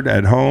favored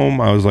at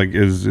home. I was like,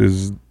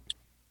 is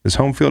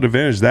home field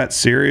advantage that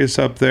serious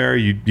up there?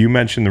 You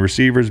mentioned the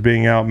receivers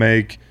being out.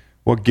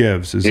 What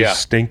gives? Is this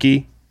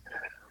stinky?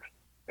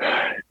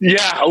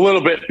 Yeah, a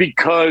little bit,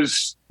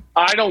 because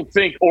I don't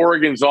think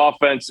Oregon's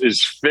offense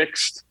is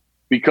fixed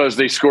because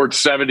they scored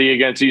 70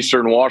 against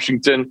Eastern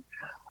Washington.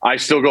 I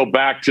still go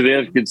back to the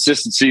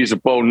inconsistencies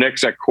of Bo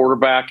Nix at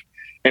quarterback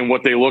and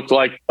what they looked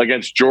like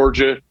against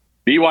Georgia.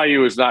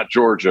 BYU is not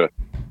Georgia,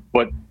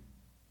 but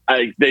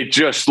they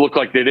just look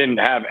like they didn't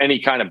have any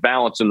kind of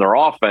balance in their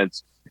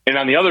offense. And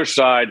on the other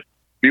side,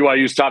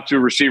 BYU's top 2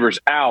 receivers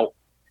out.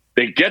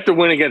 They get the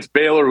win against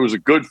Baylor, who's a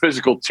good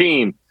physical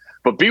team.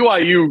 But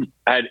BYU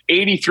had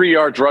 83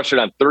 yards rushing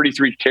on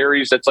 33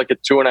 carries. That's like a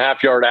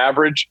 2.5-yard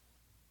average.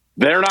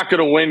 They're not going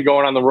to win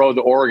going on the road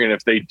to Oregon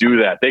if they do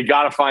that. They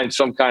got to find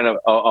some kind of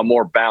a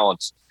more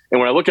balance.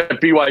 And when I look at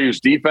BYU's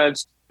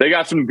defense, they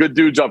got some good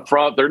dudes up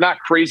front. They're not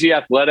crazy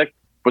athletic,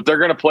 but they're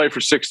going to play for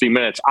 60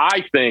 minutes.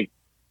 I think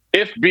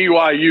if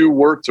BYU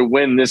were to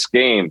win this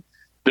game,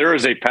 there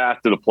is a path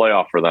to the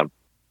playoff for them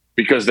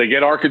because they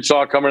get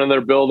Arkansas coming in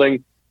their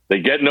building. They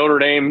get Notre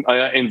Dame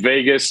in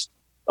Vegas.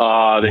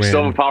 They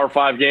still have a Power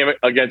 5 game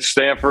against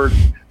Stanford.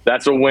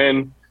 That's a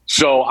win.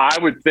 So I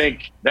would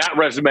think that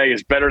resume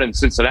is better than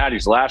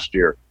Cincinnati's last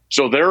year.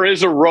 So there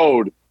is a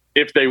road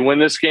if they win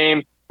this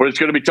game, but it's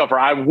going to be tougher.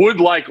 I would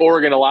like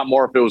Oregon a lot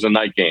more if it was a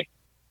night game,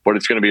 but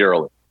it's going to be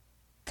early.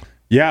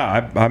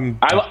 Yeah,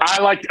 I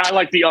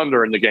like the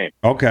under in the game.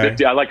 Okay,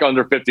 50, I like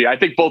under 50. I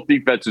think both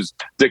defenses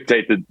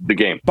dictate the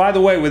game. By the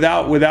way,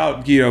 without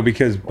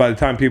because by the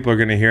time people are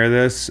going to hear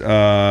this,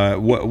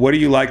 what do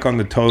you like on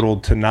the total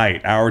tonight?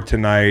 Our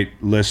tonight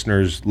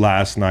listeners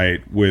last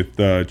night with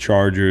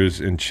Chargers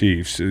and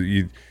Chiefs.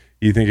 You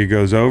think it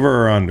goes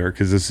over or under?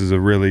 Because this is a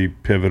really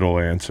pivotal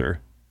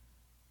answer.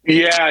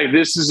 Yeah,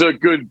 this is a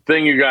good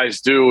thing you guys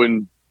do,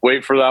 and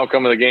wait for the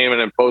outcome of the game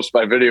and then post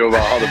my video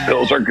about how the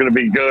Bills are going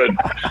to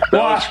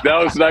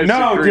that was nice.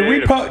 No, did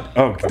we post?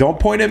 Oh, don't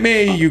point at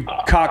me, you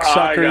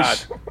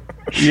cocksuckers.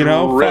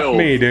 Fuck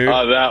me, dude.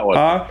 That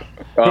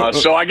one.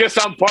 So I guess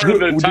I'm part of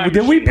the time.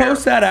 Did we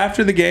post that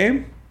after the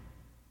game?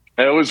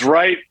 It was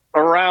right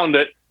around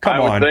it.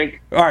 Come on.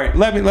 Think. All right,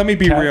 let me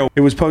be real.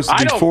 It was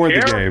posted before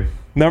the game.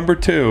 Number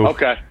 2.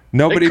 Okay.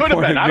 Nobody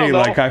pointed at me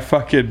like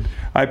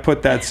I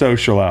put that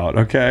social out.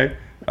 Okay.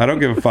 I don't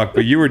give a fuck,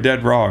 but you were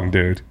dead wrong,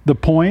 dude. The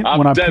point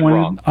when I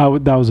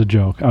pointed, that was a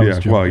joke. I was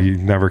joking. Well, you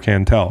never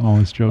can tell.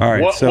 Always joking. All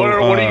right, what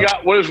do you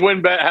got? What does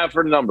WinBet have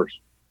for the numbers?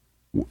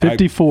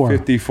 54.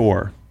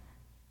 54.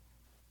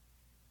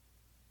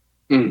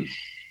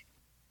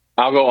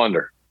 I'll go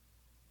under.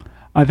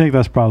 I think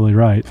that's probably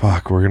right.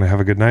 Fuck, we're gonna have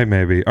a good night,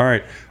 maybe. All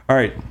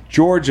right.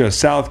 Georgia,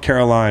 South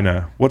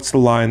Carolina. What's the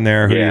line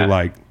there? Who do you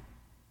like?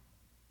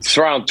 It's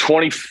around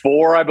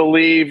 24, I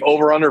believe.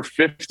 Over under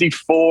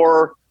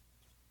 54.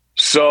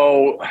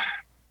 So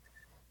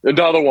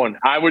another one,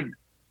 I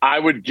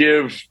would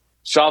give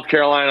South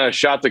Carolina a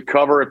shot to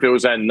cover if it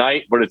was at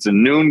night, but it's a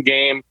noon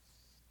game.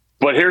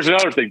 But here's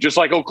another thing, just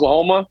like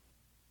Oklahoma,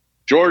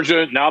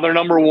 Georgia, now they're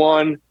number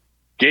 1,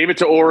 gave it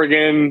to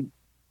Oregon,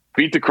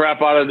 beat the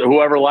crap out of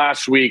whoever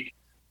last week.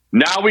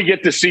 Now we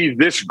get to see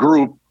this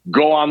group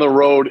go on the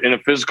road in a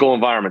physical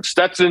environment.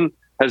 Stetson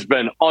has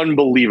been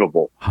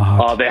unbelievable.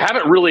 They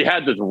haven't really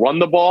had to run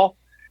the ball,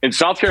 and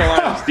South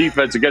Carolina's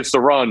defense against the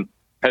run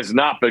has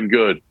not been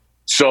good.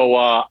 So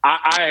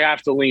I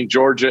have to lean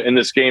Georgia in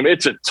this game.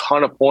 It's a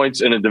ton of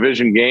points in a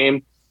division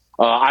game.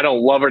 I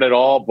don't love it at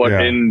all, but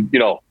in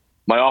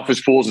my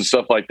office pools and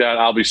stuff like that,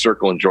 I'll be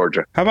circling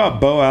Georgia. How about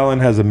Bo Allen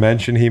has a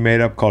mention he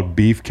made up called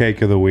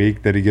Beefcake of the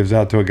Week that he gives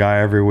out to a guy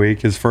every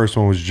week. His first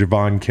one was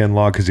Javon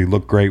Kinlaw because he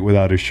looked great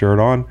without his shirt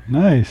on.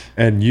 Nice.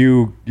 And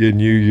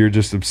you're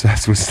just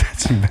obsessed with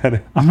Stetson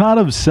Bennett. I'm not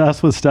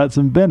obsessed with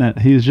Stetson Bennett.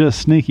 He's just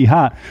sneaky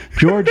hot.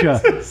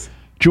 Georgia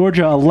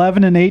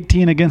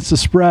 11-18 against the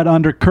spread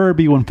under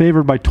Kirby when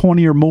favored by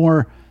 20 or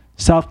more.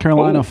 South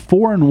Carolina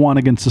 4-1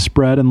 against the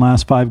spread in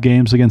last 5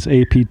 games against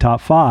AP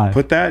top 5.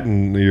 Put that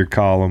in your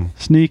column.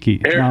 Sneaky.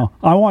 Now,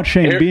 I want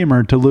Shane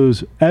Beamer to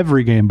lose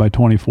every game by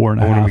 24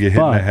 and a half. I want him to get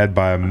hit in the head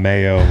by a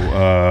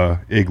Mayo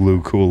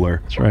igloo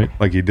cooler. That's right.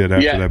 Like he did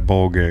after that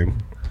bowl game.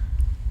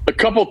 A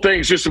couple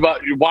things just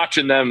about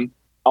watching them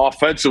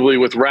offensively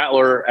with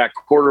Rattler at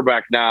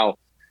quarterback now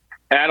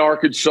at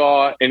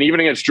Arkansas and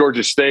even against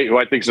Georgia State, who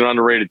I think is an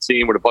underrated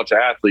team with a bunch of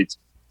athletes.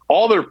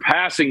 All their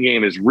passing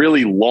game is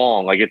really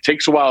long. Like, it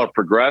takes a while to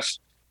progress.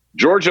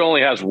 Georgia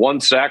only has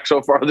 1 sack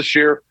so far this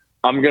year.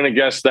 I'm going to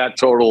guess that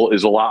total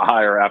is a lot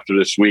higher after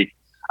this week.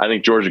 I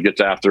think Georgia gets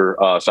after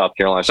South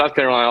Carolina. South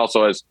Carolina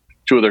also has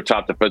 2 of their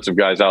top defensive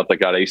guys out that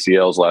got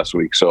ACLs last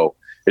week. So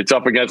it's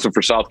up against them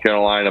for South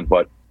Carolina,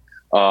 but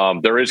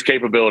there is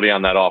capability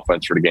on that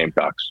offense for the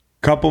Gamecocks.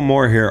 Couple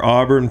more here.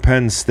 Auburn,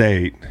 Penn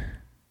State.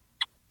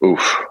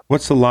 Oof.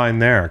 What's the line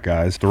there,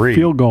 guys? 3.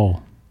 Field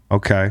goal.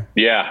 Okay.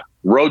 Yeah.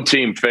 Road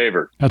team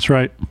favored. That's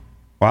right.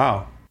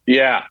 Wow.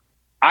 Yeah.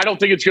 I don't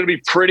think it's going to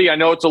be pretty. I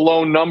know it's a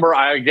low number.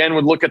 I, again,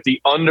 would look at the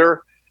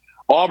under.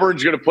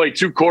 Auburn's going to play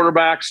 2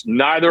 quarterbacks.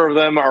 Neither of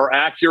them are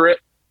accurate.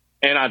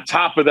 And on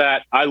top of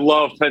that, I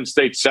love Penn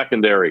State's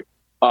secondary.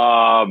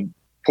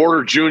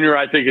 Porter Jr.,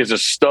 I think, is a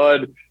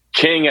stud.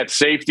 King at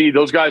safety.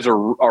 Those guys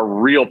are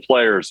real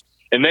players.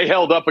 And they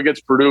held up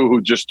against Purdue,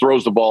 who just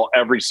throws the ball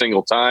every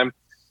single time.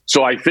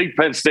 So I think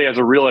Penn State has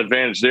a real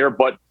advantage there.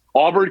 But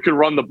Auburn can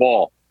run the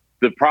ball.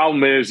 The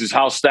problem is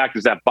how stacked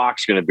is that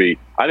box going to be?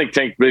 I think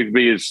Tank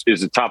Bigsby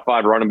is a top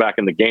 5 running back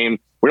in the game.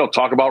 We don't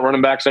talk about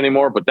running backs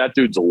anymore, but that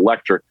dude's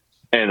electric.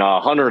 And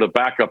Hunter, the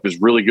backup,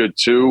 is really good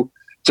too.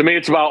 To me,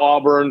 it's about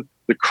Auburn,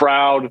 the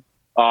crowd.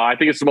 I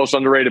think it's the most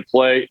underrated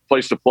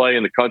place to play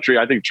in the country.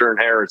 I think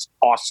Jordan-Hare is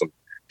awesome.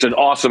 It's an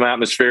awesome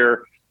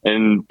atmosphere.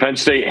 And Penn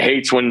State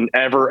hates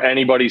whenever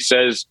anybody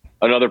says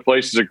another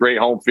place is a great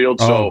home field.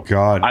 So, oh,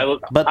 God.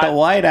 But the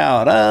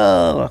whiteout,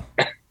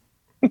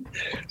 oh.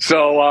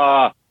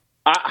 So,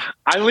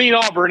 I lean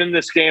Auburn in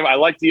this game. I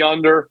like the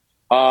under.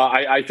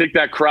 I think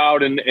that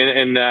crowd and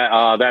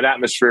that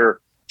atmosphere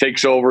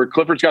takes over.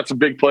 Clifford's got some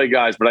big play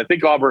guys, but I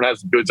think Auburn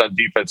has the goods on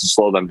defense to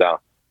slow them down.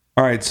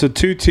 All right, so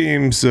 2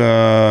 teams,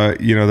 that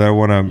I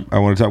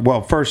want to talk.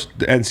 Well, first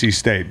NC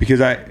State, because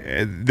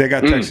they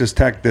got Texas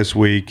Tech this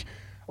week.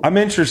 I'm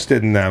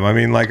interested in them. I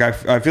mean, like I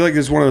feel like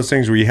this is one of those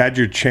things where you had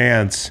your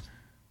chance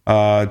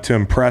to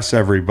impress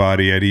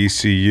everybody at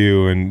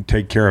ECU and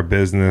take care of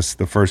business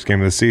the first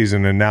game of the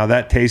season. And now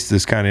that taste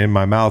is kind of in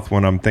my mouth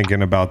when I'm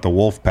thinking about the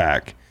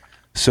Wolfpack.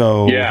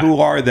 So Who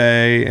are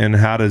they and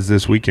how does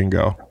this weekend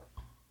go?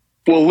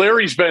 Well,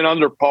 Larry's been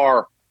under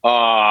par,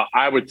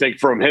 I would think,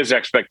 from his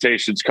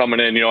expectations coming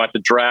in. At the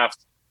draft,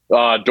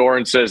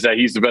 Doran says that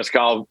he's the best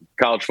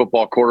college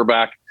football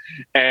quarterback,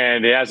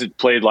 and he hasn't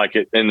played like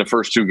it in the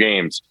first 2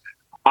 games.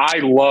 I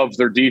love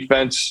their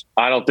defense.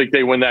 I don't think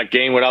they win that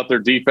game without their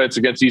defense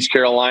against East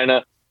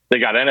Carolina. They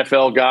got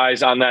NFL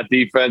guys on that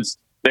defense.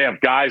 They have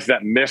guys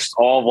that missed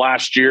all of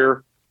last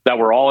year that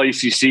were all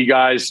ACC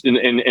guys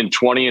in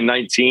 20 and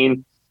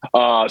 19.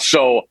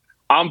 So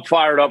I'm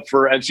fired up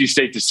for NC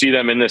State to see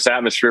them in this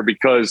atmosphere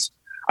because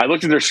I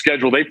looked at their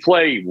schedule. They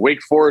play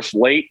Wake Forest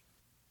late,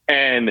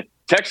 and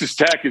Texas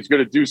Tech is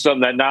going to do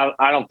something that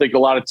I don't think a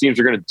lot of teams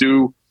are going to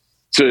do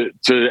to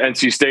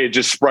NC State,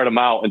 just spread them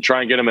out and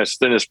try and get them as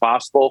thin as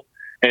possible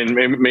and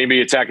maybe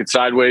attack it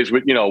sideways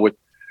with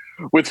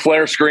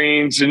flare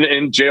screens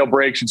and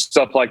jailbreaks and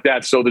stuff like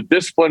that. So the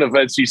discipline of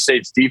NC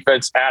State's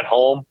defense at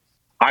home,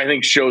 I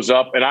think, shows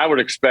up, and I would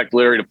expect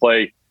Larry to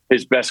play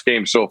his best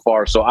game so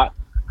far. So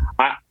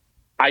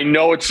I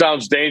know it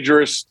sounds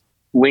dangerous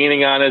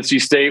leaning on NC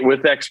State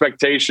with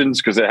expectations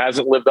because it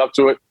hasn't lived up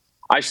to it.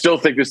 I still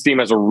think this team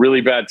has a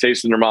really bad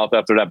taste in their mouth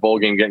after that bowl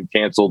game getting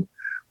canceled,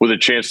 with a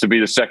chance to be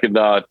the second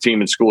team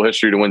in school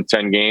history to win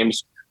 10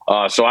 games.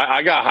 So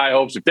I got high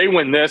hopes. If they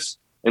win this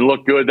and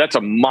look good, that's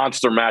a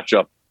monster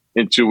matchup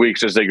in 2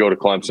 weeks as they go to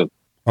Clemson.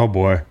 Oh,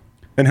 boy.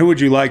 And who would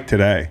you like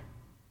today?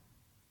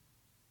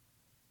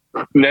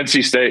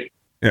 NC State.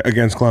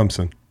 Against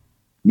Clemson?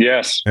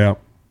 Yes. Yeah.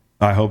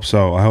 I hope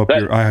so.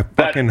 I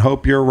fucking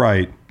hope you're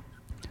right.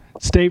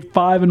 State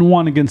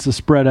 5-1 against the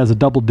spread as a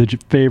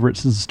double-digit favorite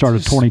since the start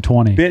of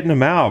 2020. Spitting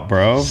them out,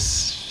 bro.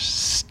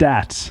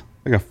 Stats.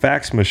 Like a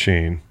fax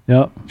machine.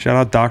 Yep. Shout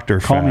out Dr.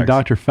 Fax. Call me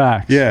Dr.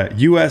 Fax. Yeah.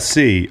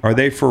 USC, are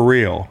they for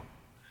real?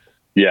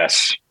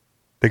 Yes.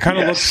 They kind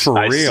of look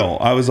for real.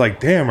 I was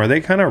like, damn, are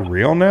they kind of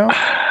real now?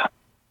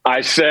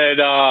 I said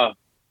I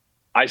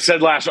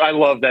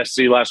loved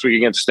SC last week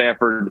against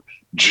Stanford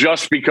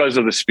just because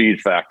of the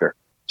speed factor.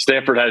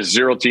 Stanford has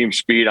 0 team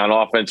speed on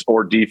offense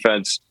or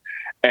defense.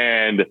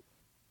 And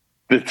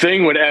the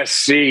thing with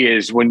SC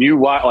is when you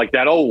watch like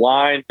that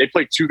O-line, they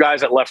play two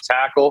guys at left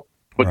tackle,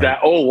 but that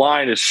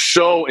O-line is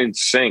so in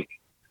sync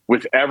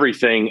with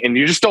everything. And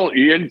you just don't,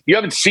 you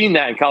haven't seen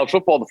that in college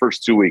football the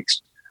first 2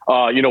 weeks.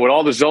 With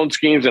all the zone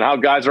schemes and how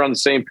guys are on the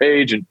same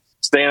page and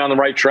staying on the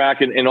right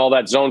track and all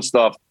that zone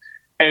stuff.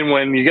 And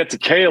when you get to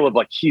Caleb,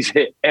 like he's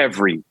hit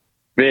every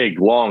big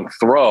long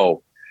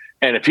throw.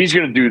 And if he's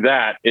going to do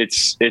that,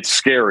 it's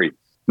scary.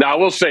 Now I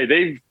will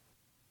say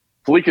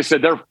Felica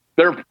said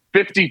they're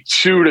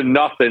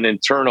 52-0 in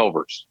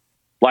turnovers,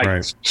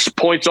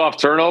 points off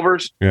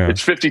turnovers. Yeah.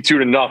 It's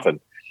 52-0.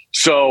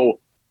 So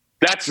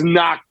that's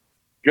not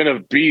going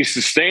to be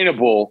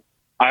sustainable,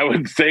 I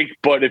would think.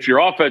 But if your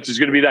offense is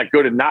going to be that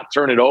good and not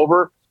turn it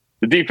over,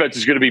 the defense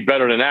is going to be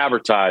better than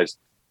advertised.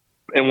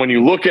 And when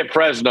you look at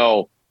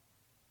Fresno,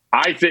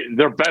 I think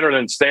they're better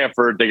than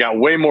Stanford. They got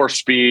way more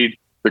speed.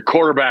 The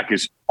quarterback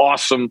is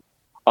awesome.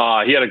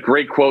 He had a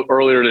great quote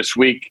earlier this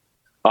week.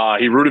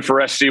 He rooted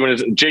for SC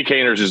when Jake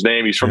Hayner's his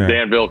name. He's from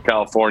Danville,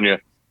 California.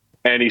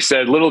 And he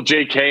said little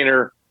Jake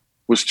Hayner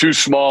was too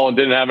small and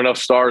didn't have enough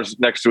stars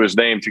next to his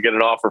name to get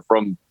an offer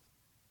from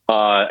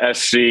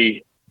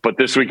SC. But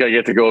this week I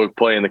get to go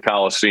play in the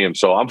Coliseum.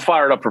 So I'm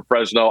fired up for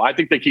Fresno. I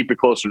think they keep it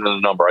closer to the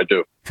number. I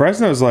do.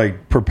 Fresno's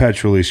like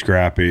perpetually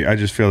scrappy. I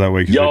just feel that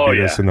way because they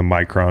beat us in the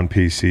Micron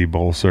PC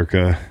Bowl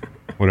circa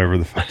whatever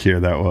the fuck year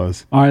that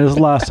was. All right, this is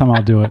the last time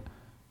I'll do it.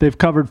 They've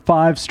covered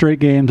 5 straight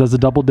games as a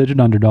double-digit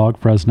underdog,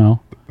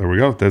 Fresno. There we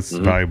go. That's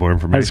valuable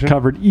information. Has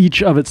covered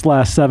each of its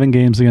last 7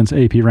 games against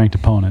AP-ranked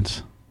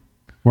opponents.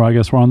 Well, I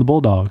guess we're on the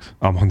Bulldogs.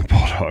 I'm on the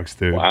Bulldogs,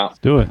 dude. Wow. Let's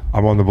do it.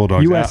 I'm on the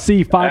Bulldogs.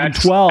 USC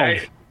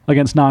 5-12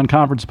 against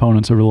non-conference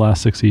opponents over the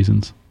last 6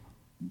 seasons.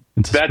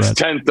 That's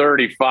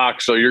 10:30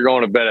 Fox, so you're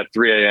going to bed at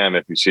 3 a.m.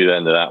 if you see the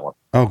end of that one.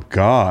 Oh,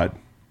 God.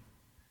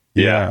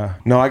 Yeah.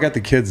 No, I got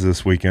the kids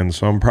this weekend,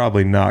 so I'm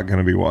probably not going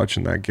to be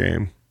watching that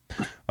game.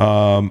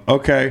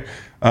 Okay.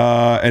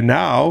 And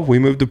now we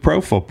move to pro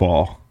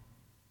football.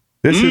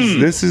 This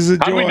is a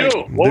joy. How'd we do?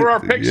 What were our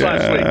picks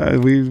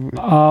last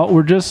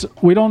week?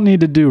 We don't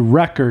need to do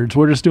records.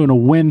 We're just doing a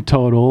win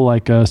total,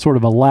 like a sort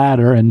of a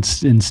ladder, and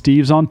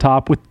Steve's on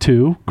top with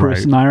 2.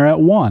 Chris and I are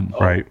at 1.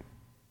 Right.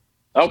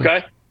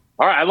 Okay.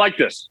 All right. I like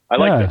this. I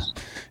like this.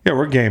 Yeah,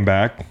 we're game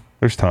back.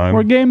 There's time.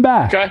 We're game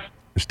back. Okay.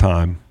 There's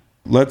time.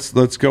 Let's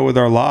go with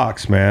our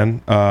locks,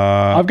 man.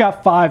 I've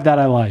got 5 that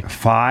I like.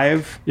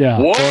 5? Yeah.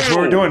 Whoa. Well, if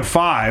we're doing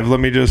 5, let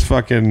me just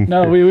fucking...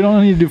 No, we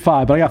don't need to do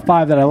 5, but I got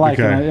 5 that I like,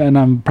 and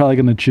I'm probably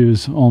going to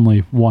choose only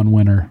one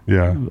winner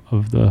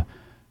of the...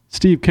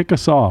 Steve, kick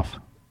us off.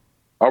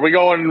 Are we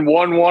going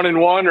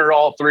 1-1-1 or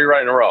all 3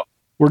 right in a row?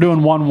 We're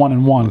doing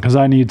 1-1-1 because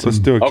I need some... Let's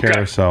do a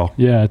carousel.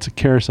 Yeah, it's a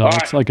carousel. All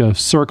it's like a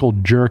circle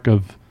jerk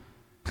of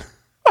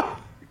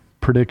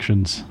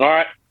predictions. All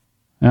right.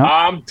 Yeah.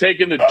 I'm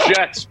taking the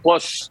Jets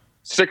plus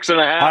 6.5.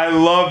 I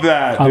love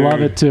that, dude. I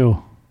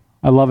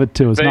love it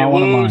too. It's if not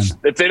one of mine.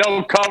 If they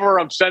don't cover,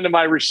 I'm sending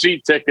my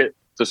receipt ticket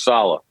to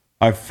Saleh.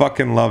 I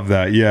fucking love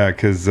that. Yeah,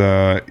 because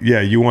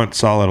you want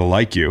Saleh to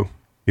like you.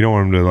 You don't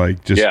want him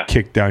to just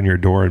kick down your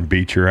door and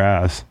beat your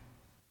ass.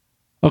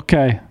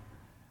 Okay.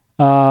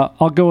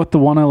 I'll go with the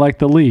one I like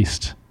the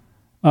least.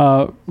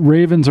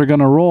 Ravens are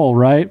going to roll,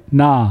 right?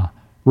 Nah.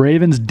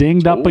 Ravens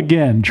dinged up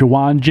again.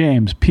 Jawan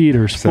James,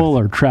 Peters,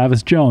 Fuller,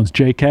 Travis Jones,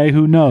 JK,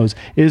 who knows?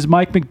 Is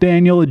Mike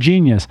McDaniel a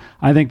genius?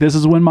 I think this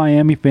is when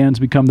Miami fans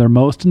become their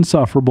most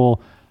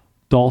insufferable.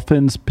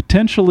 Dolphins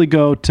potentially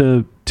go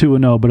to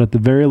 2-0, but at the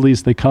very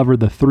least, they cover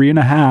the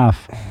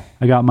 3.5.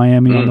 I got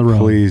Miami on the road.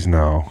 Please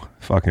no.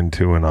 Fucking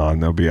 2-0.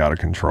 They'll be out of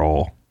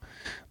control.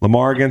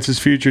 Lamar against his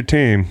future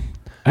team.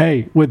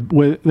 Hey, with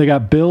they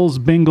got Bills,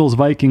 Bengals,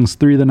 Vikings,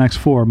 3 of the next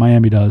 4.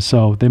 Miami does,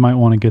 so they might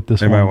want to get this.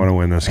 They might want to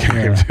win this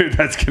game, dude.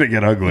 That's gonna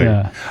get ugly.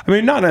 Yeah. I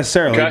mean, not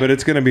necessarily, but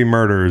it's gonna be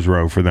murderer's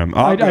row for them.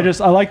 I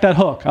like that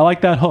hook. I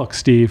like that hook,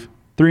 Steve.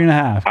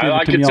 3.5. I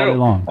like it too. All day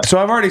long. So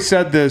I've already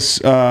said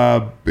this.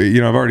 I've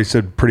already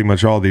said pretty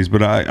much all these,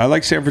 but I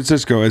like San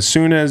Francisco. As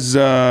soon as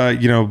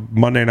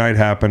Monday night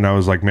happened, I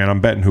was like, man, I'm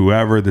betting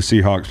whoever the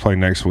Seahawks play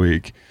next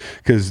week,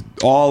 because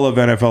all of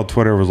NFL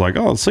Twitter was like,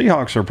 oh, the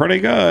Seahawks are pretty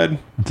good.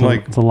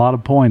 It's a lot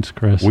of points,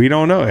 Chris. We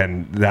don't know,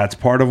 and that's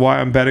part of why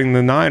I'm betting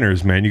the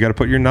Niners. Man, you got to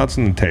put your nuts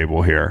on the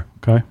table here.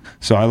 Okay.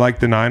 So I like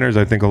the Niners.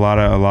 I think a lot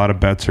of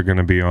bets are going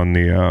to be on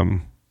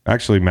the.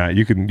 Actually, Matt,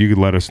 you could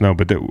let us know,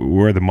 but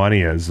where the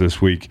money is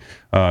this week.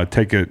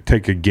 Take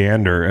a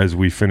gander as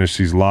we finish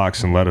these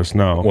locks and let us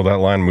know. Well, that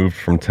line moved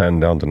from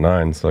 10 down to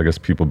 9, so I guess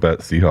people bet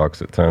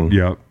Seahawks at 10.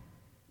 Yep.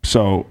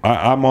 So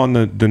I'm on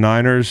the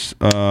Niners,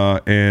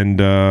 and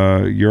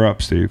you're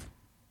up, Steve.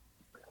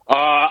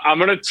 I'm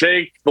going to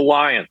take the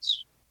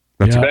Lions.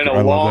 It's been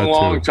a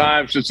long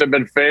time since they've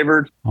been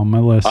favored. On my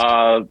list.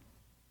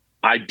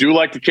 I do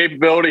like the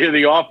capability of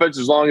the offense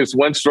as long as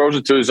Wentz throws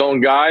it to his own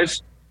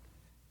guys.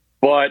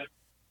 But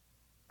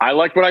I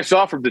like what I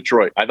saw from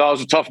Detroit. I thought it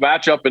was a tough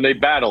matchup, and they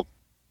battled.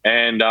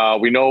 And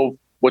we know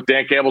what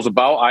Dan Campbell's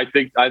about. I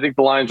think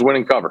the Lions win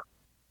and cover.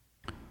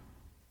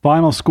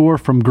 Final score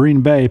from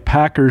Green Bay: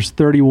 Packers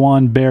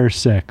 31, Bears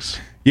 6.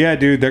 Yeah,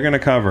 dude, they're gonna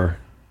cover.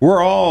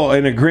 We're all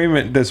in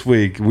agreement this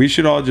week. We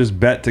should all just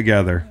bet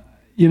together.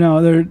 You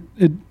know, there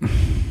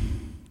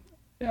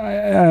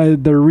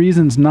are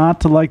reasons not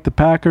to like the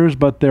Packers,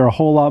 but there are a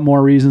whole lot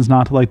more reasons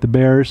not to like the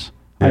Bears.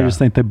 Yeah. I just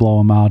think they blow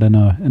them out in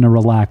a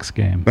relaxed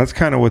game. That's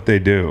kind of what they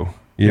do.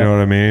 You know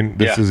what I mean?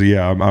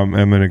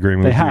 I'm in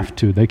agreement. They have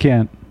to. They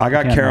can't. I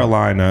got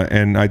Carolina,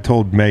 and I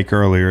told Make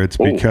earlier it's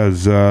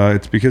because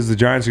the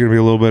Giants are going to be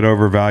a little bit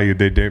overvalued.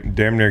 They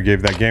damn near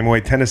gave that game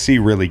away. Tennessee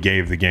really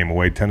gave the game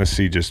away.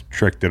 Tennessee just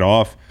tricked it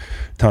off.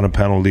 Ton of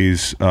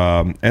penalties,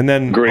 and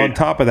then on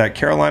top of that,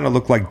 Carolina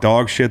looked like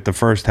dog shit the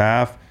first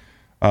half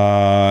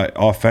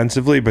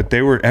offensively, but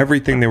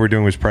everything they were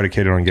doing was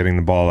predicated on getting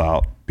the ball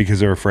out because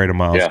they're afraid of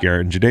Myles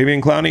Garrett and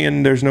Jadeveon Clowney,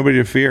 and there's nobody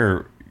to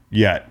fear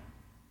yet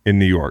in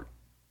New York.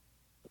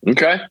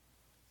 Okay.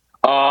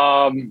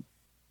 I'm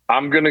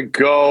going to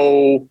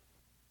go.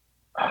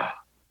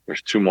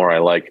 There's two more I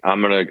like.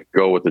 I'm going to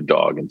go with the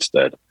dog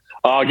instead.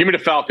 Give me the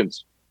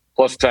Falcons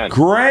plus 10.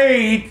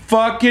 Great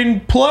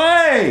fucking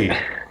play.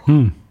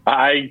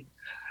 I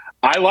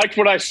liked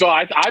what I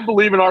saw. I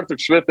believe in Arthur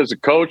Smith as a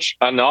coach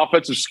on the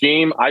offensive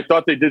scheme. I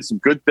thought they did some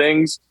good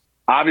things.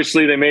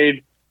 Obviously, they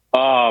made,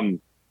 New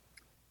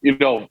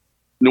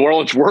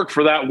Orleans work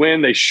for that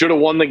win. They should have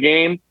won the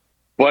game.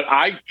 But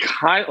I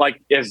kind of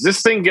like, as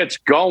this thing gets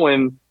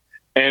going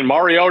and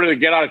Mariota to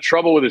get out of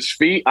trouble with his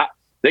feet,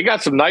 they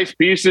got some nice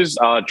pieces.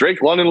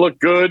 Drake London looked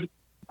good.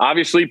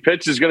 Obviously,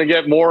 Pitts is going to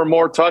get more and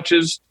more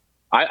touches.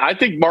 I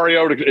think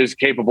Mariota is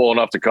capable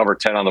enough to cover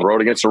 10 on the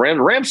road against the Rams.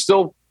 The Rams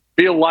still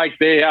feel like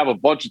they have a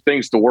bunch of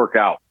things to work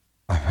out.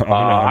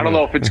 I don't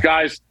know if it's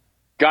guys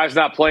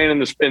not playing in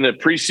the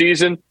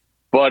preseason,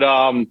 but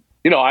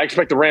I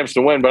expect the Rams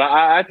to win. But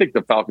I think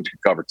the Falcons can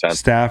cover 10.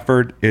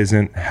 Stafford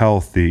isn't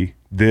healthy.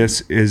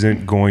 This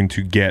isn't going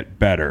to get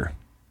better.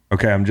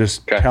 Okay, I'm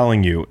just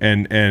telling you.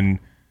 And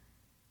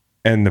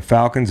the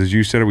Falcons, as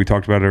you said, we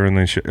talked about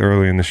it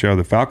early in the show,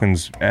 the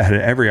Falcons had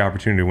every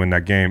opportunity to win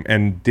that game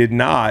and did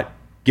not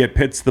get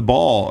Pitts the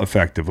ball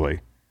effectively.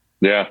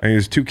 Yeah. And he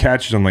was 2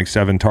 catches on like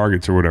 7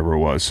 targets or whatever it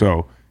was.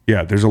 So,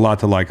 yeah, there's a lot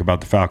to like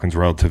about the Falcons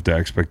relative to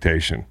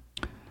expectation.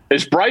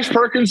 Is Bryce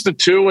Perkins the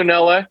 2 in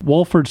L.A.?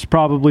 Wolford's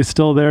probably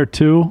still there,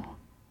 too.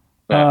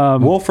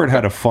 Wolford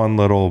had a fun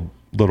little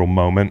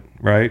moment,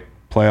 right?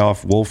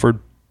 Playoff Wolford.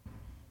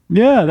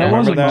 Yeah, that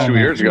was that 2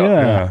 years ago.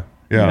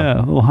 Yeah,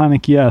 a little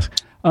Heineke-esque.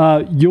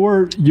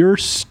 Your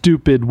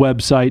stupid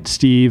website,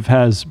 Steve,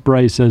 has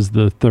Bryce as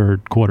the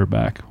 3rd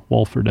quarterback,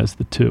 Wolford as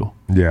the 2.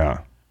 Yeah.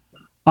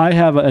 I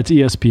have it's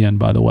ESPN,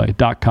 by the way,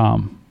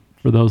 .com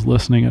for those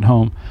listening at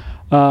home.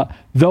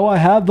 Though I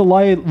have the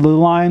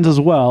Lions as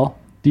well,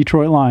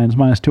 Detroit Lions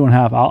minus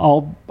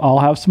 2.5. I'll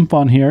have some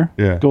fun here.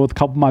 Yeah. Go with a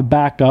couple of my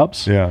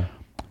backups. Yeah.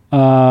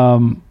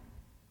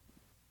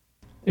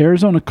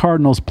 Arizona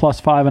Cardinals plus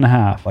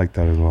 5.5. Like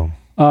that as well.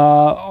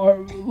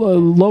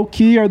 Low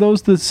key, are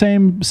those the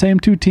same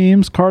 2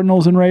 teams,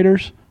 Cardinals and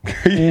Raiders?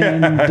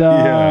 And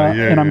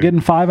I'm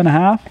getting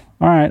 5.5.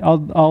 All right,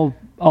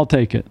 I'll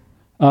take it.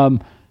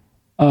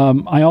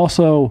 I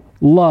also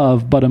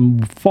love, but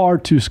I'm far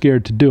too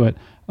scared to do it,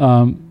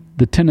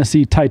 the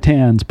Tennessee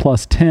Titans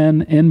plus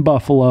 10 in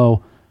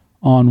Buffalo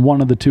on one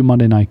of the 2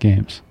 Monday night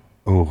games.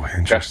 Oh,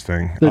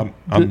 interesting.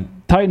 The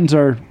Titans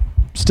are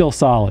still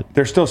solid.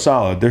 They're still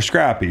solid. They're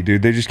scrappy,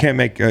 dude. They just can't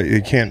make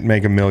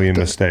a million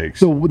mistakes.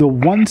 The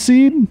 1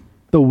 seed,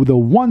 the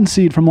 1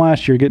 seed from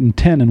last year getting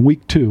 10 in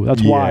week 2.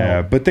 That's wild.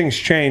 Yeah, but things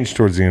change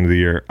towards the end of the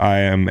year.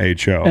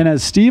 IMHO. And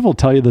as Steve will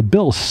tell you, the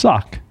Bills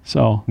suck.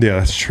 So yeah,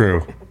 that's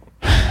true.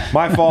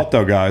 My fault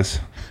though,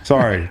 guys.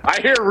 Sorry. I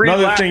hear Reed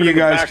another laughing thing you in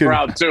the guys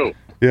background too.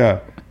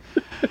 Yeah.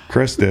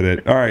 Chris did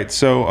it. All right,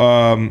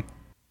 so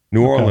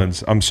New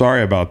Orleans. I'm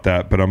sorry about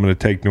that, but I'm going to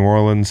take New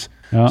Orleans.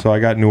 Yeah. So I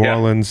got New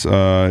Orleans.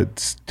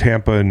 It's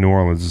Tampa and New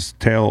Orleans. It's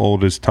tale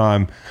old as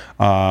time.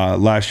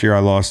 Last year I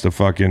lost a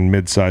fucking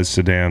mid-sized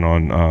sedan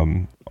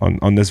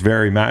on this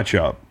very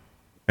matchup,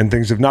 and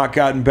things have not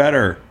gotten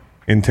better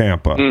in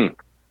Tampa. I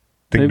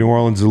think New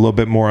Orleans is a little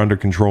bit more under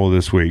control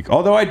this week.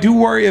 Although I do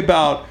worry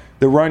about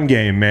the run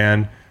game,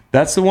 man.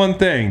 That's the one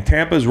thing.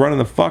 Tampa's running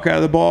the fuck out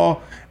of the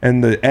ball,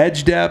 and the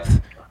edge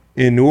depth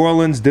in New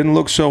Orleans didn't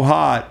look so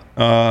hot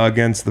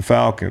against the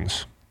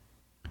Falcons.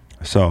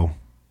 So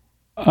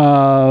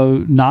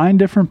 9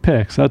 different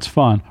picks. That's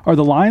fun. Are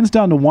the Lions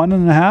down to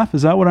 1.5?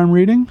 Is that what I'm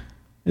reading?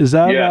 Is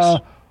that yes?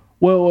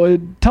 Well,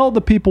 tell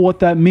the people what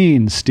that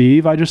means,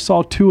 Steve. I just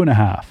saw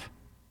 2.5.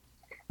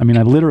 I mean,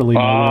 I literally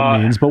know what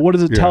it means, but what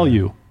does it tell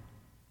you?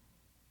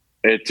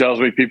 It tells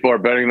me people are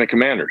betting the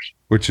Commanders,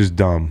 which is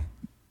dumb.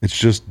 It's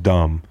just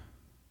dumb.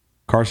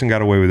 Carson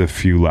got away with a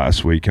few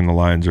last week, and the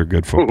Lions are a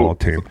good football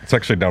team. It's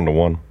actually down to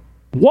 1.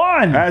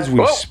 1 as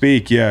we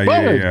speak.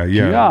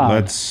 Yeah.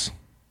 Let's.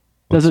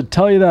 Does it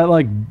tell you that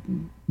like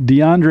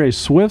DeAndre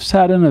Swift's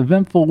had an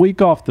eventful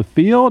week off the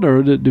field,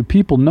 or do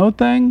people know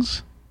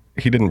things?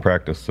 He didn't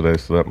practice today,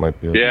 so that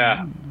might be it.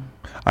 Yeah.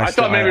 I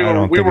thought maybe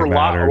we were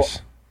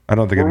live. I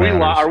don't think it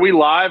matters. Are we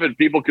live and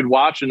people could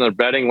watch and they're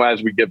betting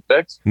as we get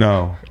picks?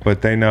 No,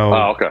 but they know.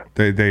 Oh,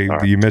 okay. They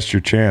you missed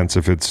your chance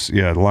if it's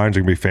the Lions are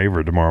gonna be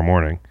favored tomorrow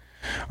morning.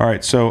 All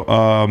right, so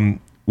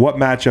what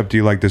matchup do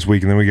you like this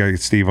week? And then we got to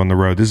get Steve on the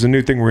road. This is a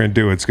new thing we're going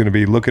to do. It's going to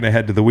be looking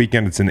ahead to the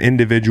weekend. It's an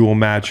individual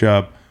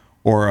matchup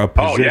or a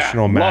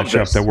positional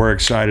matchup that we're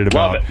excited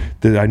about.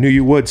 I knew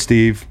you would,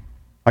 Steve.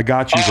 I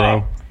got you,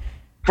 bro.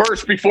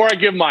 First, before I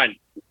give mine,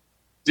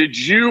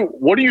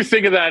 what do you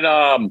think of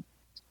that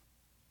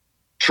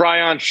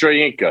Tryon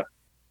Shoyinka?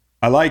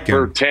 I like him.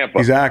 For Tampa.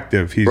 He's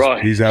active. He's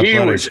athletic. He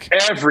was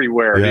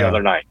everywhere the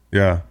other night.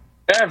 Yeah.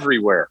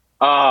 Everywhere.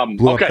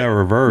 Blew up that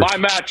reverse.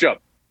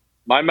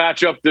 My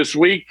matchup this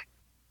week,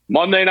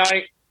 Monday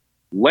night,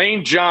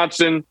 Lane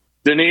Johnson,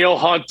 Daniil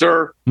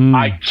Hunter.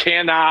 I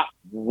cannot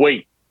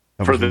wait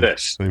for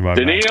this.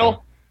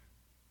 Daniil,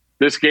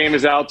 this game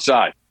is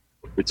outside.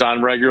 It's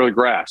on regular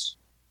grass.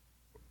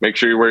 Make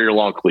sure you wear your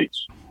long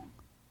cleats.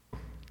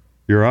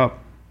 You're up.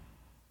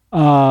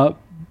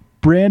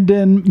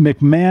 Brandon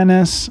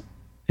McManus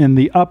in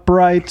the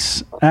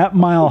uprights at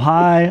Mile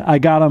High. I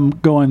got him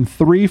going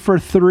 3 for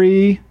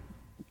 3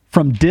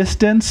 from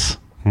distance.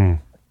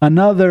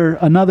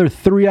 Another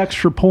 3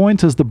 extra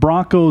points as the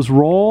Broncos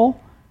roll.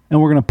 And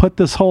we're going to put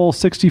this whole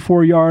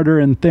 64-yarder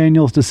in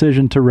Nathaniel's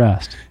decision to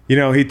rest. You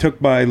know, he took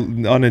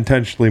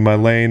unintentionally my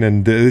lane,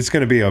 and it's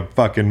going to be a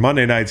fucking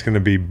Monday night's going to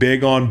be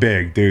big on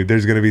big, dude.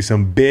 There's going to be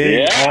some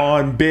big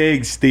on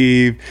big,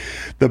 Steve.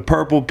 The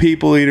Purple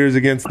People Eaters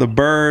against the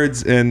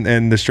Birds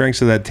and the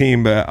strengths of that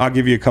team. But I'll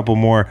give you a couple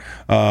more.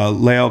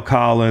 La'el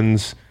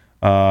Collins,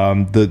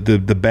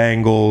 the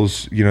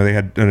Bengals, you know, they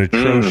had an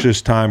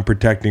atrocious time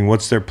protecting.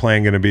 What's their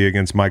plan going to be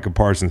against Micah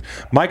Parsons?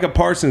 Micah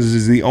Parsons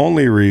is the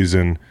only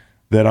reason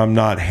that I'm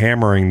not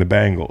hammering the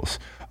Bengals.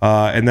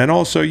 And then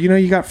also, you know,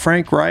 you got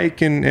Frank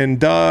Reich and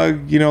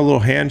Doug, you know, a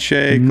little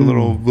handshake, a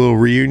little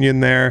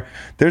reunion there.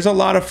 There's a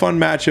lot of fun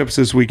matchups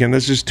this weekend.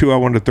 That's just 2 I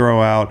wanted to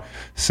throw out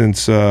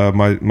since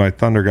my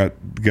Thunder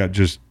got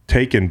just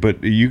taken.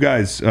 But you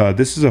guys,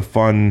 this is a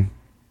fun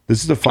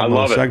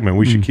little segment.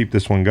 We should keep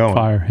this one going.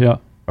 Fire, yeah.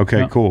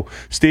 Okay, cool.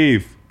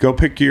 Steve, go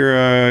pick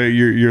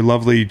your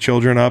lovely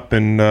children up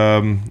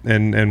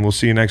and we'll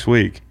see you next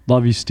week.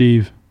 Love you,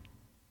 Steve.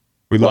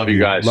 We love you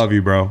guys. Love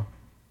you, bro.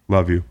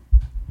 Love you.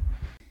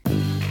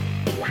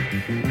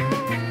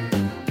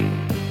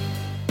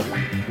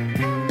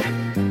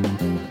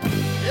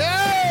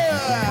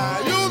 Yeah,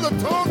 you the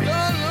tone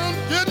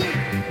I'm getting.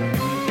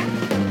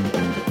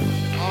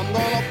 I'm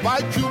gonna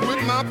bite you